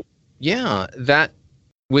 So, yeah, that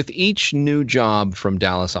with each new job from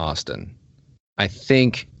Dallas Austin, I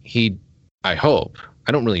think I hope,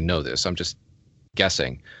 I don't really know this, I'm just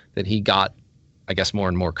guessing, that he got, I guess, more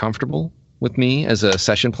and more comfortable with me as a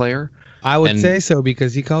session player. I would say so,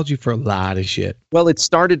 because he called you for a lot of shit. Well, it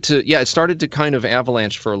started to kind of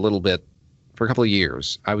avalanche for a little bit, for a couple of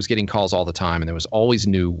years. I was getting calls all the time, and there was always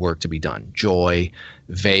new work to be done. Joy,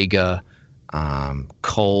 Vega,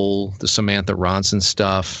 Cole, the Samantha Ronson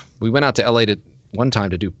stuff. We went out to LA one time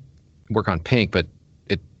to do work on Pink, but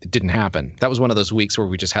it didn't happen. That was one of those weeks where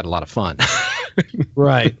we just had a lot of fun.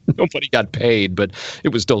 Right. Nobody got paid, but it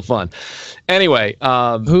was still fun. Anyway.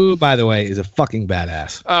 Who, by the way, is a fucking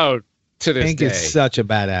badass. Oh, to this Pink day. is such a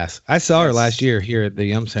badass. I saw her last year here at the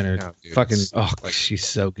Yum Center. Oh, dude, fucking, like, she's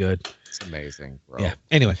so good. It's amazing, bro. Yeah.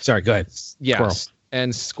 Anyway, sorry, go ahead. Yes. Squirrel.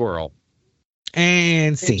 And Squirrel.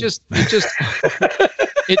 And scene.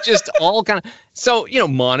 It just all kind of. So,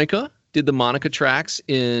 Monica did the Monica tracks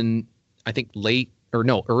in, I think,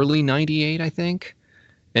 early 98, I think.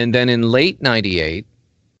 And then in late 98,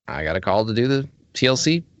 I got a call to do the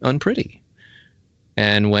TLC Unpretty.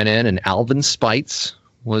 And went in, and Alvin Spites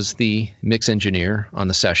was the mix engineer on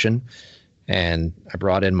the session. And I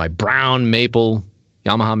brought in my brown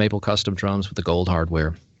Yamaha maple custom drums with the gold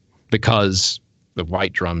hardware, because the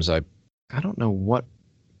white drums, I don't know what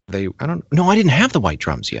I didn't have the white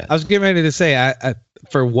drums yet. I was getting ready to say, I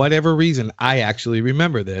for whatever reason, I actually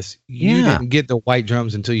remember this. You didn't get the white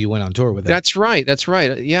drums until you went on tour with it. That's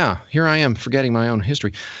right. Yeah. Here I am forgetting my own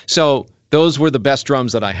history. So those were the best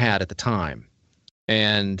drums that I had at the time,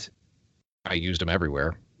 and I used them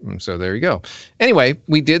everywhere. So there you go. Anyway,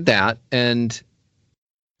 we did that. And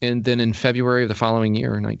then in February of the following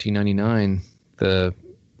year, 1999, the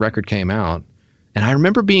record came out, and I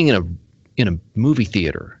remember being in a movie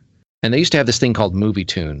theater, and they used to have this thing called Movie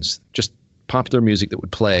Tunes, just popular music that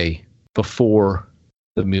would play before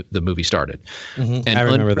the movie started. Mm-hmm. And I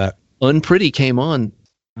remember that. Unpretty came on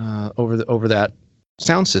over that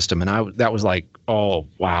sound system, and that was like, oh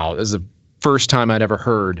wow, this is the first time I'd ever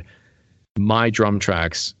heard my drum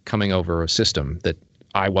tracks coming over a system that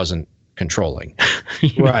I wasn't controlling.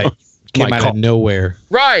 Right. Came out of nowhere.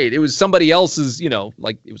 Right. It was somebody else's,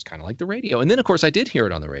 like, it was kind of like the radio. And then, of course, I did hear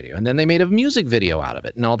it on the radio. And then they made a music video out of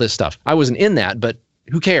it and all this stuff. I wasn't in that, but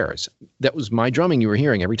who cares? That was my drumming you were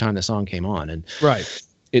hearing every time the song came on. And right.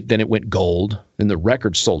 Then it went gold, and the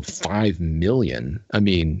record sold 5 million. I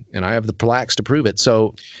mean, and I have the plaques to prove it.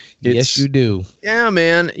 So yes, you do. Yeah,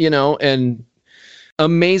 man. And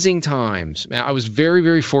amazing times. Man, I was very,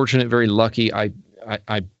 very fortunate, very lucky. I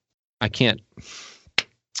can't.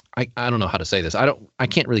 I don't know how to say this. I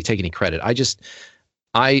can't really take any credit.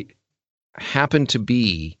 I happened to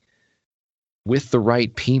be with the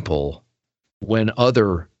right people when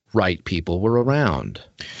other right people were around.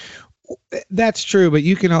 That's true, but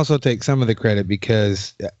you can also take some of the credit,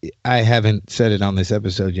 because I haven't said it on this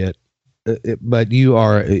episode yet, but you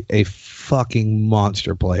are a fucking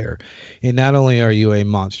monster player. And not only are you a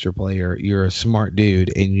monster player, you're a smart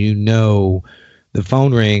dude, and the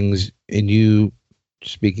phone rings, and you,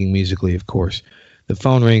 speaking musically, of course, the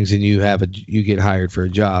phone rings and you get hired for a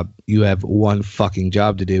job. You have one fucking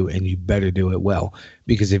job to do, and you better do it well,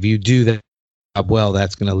 because if you do that job well,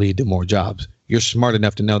 that's going to lead to more jobs. You're smart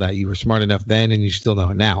enough to know that. You were smart enough then, and you still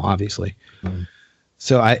know it now, obviously. Mm.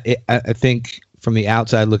 So I think from the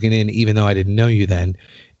outside looking in, even though I didn't know you then,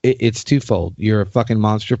 it's twofold. You're a fucking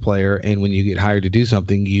monster player, and when you get hired to do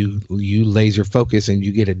something, you laser focus and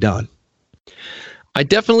you get it done. I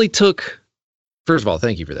definitely took. First of all,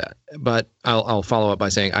 thank you for that. But I'll follow up by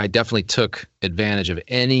saying I definitely took advantage of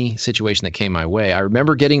any situation that came my way. I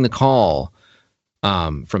remember getting the call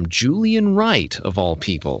from Julian Wright, of all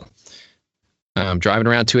people. Driving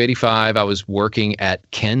around 285. I was working at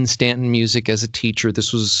Ken Stanton Music as a teacher.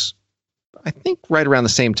 This was, I think, right around the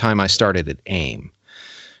same time I started at AIM,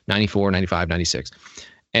 94, 95, 96.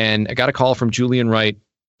 And I got a call from Julian Wright.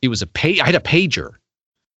 It was I had a pager.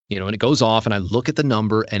 And it goes off, and I look at the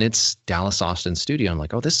number, and it's Dallas Austin studio. I'm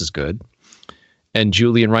like, oh, this is good. And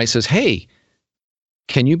Julian Wright says, hey,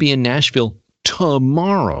 can you be in Nashville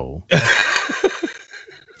tomorrow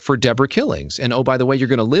for Deborah Killings? And oh, by the way, you're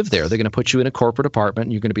going to live there. They're going to put you in a corporate apartment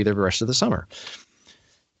and you're going to be there the rest of the summer.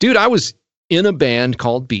 Dude, I was in a band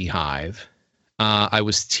called Beehive. I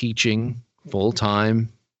was teaching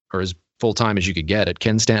full-time, or as full-time as you could get at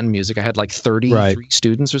Ken Stanton Music. I had like 33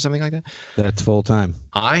 students or something like that. That's full-time.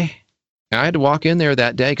 I had to walk in there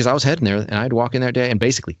that day because I was heading there, and I had to walk in that day and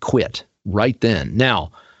basically quit right then.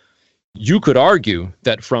 Now, you could argue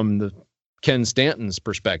that from the Ken Stanton's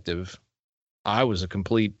perspective, I was a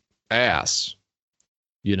complete ass,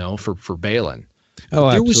 for bailing. Oh,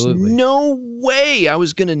 there absolutely. was no way I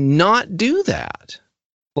was going to not do that.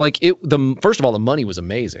 Like first of all, the money was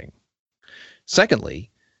amazing. Secondly,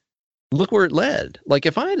 look where it led. Like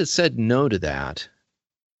if I had said no to that,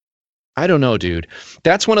 I don't know, dude.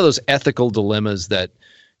 That's one of those ethical dilemmas that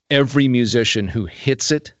every musician who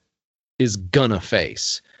hits it is gonna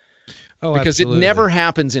face. Oh, because absolutely. It never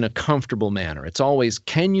happens in a comfortable manner. It's always,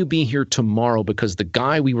 can you be here tomorrow because the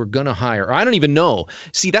guy we were going to hire, or I don't even know.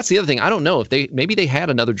 See, that's the other thing. I don't know if maybe they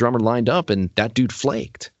had another drummer lined up and that dude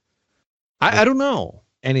flaked. I don't know.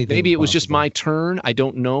 Maybe it was just my turn. I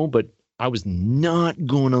don't know, but I was not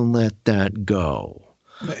going to let that go.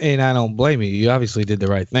 And I don't blame you. You obviously did the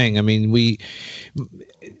right thing. I mean,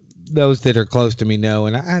 those that are close to me know,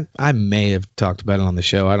 and I may have talked about it on the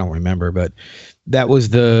show. I don't remember, but that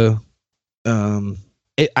was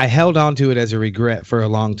I held on to it as a regret for a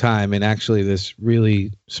long time. And actually this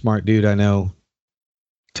really smart dude I know,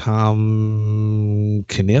 Tom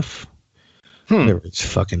Kniff, whatever his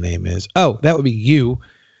fucking name is. Oh, that would be you.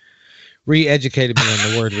 Re-educated me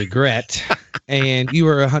on the word regret. And you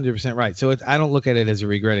were 100% right. So I don't look at it as a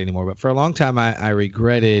regret anymore. But for a long time, I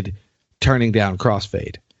regretted turning down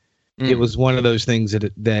Crossfade. It was one of those things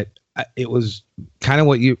that it was kind of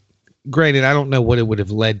what you... Granted, I don't know what it would have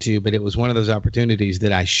led to, but it was one of those opportunities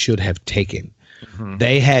that I should have taken. Mm-hmm.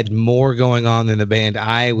 They had more going on than the band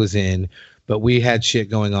I was in, but we had shit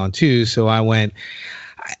going on too. So I went,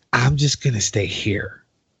 I'm just going to stay here.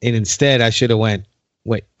 And instead I should have went,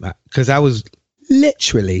 wait, because I was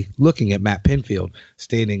literally looking at Matt Pinfield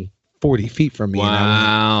standing 40 feet from me.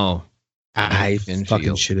 Wow. And I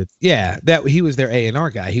fucking should have. Yeah, he was their A&R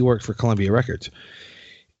guy. He worked for Columbia Records.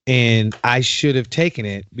 And I should have taken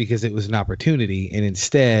it because it was an opportunity. And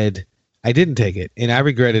instead, I didn't take it. And I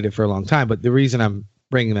regretted it for a long time. But the reason I'm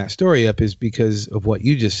bringing that story up is because of what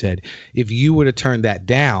you just said. If you would have turned that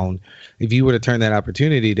down, if you would have turned that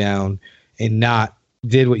opportunity down and not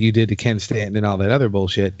did what you did to Ken Stanton and all that other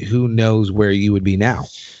bullshit, who knows where you would be now?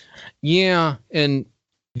 Yeah. And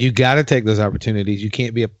you got to take those opportunities. You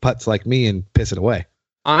can't be a putz like me and piss it away.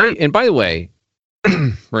 And by the way,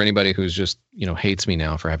 for anybody who's just, hates me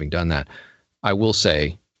now for having done that, I will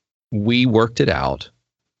say we worked it out.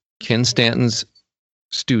 Ken Stanton's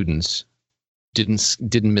students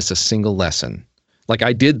didn't miss a single lesson. Like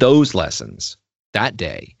I did those lessons that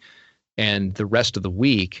day, and the rest of the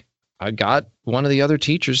week I got one of the other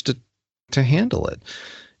teachers to handle it.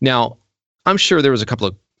 Now, I'm sure there was a couple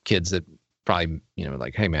of kids that probably,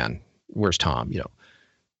 like, hey man, where's Tom?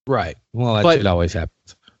 Right. Well, that shit always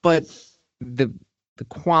happens. But the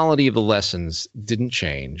quality of the lessons didn't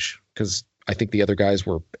change because I think the other guys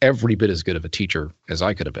were every bit as good of a teacher as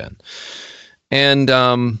I could have been. And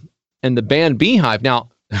the band Beehive, now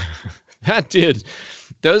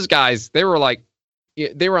those guys, they were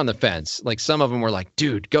on the fence. Like some of them were like,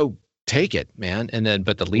 dude, go take it, man. And then,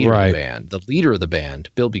 but the leader of the band,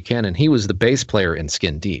 Bill Buchanan, he was the bass player in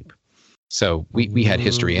Skin Deep. So we had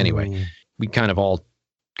history anyway. We kind of all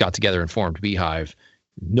got together and formed Beehive.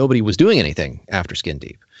 Nobody was doing anything after Skin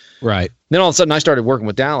Deep. Right. Then all of a sudden I started working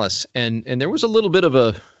with Dallas and there was a little bit of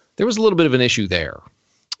an issue there.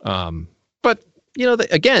 But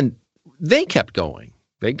again, they kept going.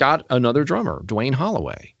 They got another drummer, Dwayne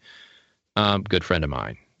Holloway. Good friend of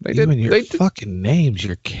mine. Your fucking names,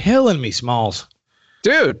 you're killing me, Smalls.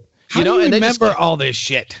 Dude. How do you remember all this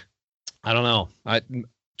shit? I don't know.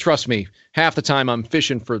 Trust me, half the time I'm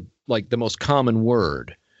fishing for like the most common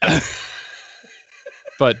word.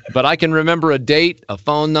 But I can remember a date, a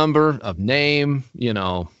phone number, a name,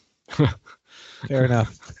 Fair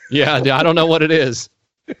enough. Yeah, I don't know what it is.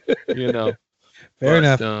 Fair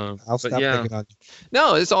enough. I'll stop picking on you.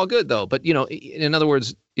 No, it's all good though. But in other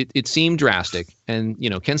words, it seemed drastic, and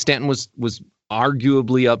Ken Stanton was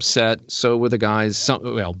arguably upset. So were the guys.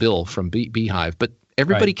 Bill from Beehive, but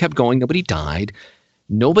everybody kept going. Nobody died.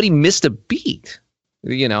 Nobody missed a beat.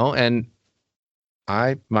 And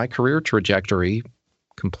my career trajectory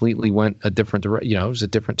completely went a different direction. It was a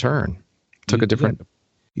different turn. You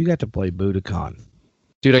got to play Budokan.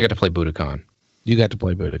 Dude, I got to play Budokan. You got to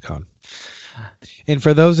play Budokan. And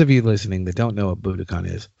for those of you listening that don't know what Budokan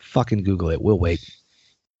is, fucking Google it. We'll wait.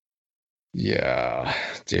 Yeah,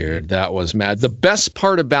 dude, that was mad. The best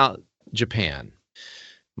part about Japan,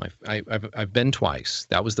 I've been twice.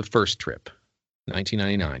 That was the first trip,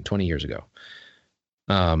 1999, 20 years ago.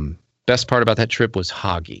 Best part about that trip was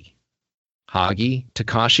Takashi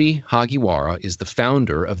Hagiwara is the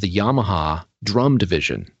founder of the Yamaha drum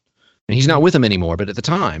division. And he's not with them anymore, but at the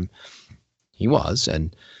time he was.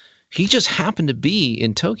 And he just happened to be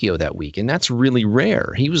in Tokyo that week. And that's really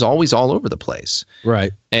rare. He was always all over the place.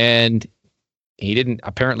 Right. And he didn't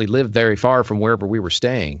apparently live very far from wherever we were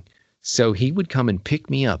staying. So he would come and pick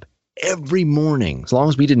me up every morning, as long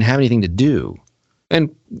as we didn't have anything to do.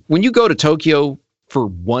 And when you go to Tokyo for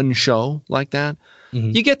one show like that,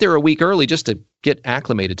 you get there a week early just to get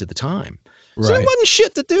acclimated to the time. Right. So there wasn't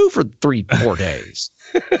shit to do for 3-4 days.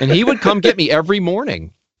 And he would come get me every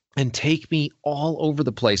morning and take me all over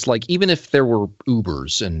the place. Like, even if there were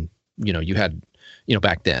Ubers and, you had,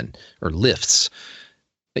 back then, or lifts,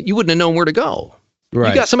 you wouldn't have known where to go. Right.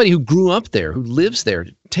 You got somebody who grew up there, who lives there,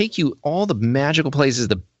 take you all the magical places,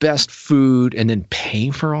 the best food, and then pay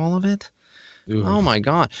for all of it. Ooh. Oh my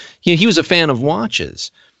God. He was a fan of watches.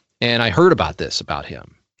 And I heard about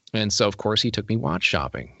him. And so, of course, he took me watch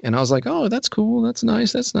shopping. And I was like, oh, that's cool. That's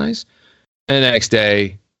nice. That's nice. And the next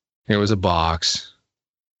day, there was a box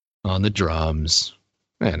on the drums.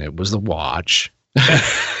 And it was the watch. I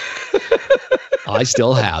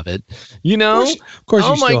still have it. Of course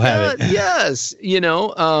you still have it. Yes.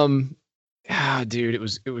 Dude, it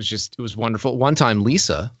was wonderful. One time,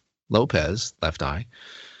 Lisa Lopez, Left Eye,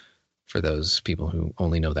 for those people who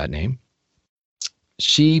only know that name,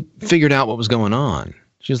 she figured out what was going on.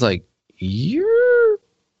 She was like, you're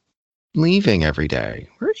leaving every day.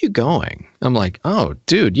 Where are you going? I'm like, oh,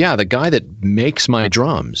 dude, yeah, the guy that makes my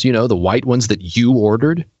drums, the white ones that you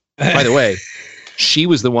ordered. By the way, she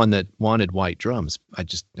was the one that wanted white drums. I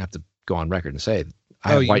just have to go on record and say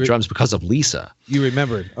I have white drums because of Lisa. You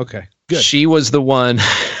remembered. Okay, good. She was the one.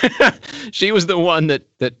 She was the one that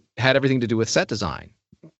had everything to do with set design.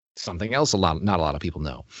 Something else not a lot of people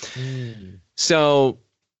know. So,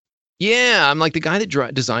 yeah, I'm like the guy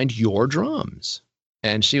that designed your drums.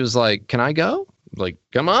 And she was like, can I go? Like,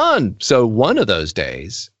 come on. So one of those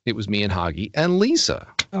days, it was me and Hagi and Lisa.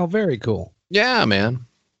 Oh, very cool. Yeah, man.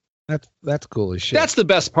 That's cool as shit. That's the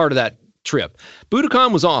best part of that trip.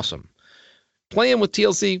 Budokan was awesome. Playing with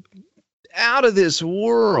TLC, out of this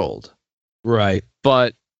world. Right.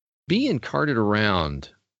 But being carted around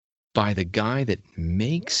by the guy that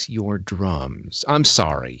makes your drums, I'm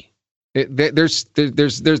sorry. There's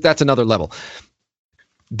that's another level.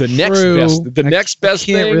 The next best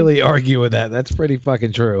thing. Can't really argue with that. That's pretty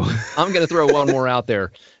fucking true. I'm gonna throw one more out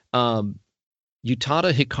there. Utada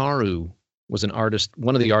Hikaru was an artist,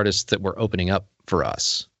 one of the artists that were opening up for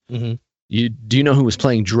us. Mm-hmm. Do you know who was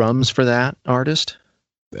playing drums for that artist?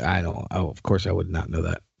 I don't. Oh, of course I would not know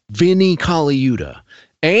that. Vinny Colaiuta.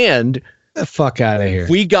 And the fuck out of here.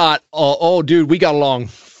 We got we got along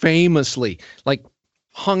famously. Like,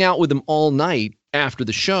 hung out with him all night after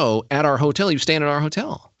the show at our hotel. He was staying at our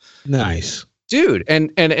hotel. Nice. Dude,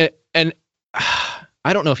 and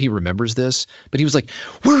I don't know if he remembers this, but he was like,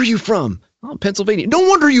 "Where are you from?" "Oh, Pennsylvania." "No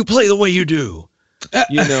wonder you play the way you do."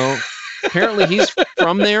 Apparently he's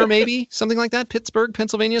from there, maybe something like that. Pittsburgh,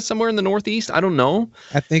 Pennsylvania, somewhere in the Northeast. I don't know.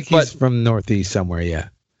 I think he's from Northeast somewhere. Yeah.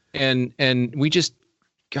 And we just,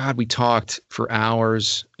 God, we talked for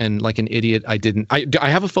hours, and like an idiot, I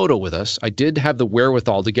have a photo with us. I did have the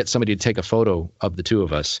wherewithal to get somebody to take a photo of the two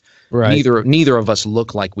of us. Right. Neither of us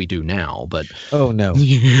look like we do now, but oh no.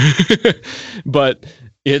 But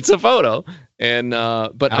it's a photo. And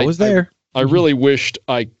but I was there. I really wished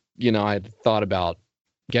I had thought about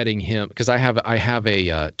getting him, because I have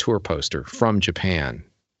a tour poster from Japan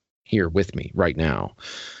here with me right now,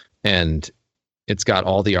 and it's got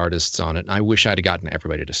all the artists on it. And I wish I'd have gotten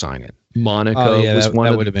everybody to sign it. Monica was one.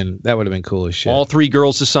 That would have been cool as shit. All 3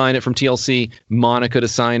 girls to sign it from TLC. Monica to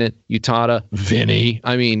sign it. Utada, Vinny.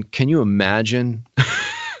 I mean, can you imagine?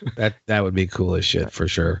 that would be cool as shit for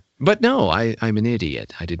sure. But no, I'm an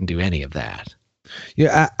idiot. I didn't do any of that.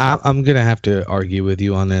 Yeah, I'm gonna have to argue with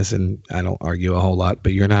you on this, and I don't argue a whole lot.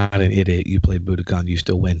 But you're not an idiot. You played Budokan. You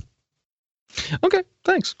still win. Okay,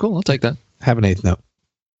 thanks. Cool. I'll take that. Have an 8th note.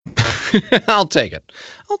 I'll take it.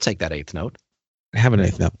 I'll take that 8th note. Have an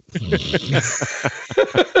 8th note.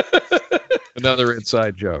 Another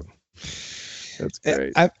inside joke. That's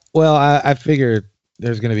great. I figured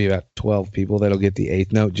there's going to be about 12 people that'll get the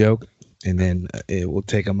 8th note joke, and then it will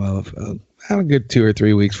take them a good 2 or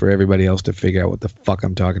 3 weeks for everybody else to figure out what the fuck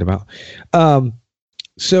I'm talking about.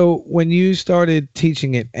 So when you started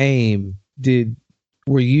teaching at AIM,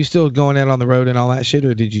 were you still going out on the road and all that shit,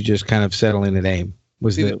 or did you just kind of settle in at AIM?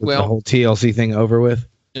 Was the whole TLC thing over with?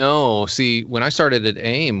 No, see, when I started at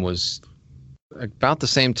AIM was about the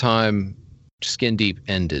same time Skin Deep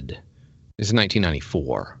ended. It was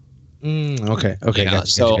 1994. Okay. Yeah,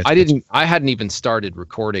 gotcha. I hadn't even started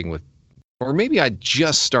recording with, or maybe I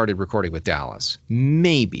just started recording with Dallas.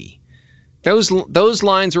 Maybe. Those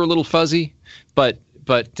lines are a little fuzzy, but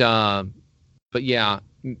yeah,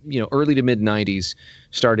 early to mid 90s,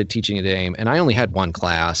 started teaching at AIM, and I only had one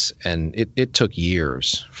class, and it took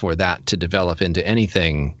years for that to develop into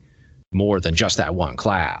anything more than just that one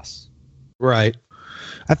class. Right.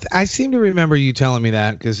 I seem to remember you telling me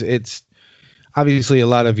that, because it's obviously a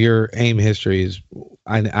lot of your AIM history is,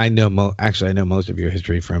 I know most of your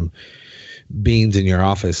history from beans in your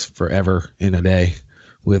office forever in a day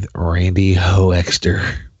with Randy Hoexter.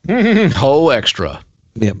 Hoextra.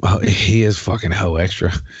 Yep, he is fucking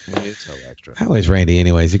Hoextra. He is Hoextra. How is Randy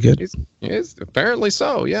anyway? Is he good? He's apparently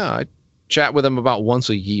so, yeah. I chat with him about once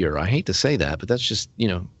a year. I hate to say that, but that's just, you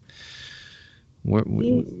know what I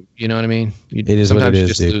mean? It is sometimes what it is, you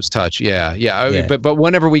just dude. lose touch. Yeah. But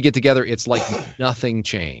whenever we get together, it's like nothing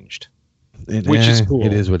changed. Which is cool.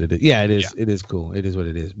 It is what it is. Yeah, it is. Yeah. It is cool. It is what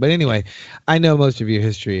it is. But anyway, I know most of your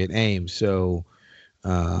history at AIM, so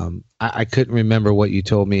I couldn't remember what you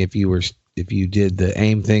told me, if you did the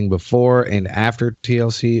AIM thing before and after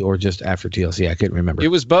TLC or just after TLC. I couldn't remember. It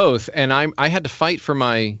was both, and I had to fight for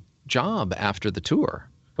my job after the tour.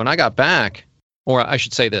 When I got back, or I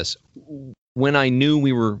should say this, when I knew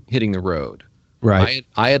we were hitting the road, right?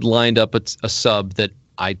 I had lined up a sub that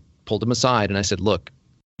I pulled him aside and I said, "Look,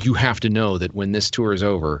 you have to know that when this tour is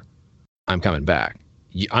over, I'm coming back.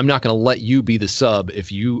 I'm not going to let you be the sub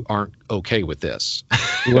if you aren't okay with this."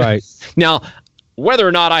 Right. Now, whether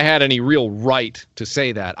or not I had any real right to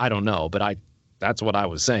say that, I don't know, but that's what I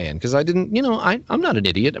was saying, because I didn't, I'm not an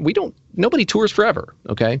idiot. Nobody tours forever.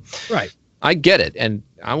 Okay. Right. I get it. And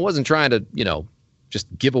I wasn't trying to, just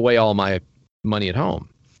give away all my money at home.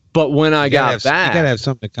 But when I got back, you gotta have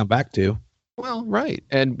something to come back to. Well, right.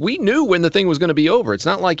 And we knew when the thing was going to be over. It's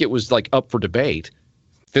not like it was like up for debate.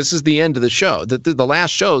 This is the end of the show. The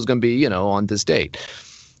last show is going to be, on this date,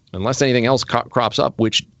 unless anything else crops up,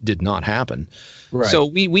 which did not happen. Right. So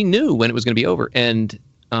we knew when it was going to be over. And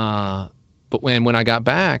but when I got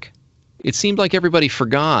back, it seemed like everybody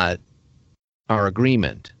forgot our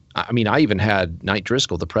agreement. I mean, I even had Knight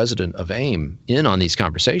Driscoll, the president of AIM, in on these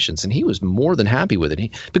conversations, and he was more than happy with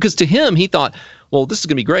it. Because to him, he thought, well, this is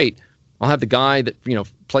going to be great. I'll have the guy that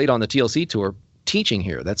played on the TLC tour teaching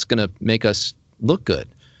here. That's going to make us look good.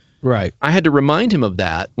 Right. I had to remind him of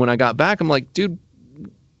that when I got back. I'm like, dude,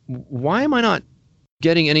 why am I not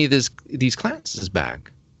getting any of these classes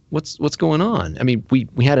back? What's going on? I mean, we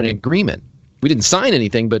had an agreement. We didn't sign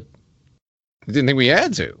anything, but I didn't think we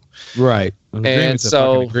had to. Right. And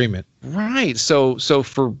so agreement. Right. So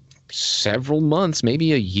for several months,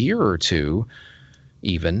 maybe a year or two,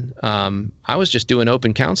 even, I was just doing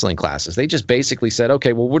open counseling classes. They just basically said,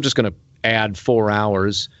 okay, well, we're just going to add 4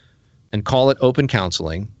 hours and call it open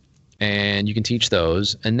counseling, and you can teach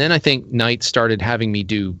those. And then I think Knight started having me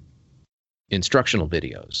do instructional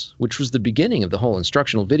videos, which was the beginning of the whole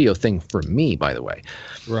instructional video thing for me, by the way.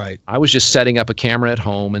 Right. I was just setting up a camera at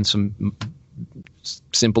home and some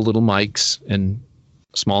simple little mics and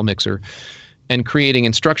a small mixer, and creating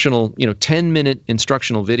instructional, 10-minute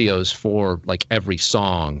instructional videos for like every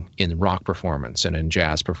song in rock performance and in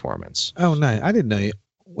jazz performance. Oh, nice. I didn't know you.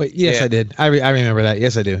 Wait, yes, Yeah. I did. I remember that.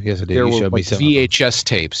 Yes, I do. Yes, I do. There You were showed me like some. VHS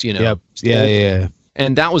tapes, Yep. Yeah.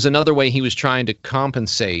 And that was another way he was trying to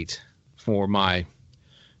compensate for my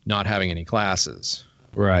not having any classes.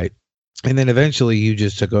 Right. And then eventually you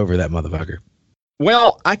just took over that motherfucker.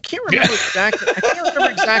 Well, I can't remember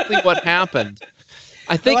exactly what happened.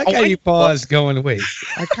 I think I like how you paused going, wait,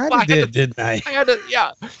 I kind I of had didn't I? I had to,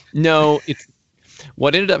 yeah. No,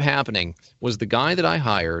 what ended up happening was the guy that I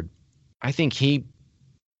hired, I think he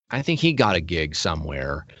got a gig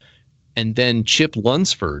somewhere. And then Chip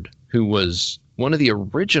Lunsford, who was one of the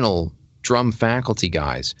original drum faculty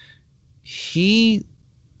guys, he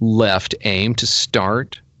left AIM to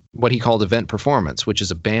start what he called Event Performance, which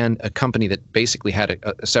is a company that basically had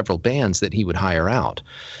several bands that he would hire out.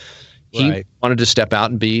 He wanted to step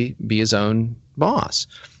out and be his own boss.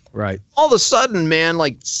 Right. All of a sudden, man,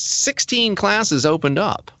 like 16 classes opened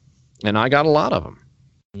up, and I got a lot of them.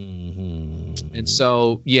 Mm-hmm. And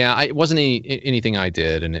so, yeah, it wasn't anything I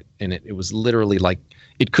did, and it was literally like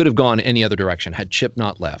it could have gone any other direction. Had Chip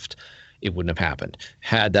not left, it wouldn't have happened.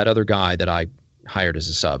 Had that other guy that I hired as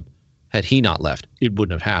a sub, had he not left, it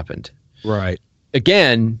wouldn't have happened. Right.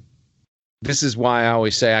 again, this is why I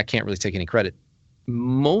always say I can't really take any credit.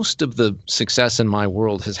 Most of the success in my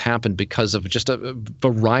world has happened because of just a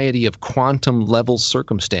variety of quantum level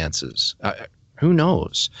circumstances. Who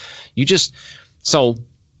knows? So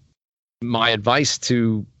my advice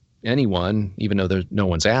to anyone, even though no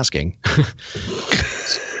one's asking,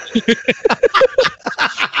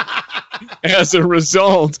 as a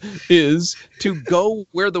result, is to go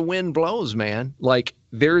where the wind blows, man. Like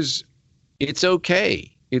it's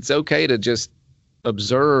okay. It's okay to just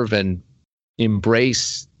observe and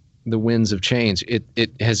embrace the winds of change.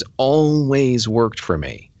 It has always worked for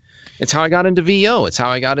me. It's how I got into VO. It's how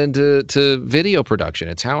I got into video production.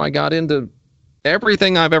 It's how I got into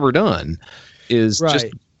everything I've ever done, is just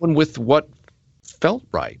going with what felt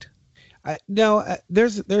right.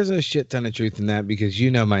 There's a shit ton of truth in that, because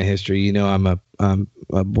my history. I'm a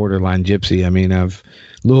borderline gypsy. I mean,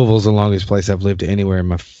 Louisville's the longest place I've lived anywhere in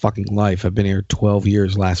my fucking life. I've been here 12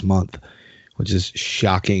 years last month, which is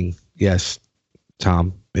shocking. Yes,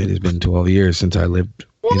 Tom, it has been 12 years since I lived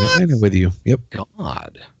in Atlanta with you. Yep.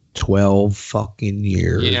 God. 12 fucking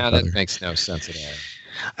years. Yeah, that makes no sense at all.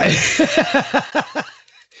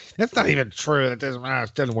 That's not even true. That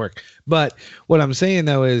doesn't work. But what I'm saying,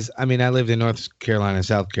 though, is, I mean, I lived in North Carolina,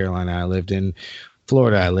 South Carolina. I lived in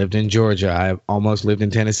Florida. I lived in Georgia. I almost lived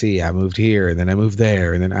in Tennessee. I moved here, and then I moved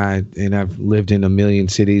there, and then I've lived in a million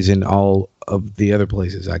cities in all of the other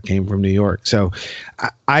places. I came from New York. So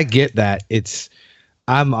I get that.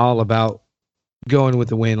 I'm all about going with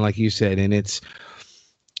the wind, like you said. And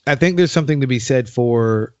I think there's something to be said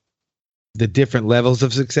for the different levels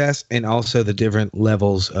of success and also the different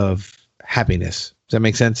levels of happiness. Does that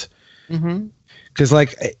make sense? Mm-hmm. Because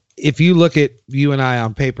like, if you look at you and I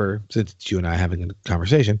on paper, since it's you and I having a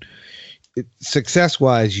conversation, success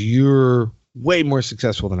wise, you're way more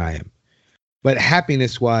successful than I am. But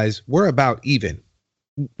happiness wise, we're about even.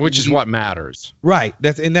 Which is what matters. Right.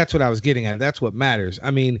 That's what I was getting at. That's what matters.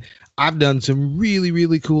 I mean, I've done some really,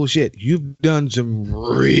 really cool shit. You've done some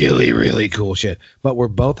really, really cool shit. But we're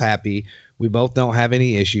both happy. We both don't have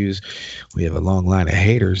any issues. We have a long line of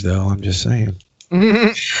haters, though. I'm just saying.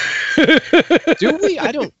 Do we?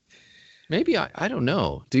 I don't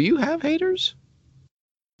know. Do you have haters?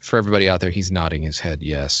 For everybody out there, he's nodding his head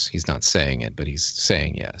yes. He's not saying it, but he's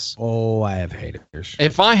saying yes. Oh, I have haters.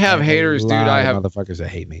 If I have haters, dude, I have motherfuckers that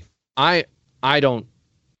hate me. I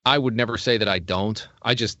would never say that I don't.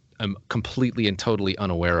 I just am completely and totally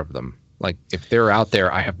unaware of them. Like, if they're out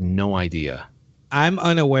there, I have no idea. I'm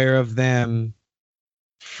unaware of them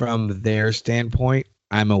from their standpoint.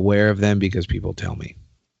 I'm aware of them because people tell me.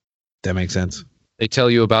 That makes sense? They tell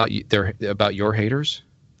you about your haters?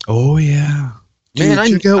 Oh, yeah. Man,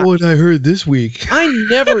 check out what I heard this week. I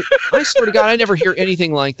swear to God, I never hear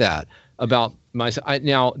anything like that about myself.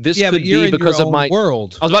 Now, this could be because of my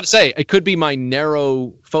world. I was about to say, it could be my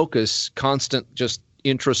narrow focus, constant, just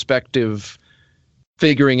introspective,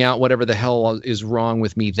 figuring out whatever the hell is wrong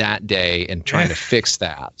with me that day and trying to fix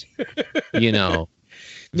that. I think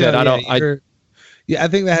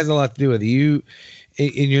that has a lot to do with you.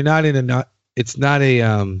 And you're not in a, it's not a,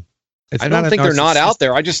 I don't think they're not out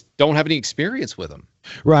there. I just don't have any experience with them.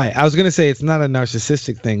 Right. I was going to say it's not a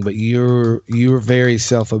narcissistic thing, but you're very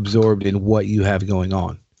self-absorbed in what you have going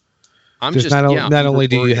on. Not only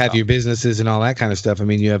do you have your businesses and all that kind of stuff. I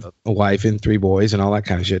mean, you have a wife and 3 boys and all that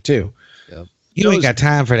kind of shit too. Yep. You ain't got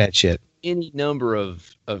time for that shit. Any number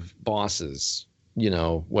of bosses,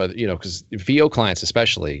 because VO clients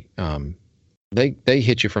especially, they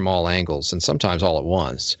hit you from all angles and sometimes all at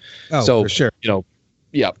once. Oh, so, for sure.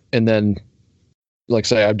 Yeah. And then, like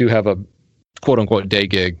say, I do have a quote unquote day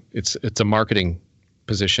gig. It's a marketing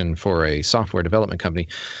position for a software development company,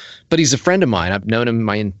 but he's a friend of mine. I've known him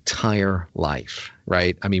my entire life.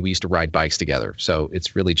 Right. I mean, we used to ride bikes together. So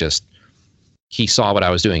it's really just, he saw what I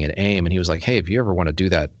was doing at AIM and he was like, hey, if you ever want to do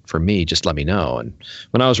that for me, just let me know. And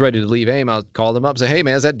when I was ready to leave AIM, I called him up and say, hey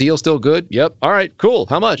man, is that deal still good? Yep. All right, cool.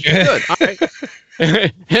 How much? Good. All right.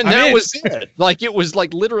 And that was it. Like, it was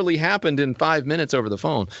like literally happened in 5 minutes over the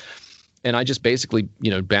phone. And I just basically,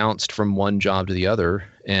 bounced from one job to the other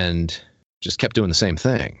and just kept doing the same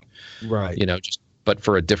thing. Right. But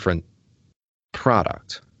for a different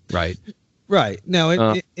product. Right. Right.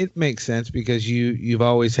 No, it makes sense because you've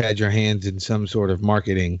always had your hands in some sort of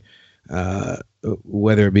marketing,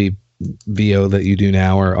 whether it be VO that you do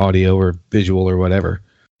now or audio or visual or whatever.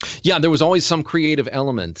 Yeah, there was always some creative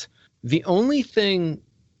element. The only thing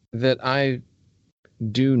that I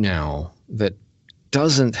do now that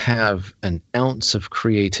doesn't have an ounce of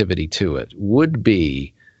creativity to it would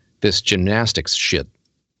be this gymnastics shit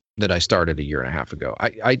that I started a year and a half ago.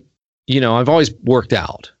 I've always worked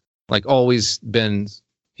out. like always been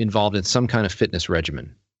involved in some kind of fitness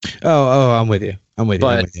regimen. Oh, I'm with you. I'm with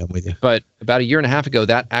you. But about a year and a half ago,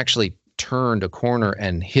 that actually turned a corner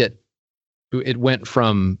and it went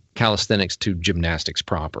from calisthenics to gymnastics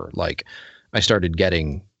proper. Like I started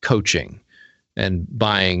getting coaching and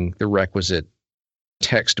buying the requisite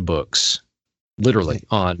textbooks, literally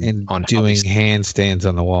on doing handstands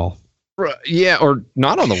on the wall. Yeah, or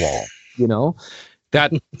not on the wall. You know,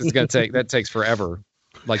 that takes forever.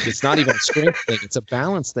 Like it's not even a strength thing; it's a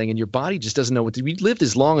balance thing, and your body just doesn't know what to do. We lived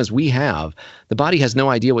as long as we have. The body has no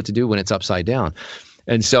idea what to do when it's upside down,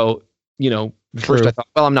 and so first I thought,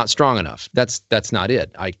 well, I'm not strong enough. That's not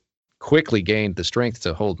it. I quickly gained the strength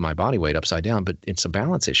to hold my body weight upside down, but it's a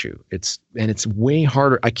balance issue. It's way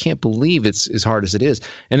harder. I can't believe it's as hard as it is.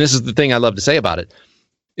 And this is the thing I love to say about it,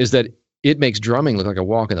 is that it makes drumming look like a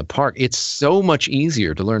walk in the park. It's so much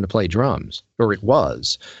easier to learn to play drums, or it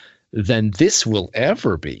was, than this will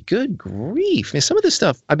ever be. Good grief. Some of this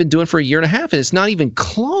stuff I've been doing for a year and a half, and it's not even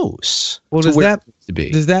close. Well, does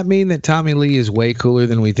that mean that Tommy Lee is way cooler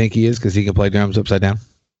than we think he is because he can play drums upside down?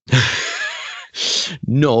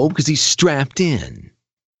 No, because he's strapped in.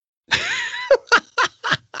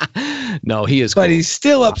 No, he is cool. But he's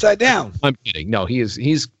still upside down. I'm kidding. No, he's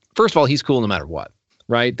first of all, he's cool no matter what,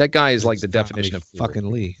 right? That guy is like the definition of fucking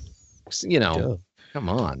Lee. Come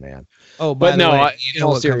on, man. Oh, by the way, you know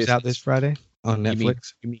what seriously comes out this Friday on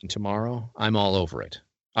Netflix? You mean tomorrow? I'm all over it.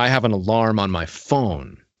 I have an alarm on my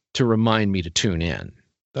phone to remind me to tune in.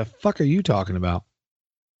 The fuck are you talking about?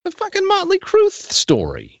 The fucking Motley Crue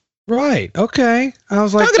story. Right. Okay. I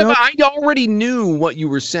was like, I already knew what you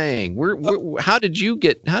were saying. How did you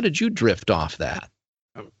drift off that?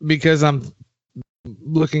 Because I'm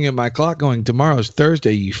looking at my clock going, tomorrow's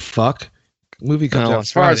Thursday, you fuck. Movie comes out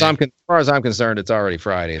as far as I'm concerned, it's already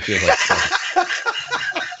Friday. It feels like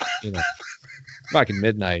fucking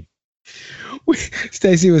midnight.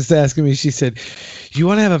 Stacy was asking me, she said, you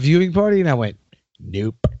want to have a viewing party? And I went,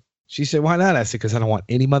 nope. She said, why not? I said, because I don't want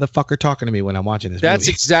any motherfucker talking to me when I'm watching this movie. That's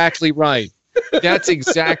exactly right. That's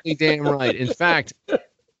exactly damn right. In fact,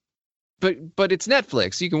 but it's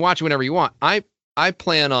Netflix. You can watch it whenever you want. I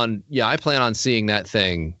plan on seeing that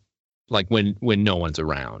thing like when no one's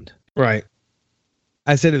around. Right.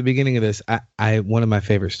 I said at the beginning of this, I one of my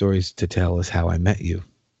favorite stories to tell is how I met you.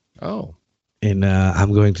 Oh. And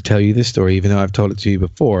I'm going to tell you this story, even though I've told it to you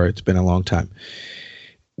before. It's been a long time.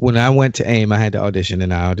 When I went to AIM, I had to audition,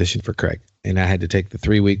 and I auditioned for Craig. And I had to take the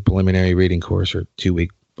 3-week preliminary reading course or 2-week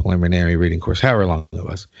preliminary reading course, however long it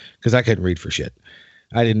was, because I couldn't read for shit.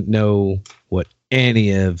 I didn't know what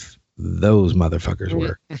any of those motherfuckers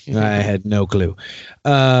were. I had no clue,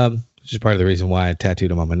 which is part of the reason why I tattooed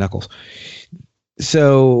them on my knuckles.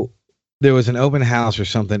 So there was an open house or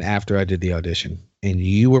something after I did the audition, and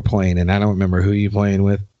you were playing, and I don't remember who you were playing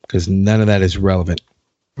with because none of that is relevant.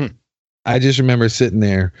 I just remember sitting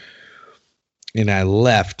there, and I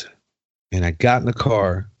left, and I got in the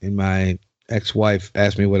car, and my ex-wife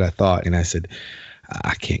asked me what I thought, and I said,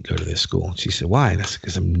 I can't go to this school. And she said, why? And I said,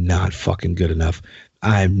 because I'm not fucking good enough.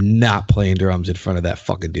 I'm not playing drums in front of that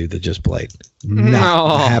fucking dude that just played.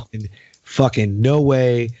 Not happened. Fucking no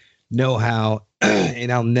way, no how.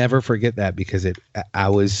 And I'll never forget that because it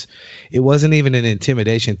wasn't even an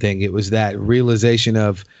intimidation thing. It was that realization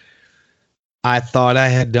of, I thought I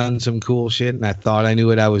had done some cool shit and I thought I knew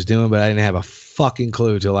what I was doing, but I didn't have a fucking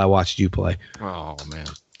clue till I watched you play. Oh, man.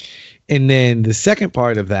 And then the second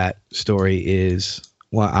part of that story is,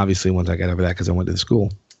 well, obviously once I got over that, because I went to the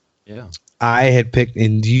school. Yeah. I had picked,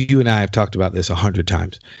 and you and I have talked about this 100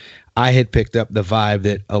 times. I had picked up the vibe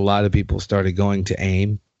that a lot of people started going to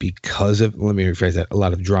AIM because of, let me rephrase that, a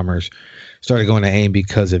lot of drummers started going to AIM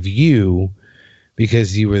because of you,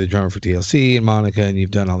 because you were the drummer for TLC and Monica, and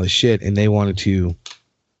you've done all this shit, and they wanted to,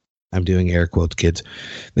 I'm doing air quotes, kids,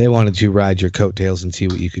 they wanted to ride your coattails and see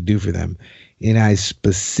what you could do for them. And I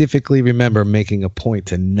specifically remember making a point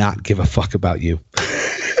to not give a fuck about you.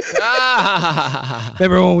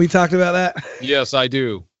 Remember when we talked about that? Yes, I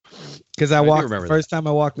do. Because I walked the first time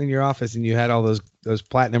I walked in your office and you had all those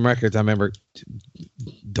platinum records. I remember,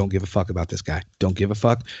 don't give a fuck about this guy. Don't give a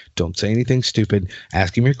fuck. Don't say anything stupid.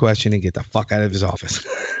 Ask him your question and get the fuck out of his office.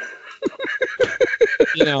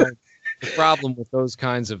 The problem with those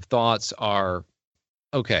kinds of thoughts are,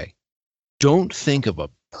 okay, don't think of a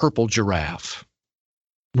purple giraffe.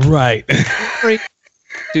 Right.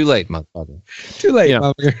 Too late, motherfucker. Too late,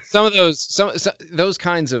 motherfucker. Some of those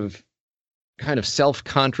kinds of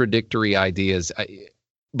self-contradictory ideas.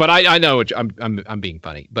 But I know what I'm being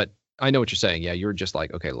funny, but I know what you're saying. Yeah, you're just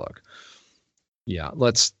like, okay, look, yeah,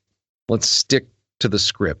 let's stick to the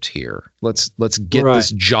script here. Let's get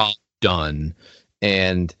this job done,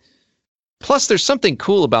 and Plus, there's something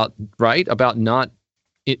cool about not.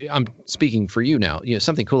 I'm speaking for you now.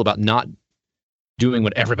 Something cool about not doing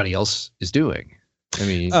what everybody else is doing. I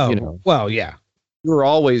mean, well, yeah. You're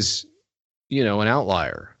always, an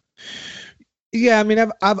outlier. Yeah, I mean,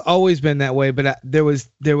 I've always been that way, but there was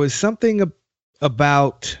something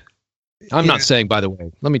about. I'm not saying, by the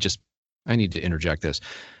way. I need to interject this.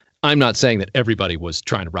 I'm not saying that everybody was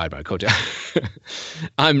trying to ride my coattail.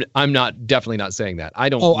 I'm definitely not saying that. I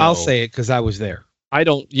don't. Oh, know. I'll say it because I was there. I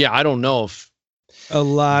don't know if a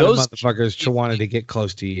lot of motherfuckers wanted to get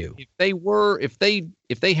close to you. If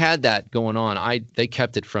they had that going on, they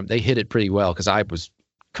kept it they hid it pretty well because I was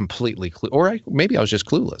completely maybe I was just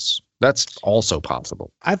clueless. That's also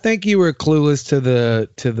possible. I think you were clueless to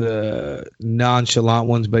the nonchalant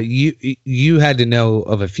ones, but you had to know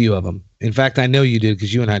of a few of them. In fact, I know you did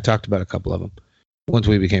because you and I talked about a couple of them once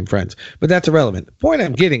we became friends. But that's irrelevant. The point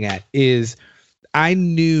I'm getting at is I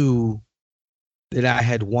knew that I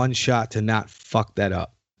had one shot to not fuck that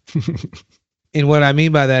up. And what I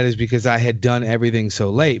mean by that is because I had done everything so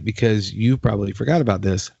late, because you probably forgot about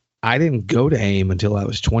this. I didn't go to AIM until I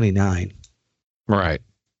was 29. Right.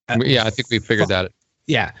 Yeah, I think we figured that.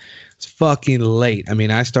 Yeah. It's fucking late. I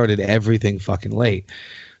mean, I started everything fucking late.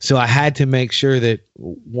 So I had to make sure that,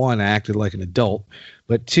 one, I acted like an adult,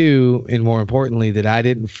 but two, and more importantly, that I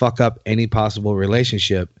didn't fuck up any possible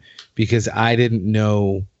relationship because I didn't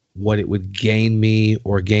know what it would gain me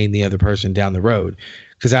or gain the other person down the road.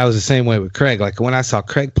 Because I was the same way with Craig. Like when I saw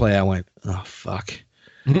Craig play, I went, oh, fuck.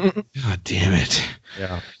 God damn it.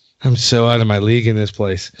 Yeah. I'm so out of my league in this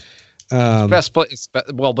place. Best place.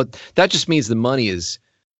 Well, but that just means the money is,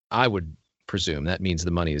 I would presume that means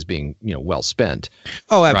the money is being, well spent.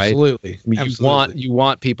 Oh, absolutely. Right? I mean, absolutely. you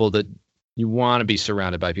want people that you want to be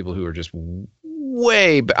surrounded by people who are just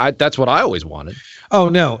way. That's what I always wanted. Oh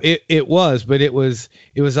no, it was, but it was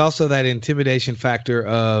also that intimidation factor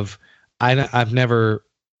of I've never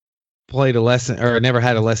played a lesson or never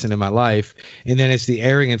had a lesson in my life, and then it's the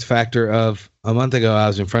arrogance factor of a month ago I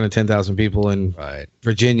was in front of 10,000 people in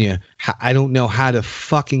Virginia. I don't know how to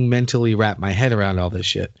fucking mentally wrap my head around all this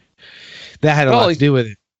shit. That had a lot to do with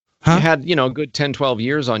it. Huh? You had, a good 10, 12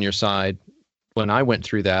 years on your side. When I went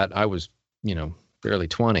through that, I was, barely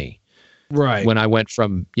 20. Right. When I went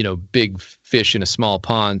from, big fish in a small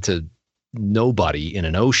pond to nobody in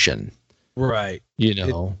an ocean. Right.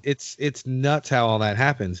 It's nuts how all that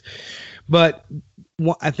happens. But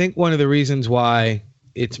I think one of the reasons why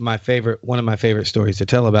it's one of my favorite stories to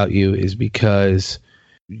tell about you is because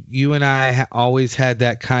you and I always had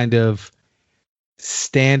that kind of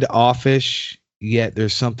standoffish, yet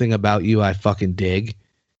there's something about you I fucking dig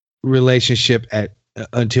relationship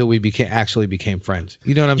until we became friends.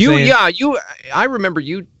 You know what I'm saying? Yeah, I remember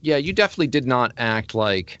you definitely did not act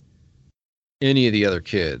like any of the other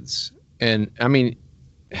kids. And I mean,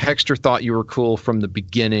 Hexter thought you were cool from the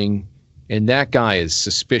beginning, and that guy is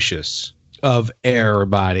suspicious of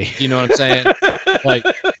everybody. You know what I'm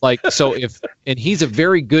saying? So and he's a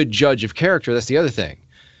very good judge of character. That's the other thing.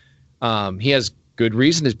 He has good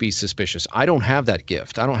reason to be suspicious. I don't have that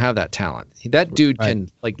gift. I don't have that talent. That dude can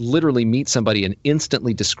literally meet somebody and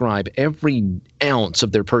instantly describe every ounce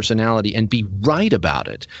of their personality and be right about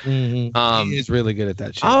it. Mm-hmm. He is really good at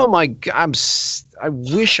that shit. Oh my God. I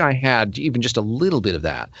wish I had even just a little bit of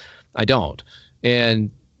that. I don't.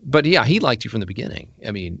 But yeah, he liked you from the beginning.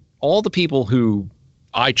 I mean, all the people who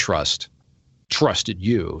I trusted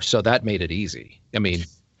you. So that made it easy. I mean,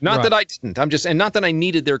 not that I didn't. And not that I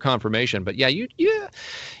needed their confirmation, but yeah,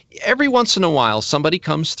 every once in a while, somebody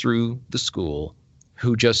comes through the school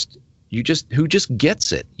who just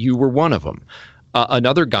gets it. You were one of them.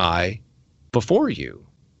 Another guy before you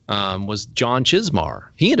was John Chismar.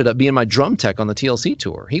 He ended up being my drum tech on the TLC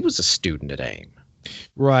tour. He was a student at AIM.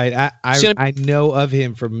 Right. I know of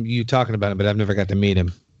him from you talking about him, but I've never got to meet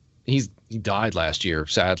him. He died last year,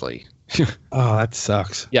 sadly. Oh, that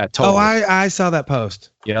sucks. Yeah, totally. Oh, I saw that post.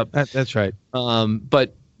 Yep. That's right.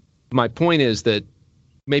 But my point is that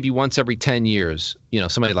maybe once every 10 years,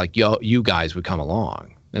 somebody like you guys would come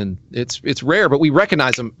along. And it's rare, but we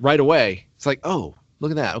recognize them right away. It's like, oh,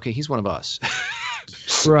 look at that. Okay, he's one of us.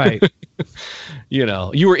 Right.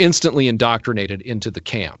 You were instantly indoctrinated into the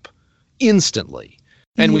camp. Instantly.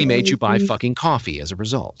 And we made you buy fucking coffee as a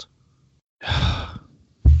result.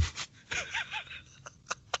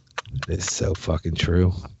 It's so fucking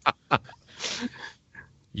true.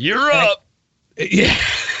 You're up. Yeah.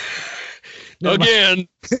 No, again.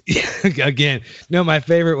 Again. No, my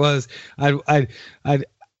favorite was I'd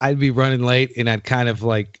be running late and I'd kind of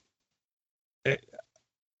like,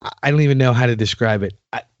 I don't even know how to describe it.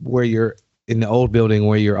 Where you're in the old building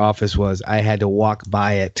where your office was, I had to walk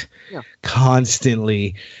by it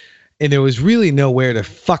constantly. And there was really nowhere to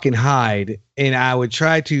fucking hide. And I would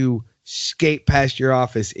try to skate past your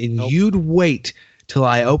office, and you'd wait till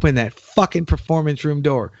I opened that fucking performance room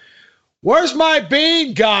door. Where's my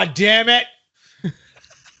bean? God damn it!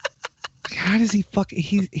 How does he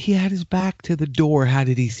he had his back to the door. How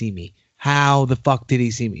did he see me? How the fuck did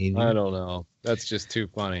he see me? I don't know. That's just too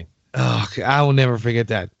funny. Oh, I will never forget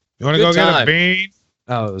that. You want to go get a bean?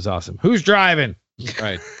 Oh, it was awesome. Who's driving?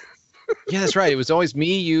 Right. Yeah, that's right. It was always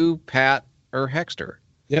me, you, Pat, or Hexter.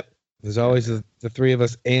 Yep. There's always the three of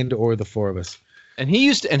us and or the four of us. And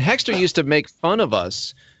Hexter used to make fun of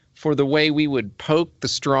us for the way we would poke the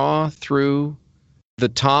straw through the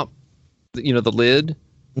top, the lid,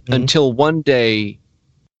 until one day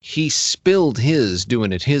he spilled his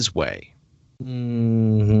doing it his way.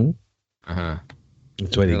 Mm-hmm. Uh-huh.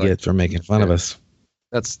 That's what he gets for making fun of us.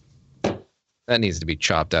 That needs to be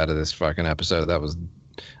chopped out of this fucking episode. That was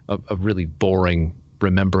a really boring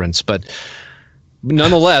remembrance, but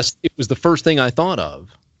nonetheless, it was the first thing I thought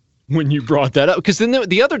of when you brought that up. Because then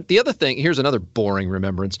the other thing, here's another boring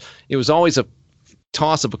remembrance. It was always a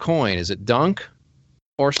toss of a coin. Is it Dunk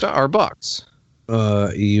or Bucks?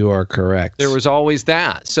 You are correct. There was always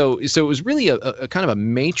that. So it was really a kind of a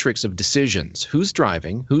matrix of decisions. Who's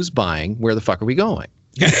driving? Who's buying? Where the fuck are we going?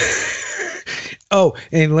 Oh,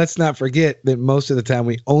 and let's not forget that most of the time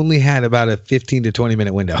we only had about a 15 to 20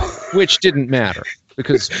 minute window. Which didn't matter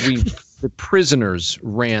because the prisoners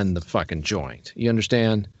ran the fucking joint. You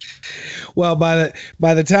understand? Well, by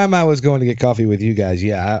the time I was going to get coffee with you guys,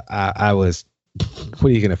 I was. What are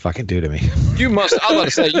you gonna fucking do to me? You must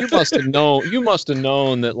have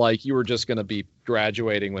known that like you were just gonna be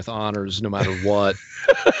graduating with honors no matter what.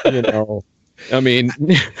 I mean.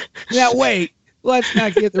 Now wait. Let's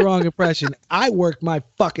not get the wrong impression. I worked my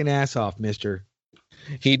fucking ass off, mister.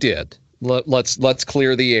 He did. Let's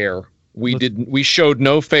clear the air. We showed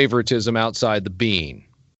no favoritism outside the bean.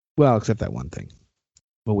 Well, except that one thing.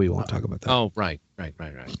 But we won't talk about that. Oh, right.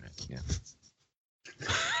 Yeah.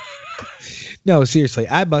 No, seriously,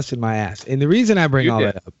 I busted my ass. And the reason I bring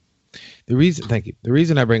that up, thank you. The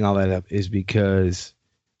reason I bring all that up is because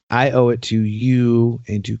I owe it to you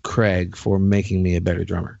and to Craig for making me a better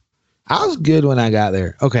drummer. I was good when I got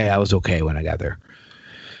there. Okay, I was okay when I got there.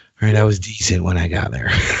 All right, I was decent when I got there.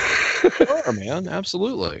 Sure, man,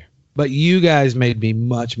 absolutely. But you guys made me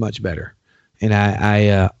much, much better. And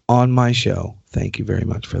I on my show, thank you very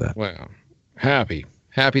much for that. Well, happy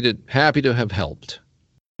to have helped.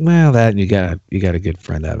 Well, that you got a good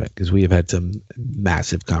friend of it because we have had some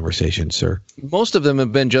massive conversations, sir. Most of them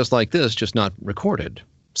have been just like this, just not recorded,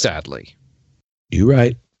 sadly. You're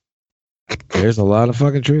right. There's a lot of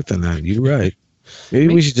fucking truth in that. You're right.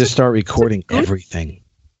 Maybe we should just start recording everything.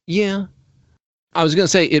 Yeah. I was going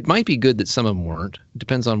to say, it might be good that some of them weren't.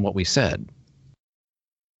 Depends on what we said.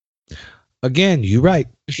 Again, you're right.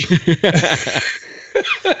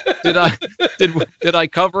 Did I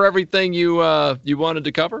cover everything you wanted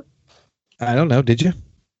to cover? I don't know. Did you?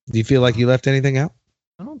 Do you feel like you left anything out?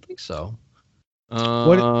 I don't think so.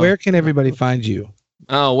 Where can everybody find you?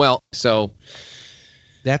 Oh, well, so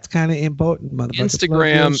that's kind of important.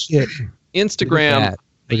 Instagram. Instagram.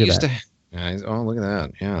 Look at that. Oh, look at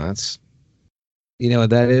that. Yeah, that's. You know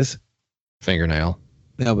what that is? Fingernail.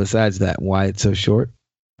 No, besides that, why it's so short?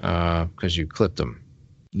 Because you clipped them.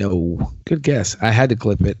 No. Good guess. I had to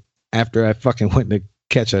clip it after I fucking went to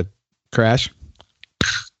catch a crash.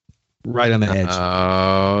 Right on the edge.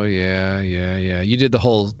 Oh, yeah. You did the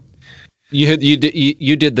whole. You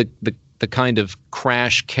did the kind of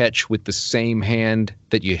crash catch with the same hand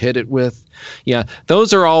that you hit it with. Yeah,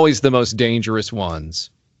 those are always the most dangerous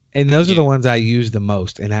ones. And those are the ones I use the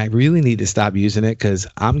most. And I really need to stop using it because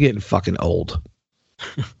I'm getting fucking old.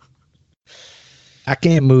 I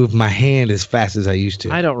can't move my hand as fast as I used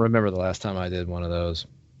to. I don't remember the last time I did one of those.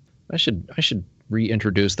 I should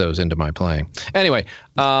reintroduce those into my playing. Anyway,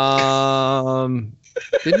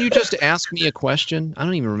 didn't you just ask me a question? I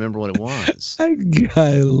don't even remember what it was.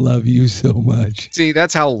 I love you so much. See,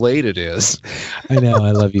 that's how late it is. I know.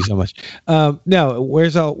 I love you so much. No,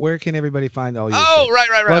 where can everybody find all your shit?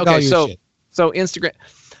 Right. Okay, so Instagram.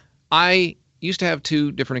 I used to have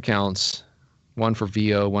 2 different accounts, one for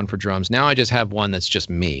VO, one for drums. Now I just have one that's just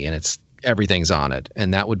me, and everything's on it.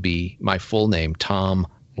 And that would be my full name, Tom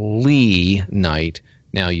Lee Knight.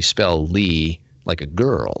 Now you spell Lee like a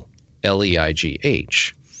girl. Leigh.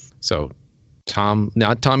 So Tom,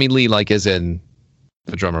 not Tommy Lee, like as in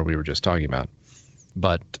the drummer we were just talking about,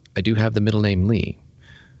 but I do have the middle name Lee.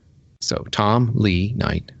 So Tom Lee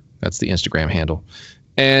Knight, that's the Instagram handle.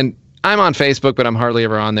 And I'm on Facebook, but I'm hardly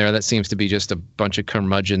ever on there. That seems to be just a bunch of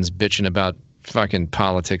curmudgeons bitching about fucking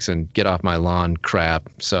politics and get off my lawn crap.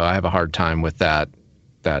 So I have a hard time with that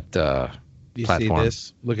You platform. see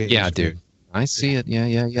this? Look at Yeah, your screen. dude. I see it.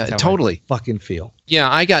 Yeah. That's how Totally. I fucking feel.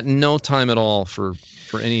 Yeah, I got no time at all for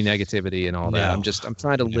any negativity and all that. No. I'm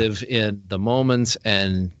trying to live in the moments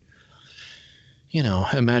and,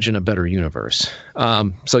 imagine a better universe.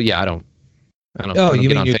 So yeah, I don't Oh, you get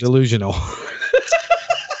mean on you're Facebook. delusional?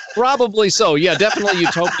 Probably so. Yeah, definitely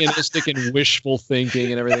utopianistic and wishful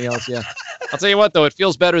thinking and everything else. Yeah. I'll tell you what, though, it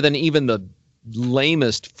feels better than even the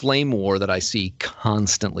lamest flame war that I see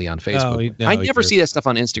constantly on Facebook. no, I never you're- see that stuff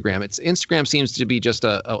on Instagram. Instagram seems to be just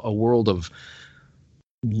a world of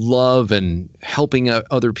love and helping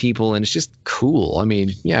other people, and it's just cool. I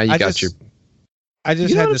mean, yeah, I just You know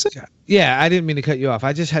had what this. Yeah, I didn't mean to cut you off.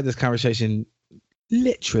 I just had this conversation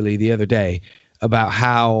literally the other day about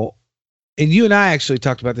how, and you and I actually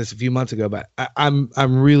talked about this a few months ago, but I'm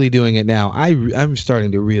really doing it now. I'm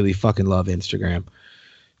starting to really fucking love Instagram.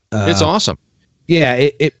 it's awesome. Yeah,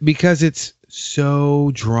 it because it's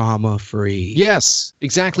so drama free. Yes,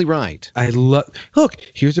 exactly right. I love. Look,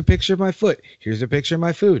 here's a picture of my foot. Here's a picture of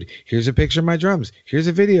my food. Here's a picture of my drums. Here's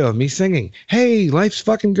a video of me singing. Hey, life's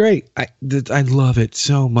fucking great. I love it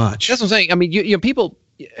so much. That's what I'm saying. I mean, you people,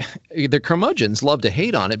 the curmudgeons love to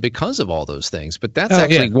hate on it because of all those things. But that's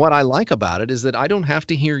actually what I like about it, is that I don't have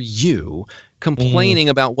to hear you complaining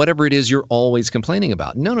about whatever it is you're always complaining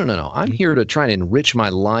about. No. I'm here to try to enrich my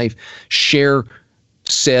life, share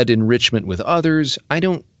said enrichment with others. I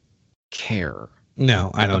don't care No,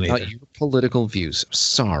 I don't about either. your political views.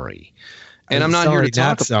 Sorry. And I'm I'm not sorry, here to talk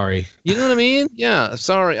not about, sorry. you know what I mean? Yeah,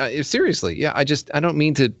 sorry. Seriously. Yeah, I don't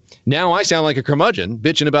mean to. Now I sound like a curmudgeon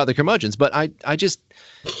bitching about the curmudgeons, but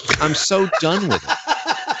I'm so done with it.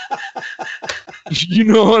 You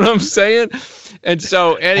know what I'm saying? And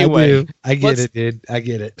so anyway, I get it, dude. I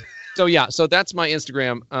get it. so yeah, so that's my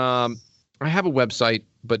Instagram. I have a website,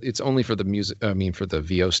 but it's only for the music. I mean, for the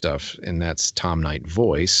VO stuff, and that's Tom Knight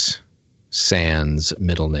Voice, sans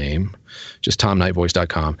middle name, just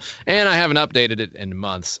TomKnightVoice.com. And I haven't updated it in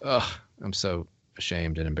months. Ugh, I'm so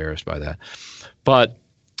ashamed and embarrassed by that. But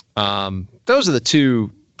those are the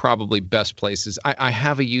two probably best places. I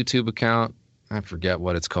have a YouTube account. I forget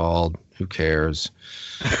what it's called. Who cares?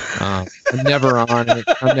 I'm never on it.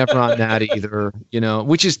 I'm never on that either,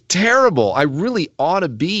 which is terrible. I really ought to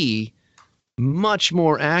be much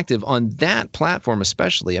more active on that platform,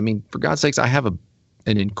 especially. I mean, for God's sakes, I have an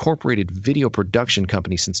incorporated video production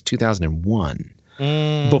company since 2001,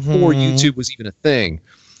 before YouTube was even a thing.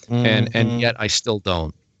 And yet I still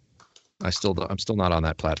don't. I'm still not on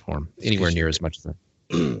that platform anywhere near as much as that.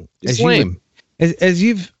 It's lame. As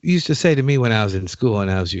you've used to say to me when I was in school and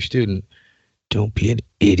I was your student, don't be an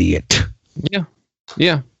idiot.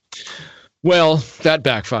 Yeah. Well, that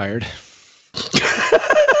backfired.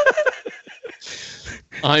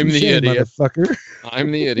 I'm the idiot. Motherfucker.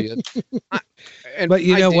 I'm the idiot. But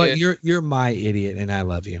you know what? You're my idiot, and I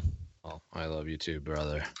love you. Oh, I love you too,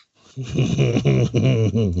 brother.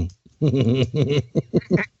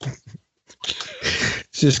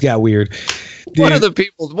 It's just got weird. Dude,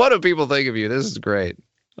 What do people think of you? This is great.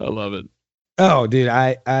 I love it. oh, dude,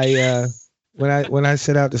 when I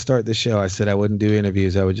set out to start the show, I said I wouldn't do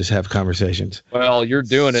interviews. I would just have conversations. Well, you're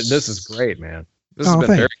doing it. This is great, man. This has Oh, been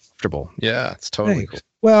thanks. very comfortable. Yeah, it's totally Thanks.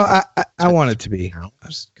 Well, I want it to be. cool.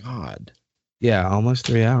 God. Yeah, almost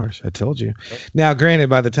 3 hours. I told you. Now,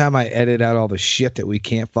 granted, by the time I edit out all the shit that we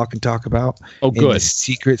can't fucking talk about, Oh, and the good.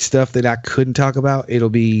 secret stuff that I couldn't talk about, it'll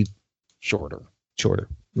be Shorter. shorter.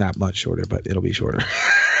 Not much shorter, but it'll be shorter.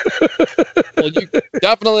 Well, you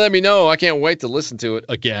definitely let me know. I can't wait to listen to it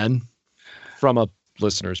again from a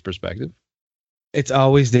listener's perspective. It's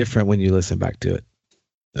always different when you listen back to it.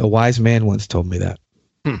 A wise man once told me that.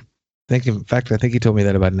 In fact, I think he told me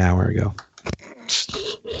that about an hour ago.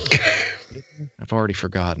 I've already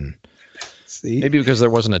forgotten. See, Maybe because there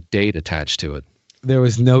wasn't a date attached to it. there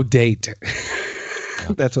was no date.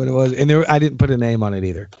 That's what it was, and I didn't put a name on it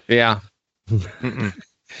either. Yeah. Mm-mm.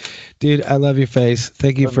 Dude, I love your face.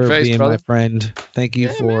 Thank you Love your for face, being brother. my friend. Thank you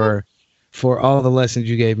for all the lessons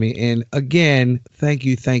you gave me, and again, thank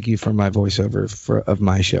you for my voiceover of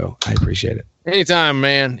my show. I appreciate it. Anytime,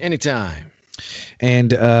 man. Anytime.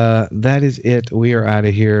 And that is it. We are out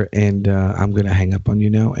of here, and I'm gonna hang up on you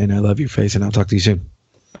now. And I love your face, and I'll talk to you soon.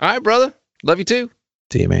 All right, brother. Love you too.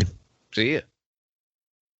 See you, man. See ya.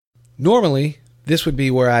 Normally, this would be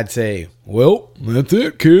where I'd say, well, that's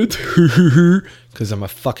it, kids. Because I'm a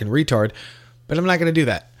fucking retard. But I'm not going to do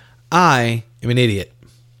that. I am an idiot.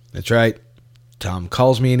 That's right. Tom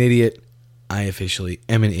calls me an idiot. I officially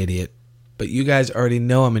am an idiot. but you guys already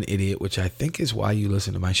know I'm an idiot, which I think is why you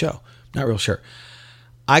listen to my show. Not real sure.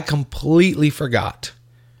 I completely forgot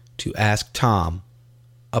to ask Tom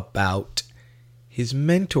about his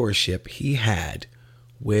mentorship he had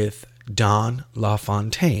with Don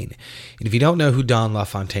LaFontaine. And if you don't know who Don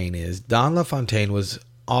LaFontaine is, Don LaFontaine was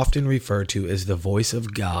often referred to as the voice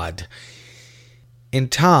of God.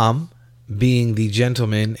 And Tom, being the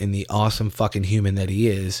gentleman and the awesome fucking human that he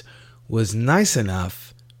is, was nice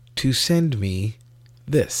enough to send me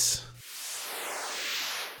this.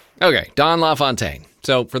 Okay, Don LaFontaine.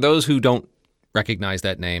 So for those who don't recognize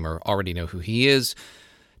that name or already know who he is,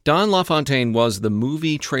 Don LaFontaine was the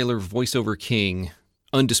movie trailer voiceover king,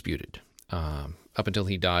 undisputed, up until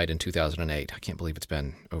he died in 2008. I can't believe it's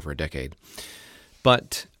been over a decade.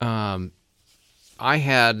 But I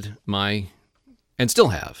had my, and still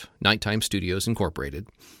have, Nighttime Studios Incorporated,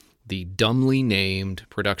 the dumbly named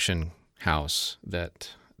production house that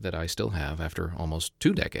I still have after almost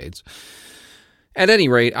 2 decades. At any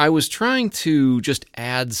rate, I was trying to just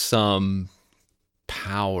add some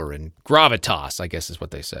power and gravitas, I guess is what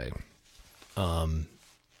they say,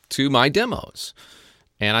 to my demos.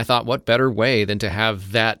 And I thought, what better way than to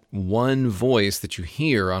have that one voice that you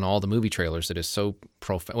hear on all the movie trailers that is so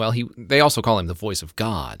profound. Well, they also call him the voice of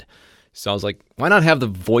God. So I was like, why not have the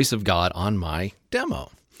voice of God on my demo?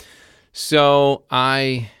 So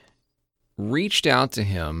I reached out to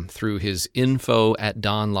him through his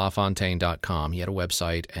info@donlafontaine.com. He had a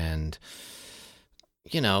website, and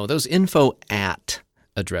those info@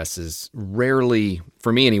 addresses rarely,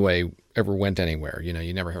 for me anyway, ever went anywhere.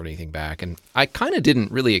 You never heard anything back. And I kind of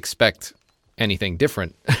didn't really expect anything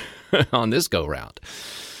different on this go round.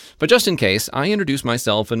 But just in case, I introduced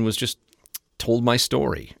myself and was just told my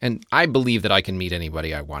story. And I believe that I can meet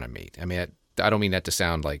anybody I want to meet. I mean, I don't mean that to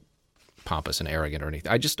sound like pompous and arrogant or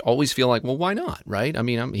anything. I just always feel like, well, why not, right? I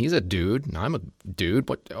mean, he's a dude, and I'm a dude.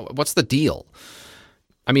 What's the deal?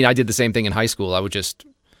 I mean, I did the same thing in high school. I would just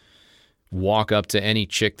walk up to any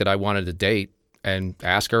chick that I wanted to date and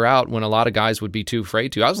ask her out when a lot of guys would be too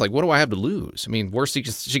afraid to. I was like, what do I have to lose? I mean, worst she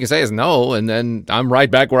can say is no, and then I'm right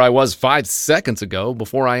back where I was 5 seconds ago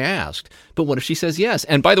before I asked. But what if she says yes?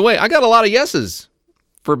 And by the way, I got a lot of yeses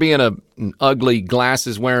for being an ugly,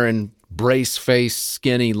 glasses-wearing, brace-faced,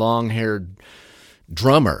 skinny, long-haired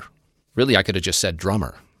drummer. Really, I could have just said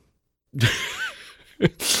drummer.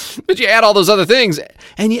 But you add all those other things,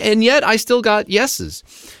 and yet I still got yeses.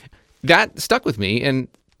 That stuck with me, and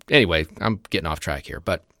anyway, I'm getting off track here,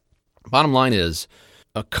 but bottom line is,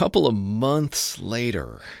 a couple of months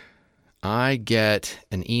later, I get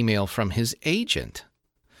an email from his agent.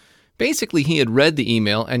 Basically, he had read the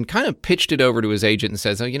email and kind of pitched it over to his agent and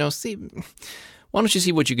says, see, why don't you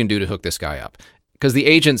see what you can do to hook this guy up? Because the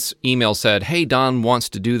agent's email said, hey, Don wants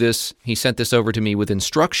to do this. He sent this over to me with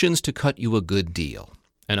instructions to cut you a good deal.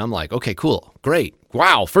 And I'm like, okay, cool, great.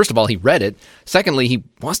 Wow, first of all, he read it. Secondly, he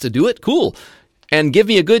wants to do it? Cool. And give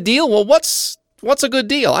me a good deal? Well, what's a good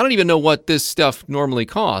deal? I don't even know what this stuff normally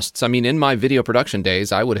costs. I mean, in my video production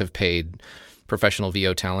days, I would have paid professional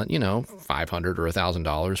VO talent, $500 or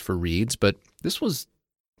 $1,000 for reads, but this was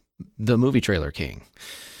the movie trailer king.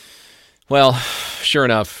 Well, sure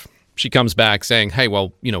enough, she comes back saying, hey,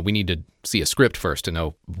 well, we need to see a script first to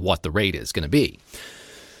know what the rate is going to be.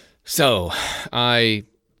 So I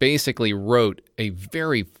basically wrote a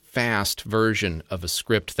very fast version of a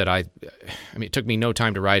script that it took me no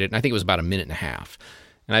time to write it, and I think it was about 1.5 minutes.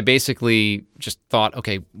 And I basically just thought,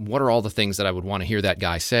 okay, what are all the things that I would want to hear that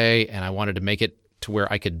guy say? And I wanted to make it to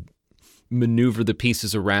where I could maneuver the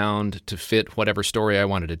pieces around to fit whatever story I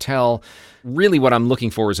wanted to tell. Really what I'm looking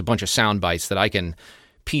for is a bunch of sound bites that I can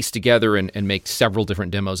piece together and make several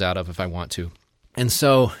different demos out of if I want to. And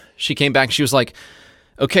so she came back and she was like,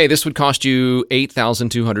 okay, this would cost you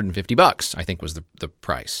 $8,250, I think was the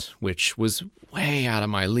price, which was way out of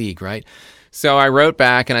my league, right? So I wrote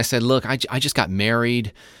back and I said, look, I just got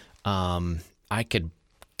married. I could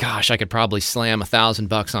probably slam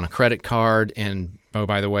 $1,000 on a credit card. And oh,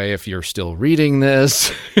 by the way, if you're still reading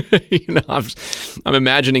this, I'm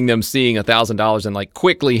imagining them seeing $1,000 and like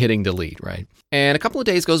quickly hitting delete, right? And a couple of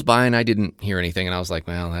days goes by and I didn't hear anything. And I was like,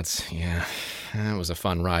 well, that was a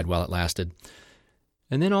fun ride while it lasted.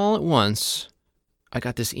 And then all at once, I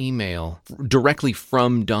got this email directly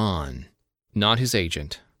from Don, not his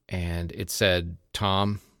agent. And it said,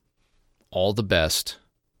 Tom, all the best,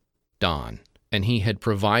 Don. And he had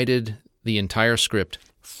provided the entire script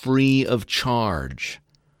free of charge.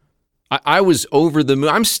 I was over the moon.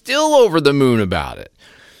 I'm still over the moon about it.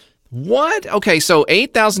 What? Okay, so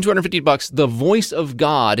 $8,250, the voice of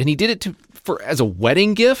God. And he did it as a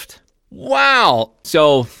wedding gift? Wow.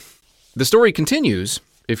 So the story continues,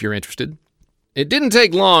 if you're interested. it didn't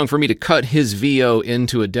take long for me to cut his VO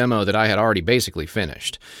into a demo that I had already basically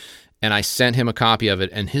finished. And I sent him a copy of it,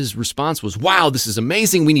 and his response was, wow, this is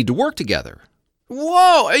amazing. We need to work together.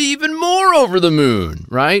 Whoa, even more over the moon,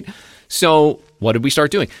 right? So what did we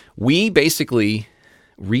start doing? We basically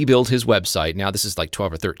rebuilt his website. Now, this is like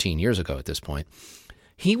 12 or 13 years ago at this point.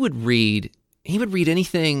 He would read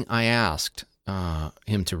anything I asked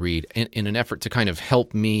him to read in an effort to kind of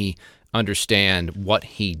help me understand what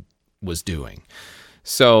he was doing.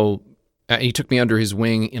 So he took me under his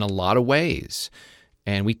wing in a lot of ways.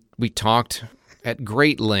 And we talked at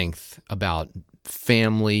great length about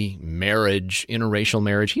family, marriage, interracial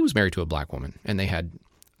marriage. He was married to a black woman, and they had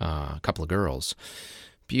a couple of girls.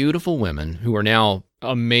 Beautiful women who are now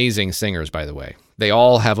amazing singers, by the way. They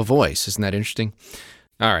all have a voice. Isn't that interesting?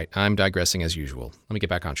 All right, I'm digressing as usual. Let me get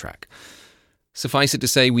back on track. Suffice it to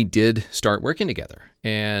say, we did start working together.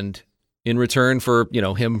 And in return for,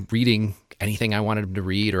 him reading anything I wanted him to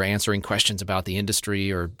read or answering questions about the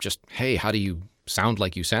industry or just, hey, how do you sound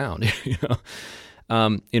like you sound?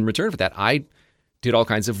 In return for that, I did all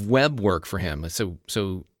kinds of web work for him.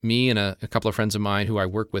 So me and a couple of friends of mine who I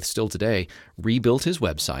work with still today rebuilt his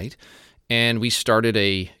website, and we started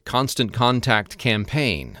a constant contact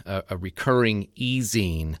campaign, a recurring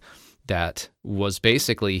e-zine that was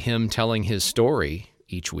basically him telling his story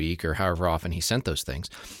each week or however often he sent those things.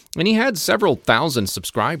 And he had several thousand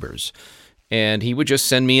subscribers, and he would just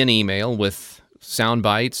send me an email with sound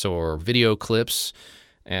bites or video clips.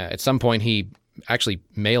 At some point, he actually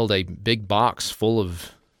mailed a big box full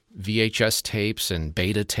of VHS tapes and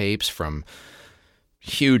beta tapes from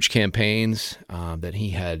huge campaigns that he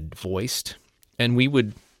had voiced. And we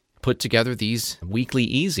would put together these weekly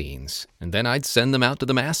e-zines, and then I'd send them out to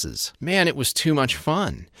the masses. Man, it was too much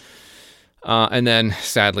fun. And then,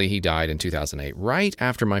 sadly, he died in 2008, right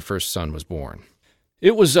after my first son was born.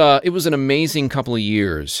 It was an amazing couple of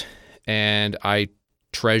years, and I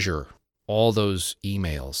treasure all those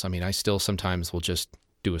emails. I mean, I still sometimes will just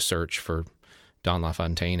do a search for Don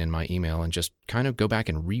LaFontaine in my email and just kind of go back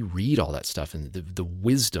and reread all that stuff and the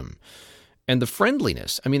wisdom and the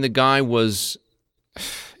friendliness. I mean, the guy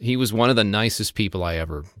he was one of the nicest people I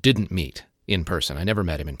ever didn't meet in person. I never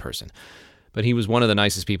met him in person, but he was one of the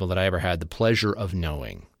nicest people that I ever had the pleasure of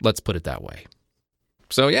knowing. Let's put it that way.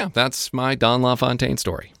 So yeah, that's my Don LaFontaine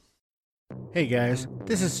story. Hey guys,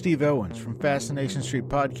 this is Steve Owens from Fascination Street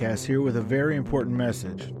Podcast here with a very important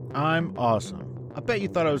message. I'm awesome. I bet you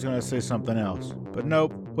thought I was going to say something else, but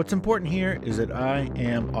nope. What's important here is that I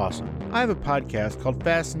am awesome. I have a podcast called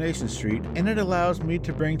Fascination Street, and it allows me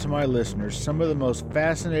to bring to my listeners some of the most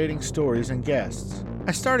fascinating stories and guests.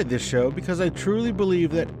 I started this show because I truly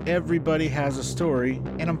believe that everybody has a story,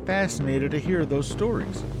 and I'm fascinated to hear those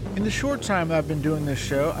stories. In the short time I've been doing this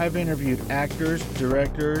show, I've interviewed actors,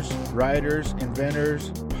 directors, writers, inventors,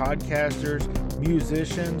 podcasters,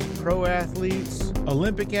 musicians, pro athletes,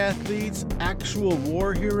 Olympic athletes, actual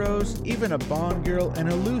war heroes, even a Bond girl and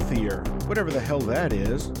a luthier, whatever the hell that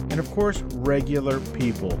is, and of course, regular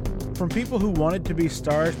people. From people who wanted to be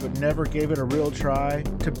stars but never gave it a real try,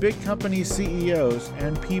 to big company CEOs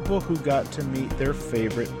and people who got to meet their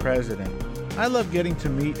favorite president. I love getting to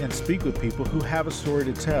meet and speak with people who have a story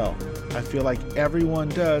to tell. I feel like everyone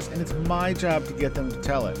does, and it's my job to get them to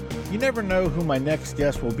tell it. You never know who my next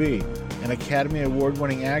guest will be. An Academy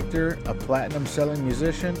Award-winning actor, a platinum-selling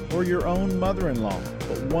musician, or your own mother-in-law.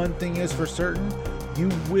 But one thing is for certain, you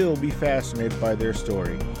will be fascinated by their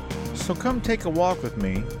story. So come take a walk with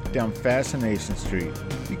me down Fascination Street.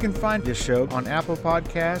 You can find this show on Apple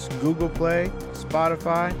Podcasts, Google Play,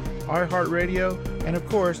 Spotify, iHeartRadio, and of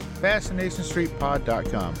course,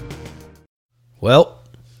 FascinationStreetPod.com. Well,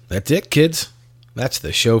 that's it, kids. That's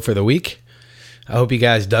the show for the week. I hope you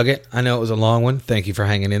guys dug it. I know it was a long one. Thank you for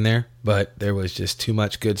hanging in there. But there was just too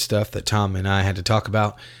much good stuff that Tom and I had to talk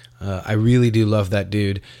about. I really do love that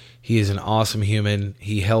dude. He is an awesome human.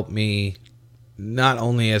 He helped me not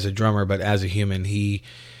only as a drummer, but as a human. He's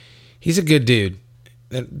a good dude.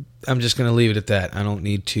 I'm just going to leave it at that. I don't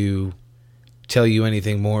need to tell you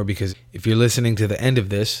anything more, because if you're listening to the end of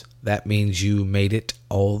this, that means you made it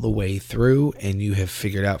all the way through and you have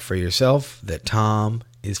figured out for yourself that Tom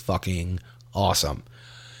is fucking awesome.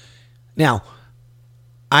 Now,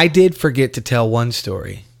 I did forget to tell one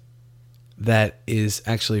story that is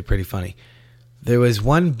actually pretty funny. There was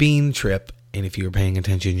one bean trip, and if you were paying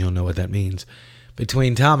attention, you'll know what that means,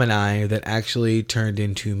 between Tom and I that actually turned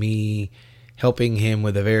into me helping him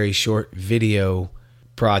with a very short video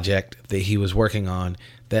project that he was working on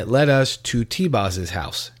that led us to T-Boz's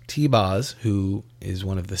house. T-Boz, who is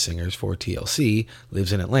one of the singers for TLC,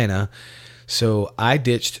 lives in Atlanta. So I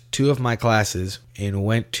ditched 2 of my classes and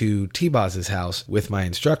went to T-Boz's house with my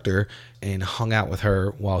instructor and hung out with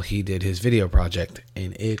her while he did his video project.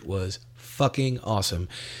 And it was fucking awesome.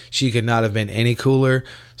 She could not have been any cooler.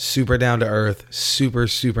 Super down to earth, super,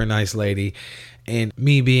 super nice lady. And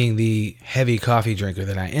me being the heavy coffee drinker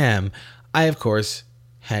that I am, I, of course,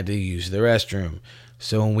 had to use the restroom.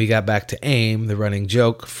 So when we got back to AIM, the running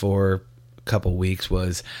joke for a couple weeks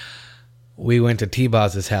was we went to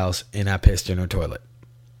T-Boz's house and I pissed in her toilet.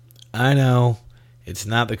 I know, it's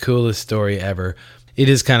not the coolest story ever. It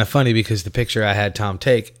is kind of funny because the picture I had Tom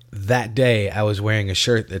take, that day I was wearing a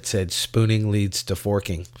shirt that said spooning leads to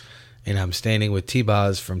forking. And I'm standing with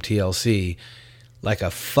T-Boz from TLC like a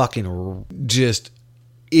fucking just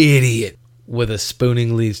idiot with a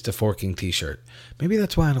spooning leads to forking t-shirt. Maybe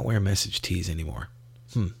that's why I don't wear message tees anymore.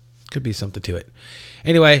 Could be something to it.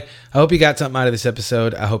 Anyway, I hope you got something out of this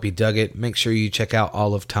episode. I hope you dug it. Make sure you check out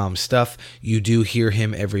all of Tom's stuff. You do hear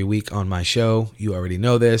him every week on my show. You already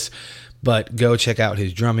know this. But go check out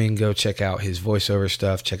his drumming. Go check out his voiceover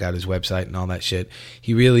stuff. Check out his website and all that shit.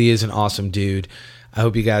 He really is an awesome dude. I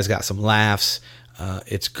hope you guys got some laughs.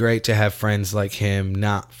 It's great to have friends like him,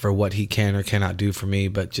 not for what he can or cannot do for me,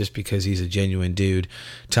 but just because he's a genuine dude.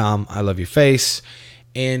 Tom, I love your face.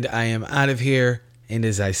 And I am out of here. And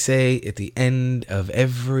as I say at the end of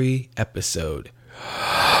every episode,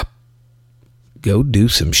 go do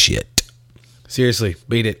some shit. Seriously,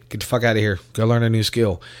 beat it. Get the fuck out of here. Go learn a new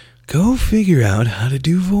skill. Go figure out how to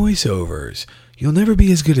do voiceovers. You'll never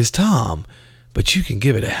be as good as Tom, but you can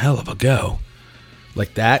give it a hell of a go.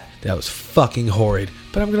 Like that? That was fucking horrid.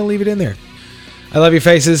 But I'm going to leave it in there. I love your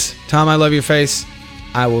faces. Tom, I love your face.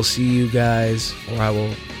 I will see you guys, or I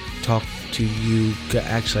will talk to you.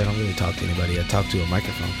 Actually, I don't really talk to anybody. I talk to a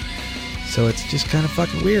microphone. So it's just kind of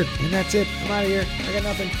fucking weird. And that's it. I'm out of here. I got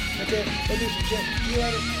nothing. That's it. Go do some shit. See you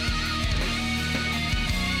later.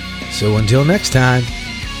 So until next time,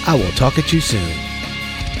 I will talk at you soon.